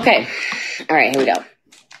almost done. Okay. All right, here we go.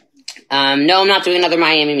 No, I'm not doing another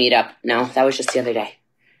Miami meetup. No, that was just the other day.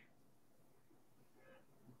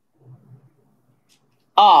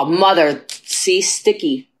 Oh, mother. See,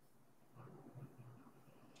 sticky.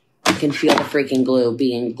 I can feel the freaking glue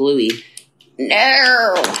being gluey.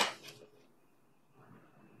 No!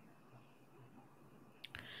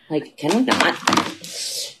 Like, can we not?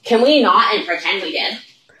 Can we not and pretend we did?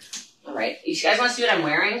 All right. You guys want to see what I'm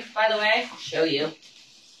wearing, by the way? I'll show you.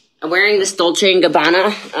 I'm wearing this Dolce &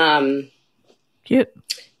 Gabbana cute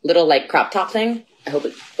little, crop top thing. I hope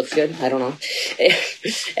it looks good. I don't know.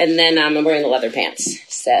 And then I'm wearing the leather pants.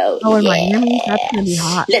 So in Miami, that's gonna be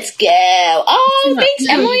hot. Let's go. Oh, thanks,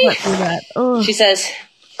 Emily. She says,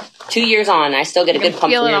 2 years on, I still get a good pump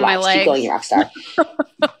from your legs. Keep going, you rock star.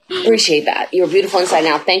 Appreciate that. You're beautiful inside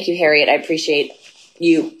now. Thank you, Harriet. I appreciate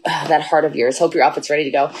you. That heart of yours. Hope your outfit's ready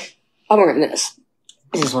to go. I'm wearing this.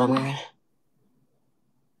 This is what I'm wearing.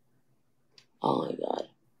 Oh my God.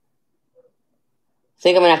 I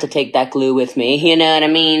think I'm gonna have to take that glue with me. You know what I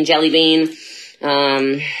mean? Jelly bean.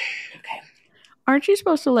 Okay. Aren't you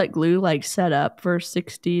supposed to let glue like set up for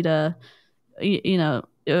 60 to,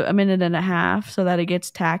 a minute and a half so that it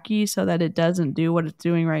gets tacky so that it doesn't do what it's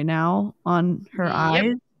doing right now on her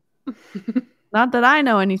eyes? Not that I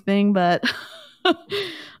know anything, but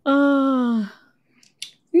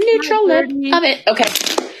neutral lip. Love it. Okay.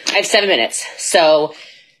 I have 7 minutes. So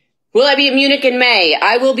will I be in Munich in May?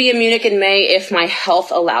 I will be in Munich in May if my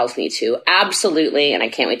health allows me to. Absolutely. And I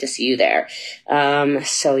can't wait to see you there.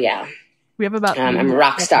 So yeah. We have about I'm a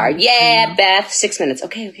rock star. Yeah, Beth. 6 minutes.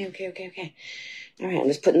 Okay. All right. I'm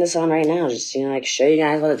just putting this on right now. Just, show you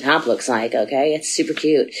guys what the top looks like. Okay. It's super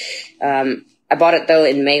cute. I bought it though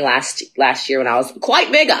in May last year when I was quite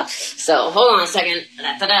bigger. So hold on a second.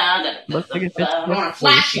 Looks like it fits. I want to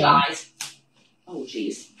flash you guys. Oh,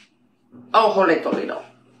 jeez. Oh, holy Toledo.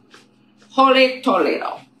 Holy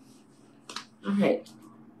Toledo. All right.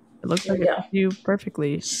 It looks like it fits you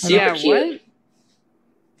perfectly. Super cute. What?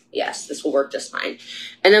 Yes, this will work just fine.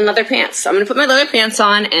 And then leather pants. So I'm going to put my leather pants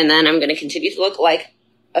on, and then I'm going to continue to look like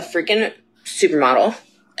a freaking supermodel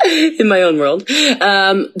in my own world.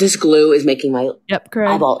 This glue is making my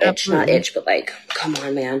eyeball itch. Not itch, but like, come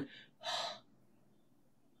on, man.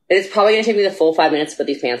 It's probably going to take me the full 5 minutes to put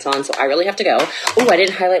these pants on, so I really have to go. Oh, I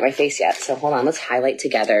didn't highlight my face yet, so hold on. Let's highlight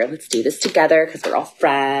together. Let's do this together because we're all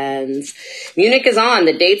friends. Munich is on.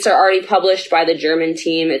 The dates are already published by the German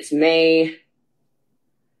team. It's May...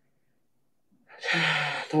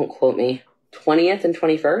 Don't quote me. 20th and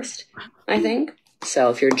 21st, I think. So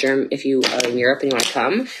if you're if you are in Europe and you want to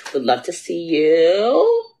come, would love to see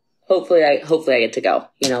you. Hopefully I get to go.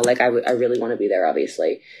 I really want to be there,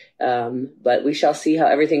 obviously. But we shall see how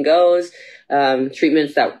everything goes.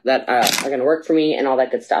 Treatments that are going to work for me and all that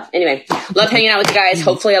good stuff. Anyway, love hanging out with you guys.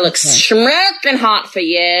 Hopefully I look smirking hot for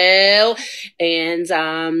you.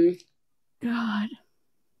 And, God.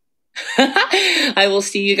 I will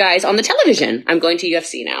see you guys on the television. I'm going to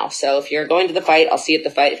UFC now. So if you're going to the fight, I'll see you at the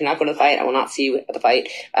fight. If you're not going to the fight, I will not see you at the fight.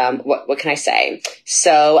 What can I say?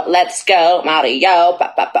 So let's go. Mario.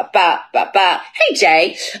 Ba, ba, ba, ba, ba, ba. Hey,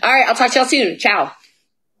 Jay. All right. I'll talk to y'all soon. Ciao.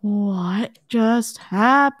 What just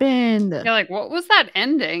happened? You're like, what was that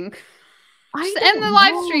ending? Just end the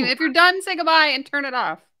live stream. If you're done, say goodbye and turn it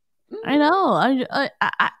off. I know.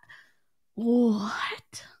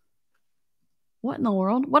 What? What in the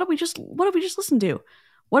world? What did we just listen to?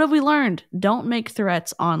 What have we learned? Don't make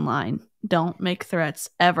threats online. Don't make threats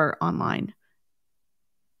ever online.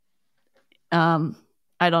 I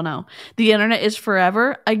don't know. The internet is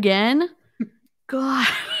forever again. God.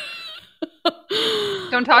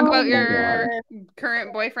 Don't talk about your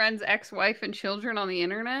current boyfriend's ex-wife and children on the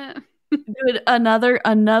internet. Dude,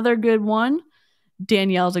 another good one.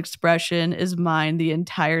 Danielle's expression is mine the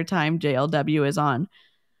entire time JLW is on.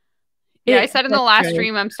 Yeah, I said in the last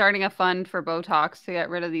stream I'm starting a fund for Botox to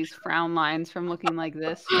get rid of these frown lines from looking like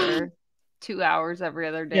this for 2 hours every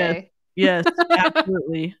other day. Yes,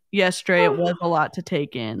 absolutely. Yes, Dre, it was a lot to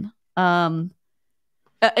take in. And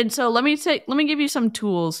so let me give you some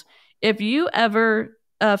tools. If you ever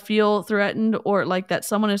feel threatened or like that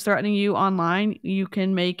someone is threatening you online, you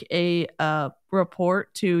can make a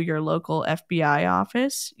report to your local FBI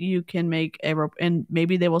office. You can make and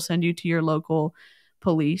maybe they will send you to your local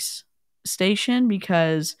police station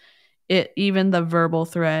because even the verbal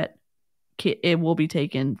threat, it will be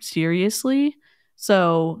taken seriously.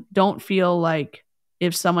 So don't feel like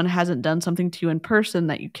if someone hasn't done something to you in person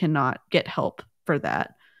that you cannot get help for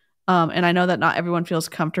that. And I know that not everyone feels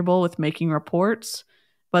comfortable with making reports,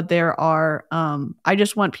 but there are, I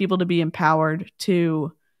just want people to be empowered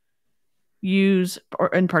to use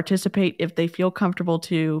and participate if they feel comfortable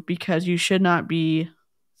to, because you should not be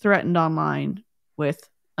threatened online with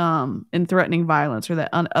in threatening violence, or that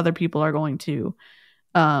other people are going to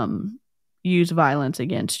use violence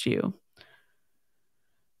against you.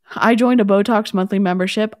 I joined a Botox monthly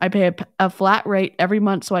membership. I pay a flat rate every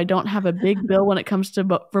month so I don't have a big bill when it comes to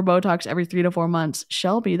for Botox every 3 to 4 months.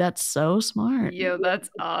 Shelby, that's so smart. Yo, that's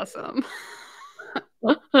awesome.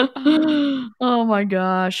 Oh my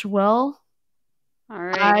gosh. Well, all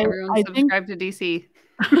right, everyone subscribe to DeeCee.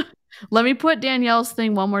 Let me put Danielle's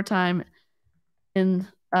thing one more time in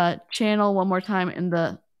channel one more time in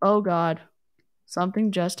the... Oh, God.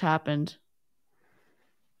 Something just happened.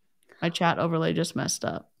 My chat overlay just messed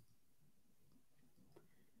up.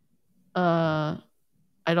 I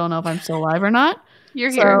don't know if I'm still live or not.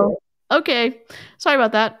 You're here. Okay. Sorry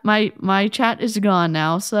about that. My chat is gone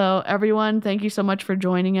now. So everyone, thank you so much for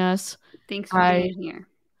joining us. Thanks for being here.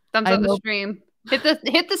 Thumbs up the stream. Hit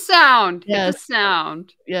the sound. Yes. Hit the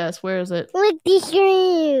sound. Yes, where is it? Lick the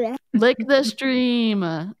stream. Lick the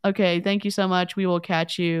stream. Okay, thank you so much. We will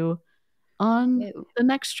catch you on the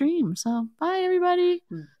next stream. So, bye everybody.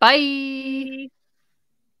 Bye.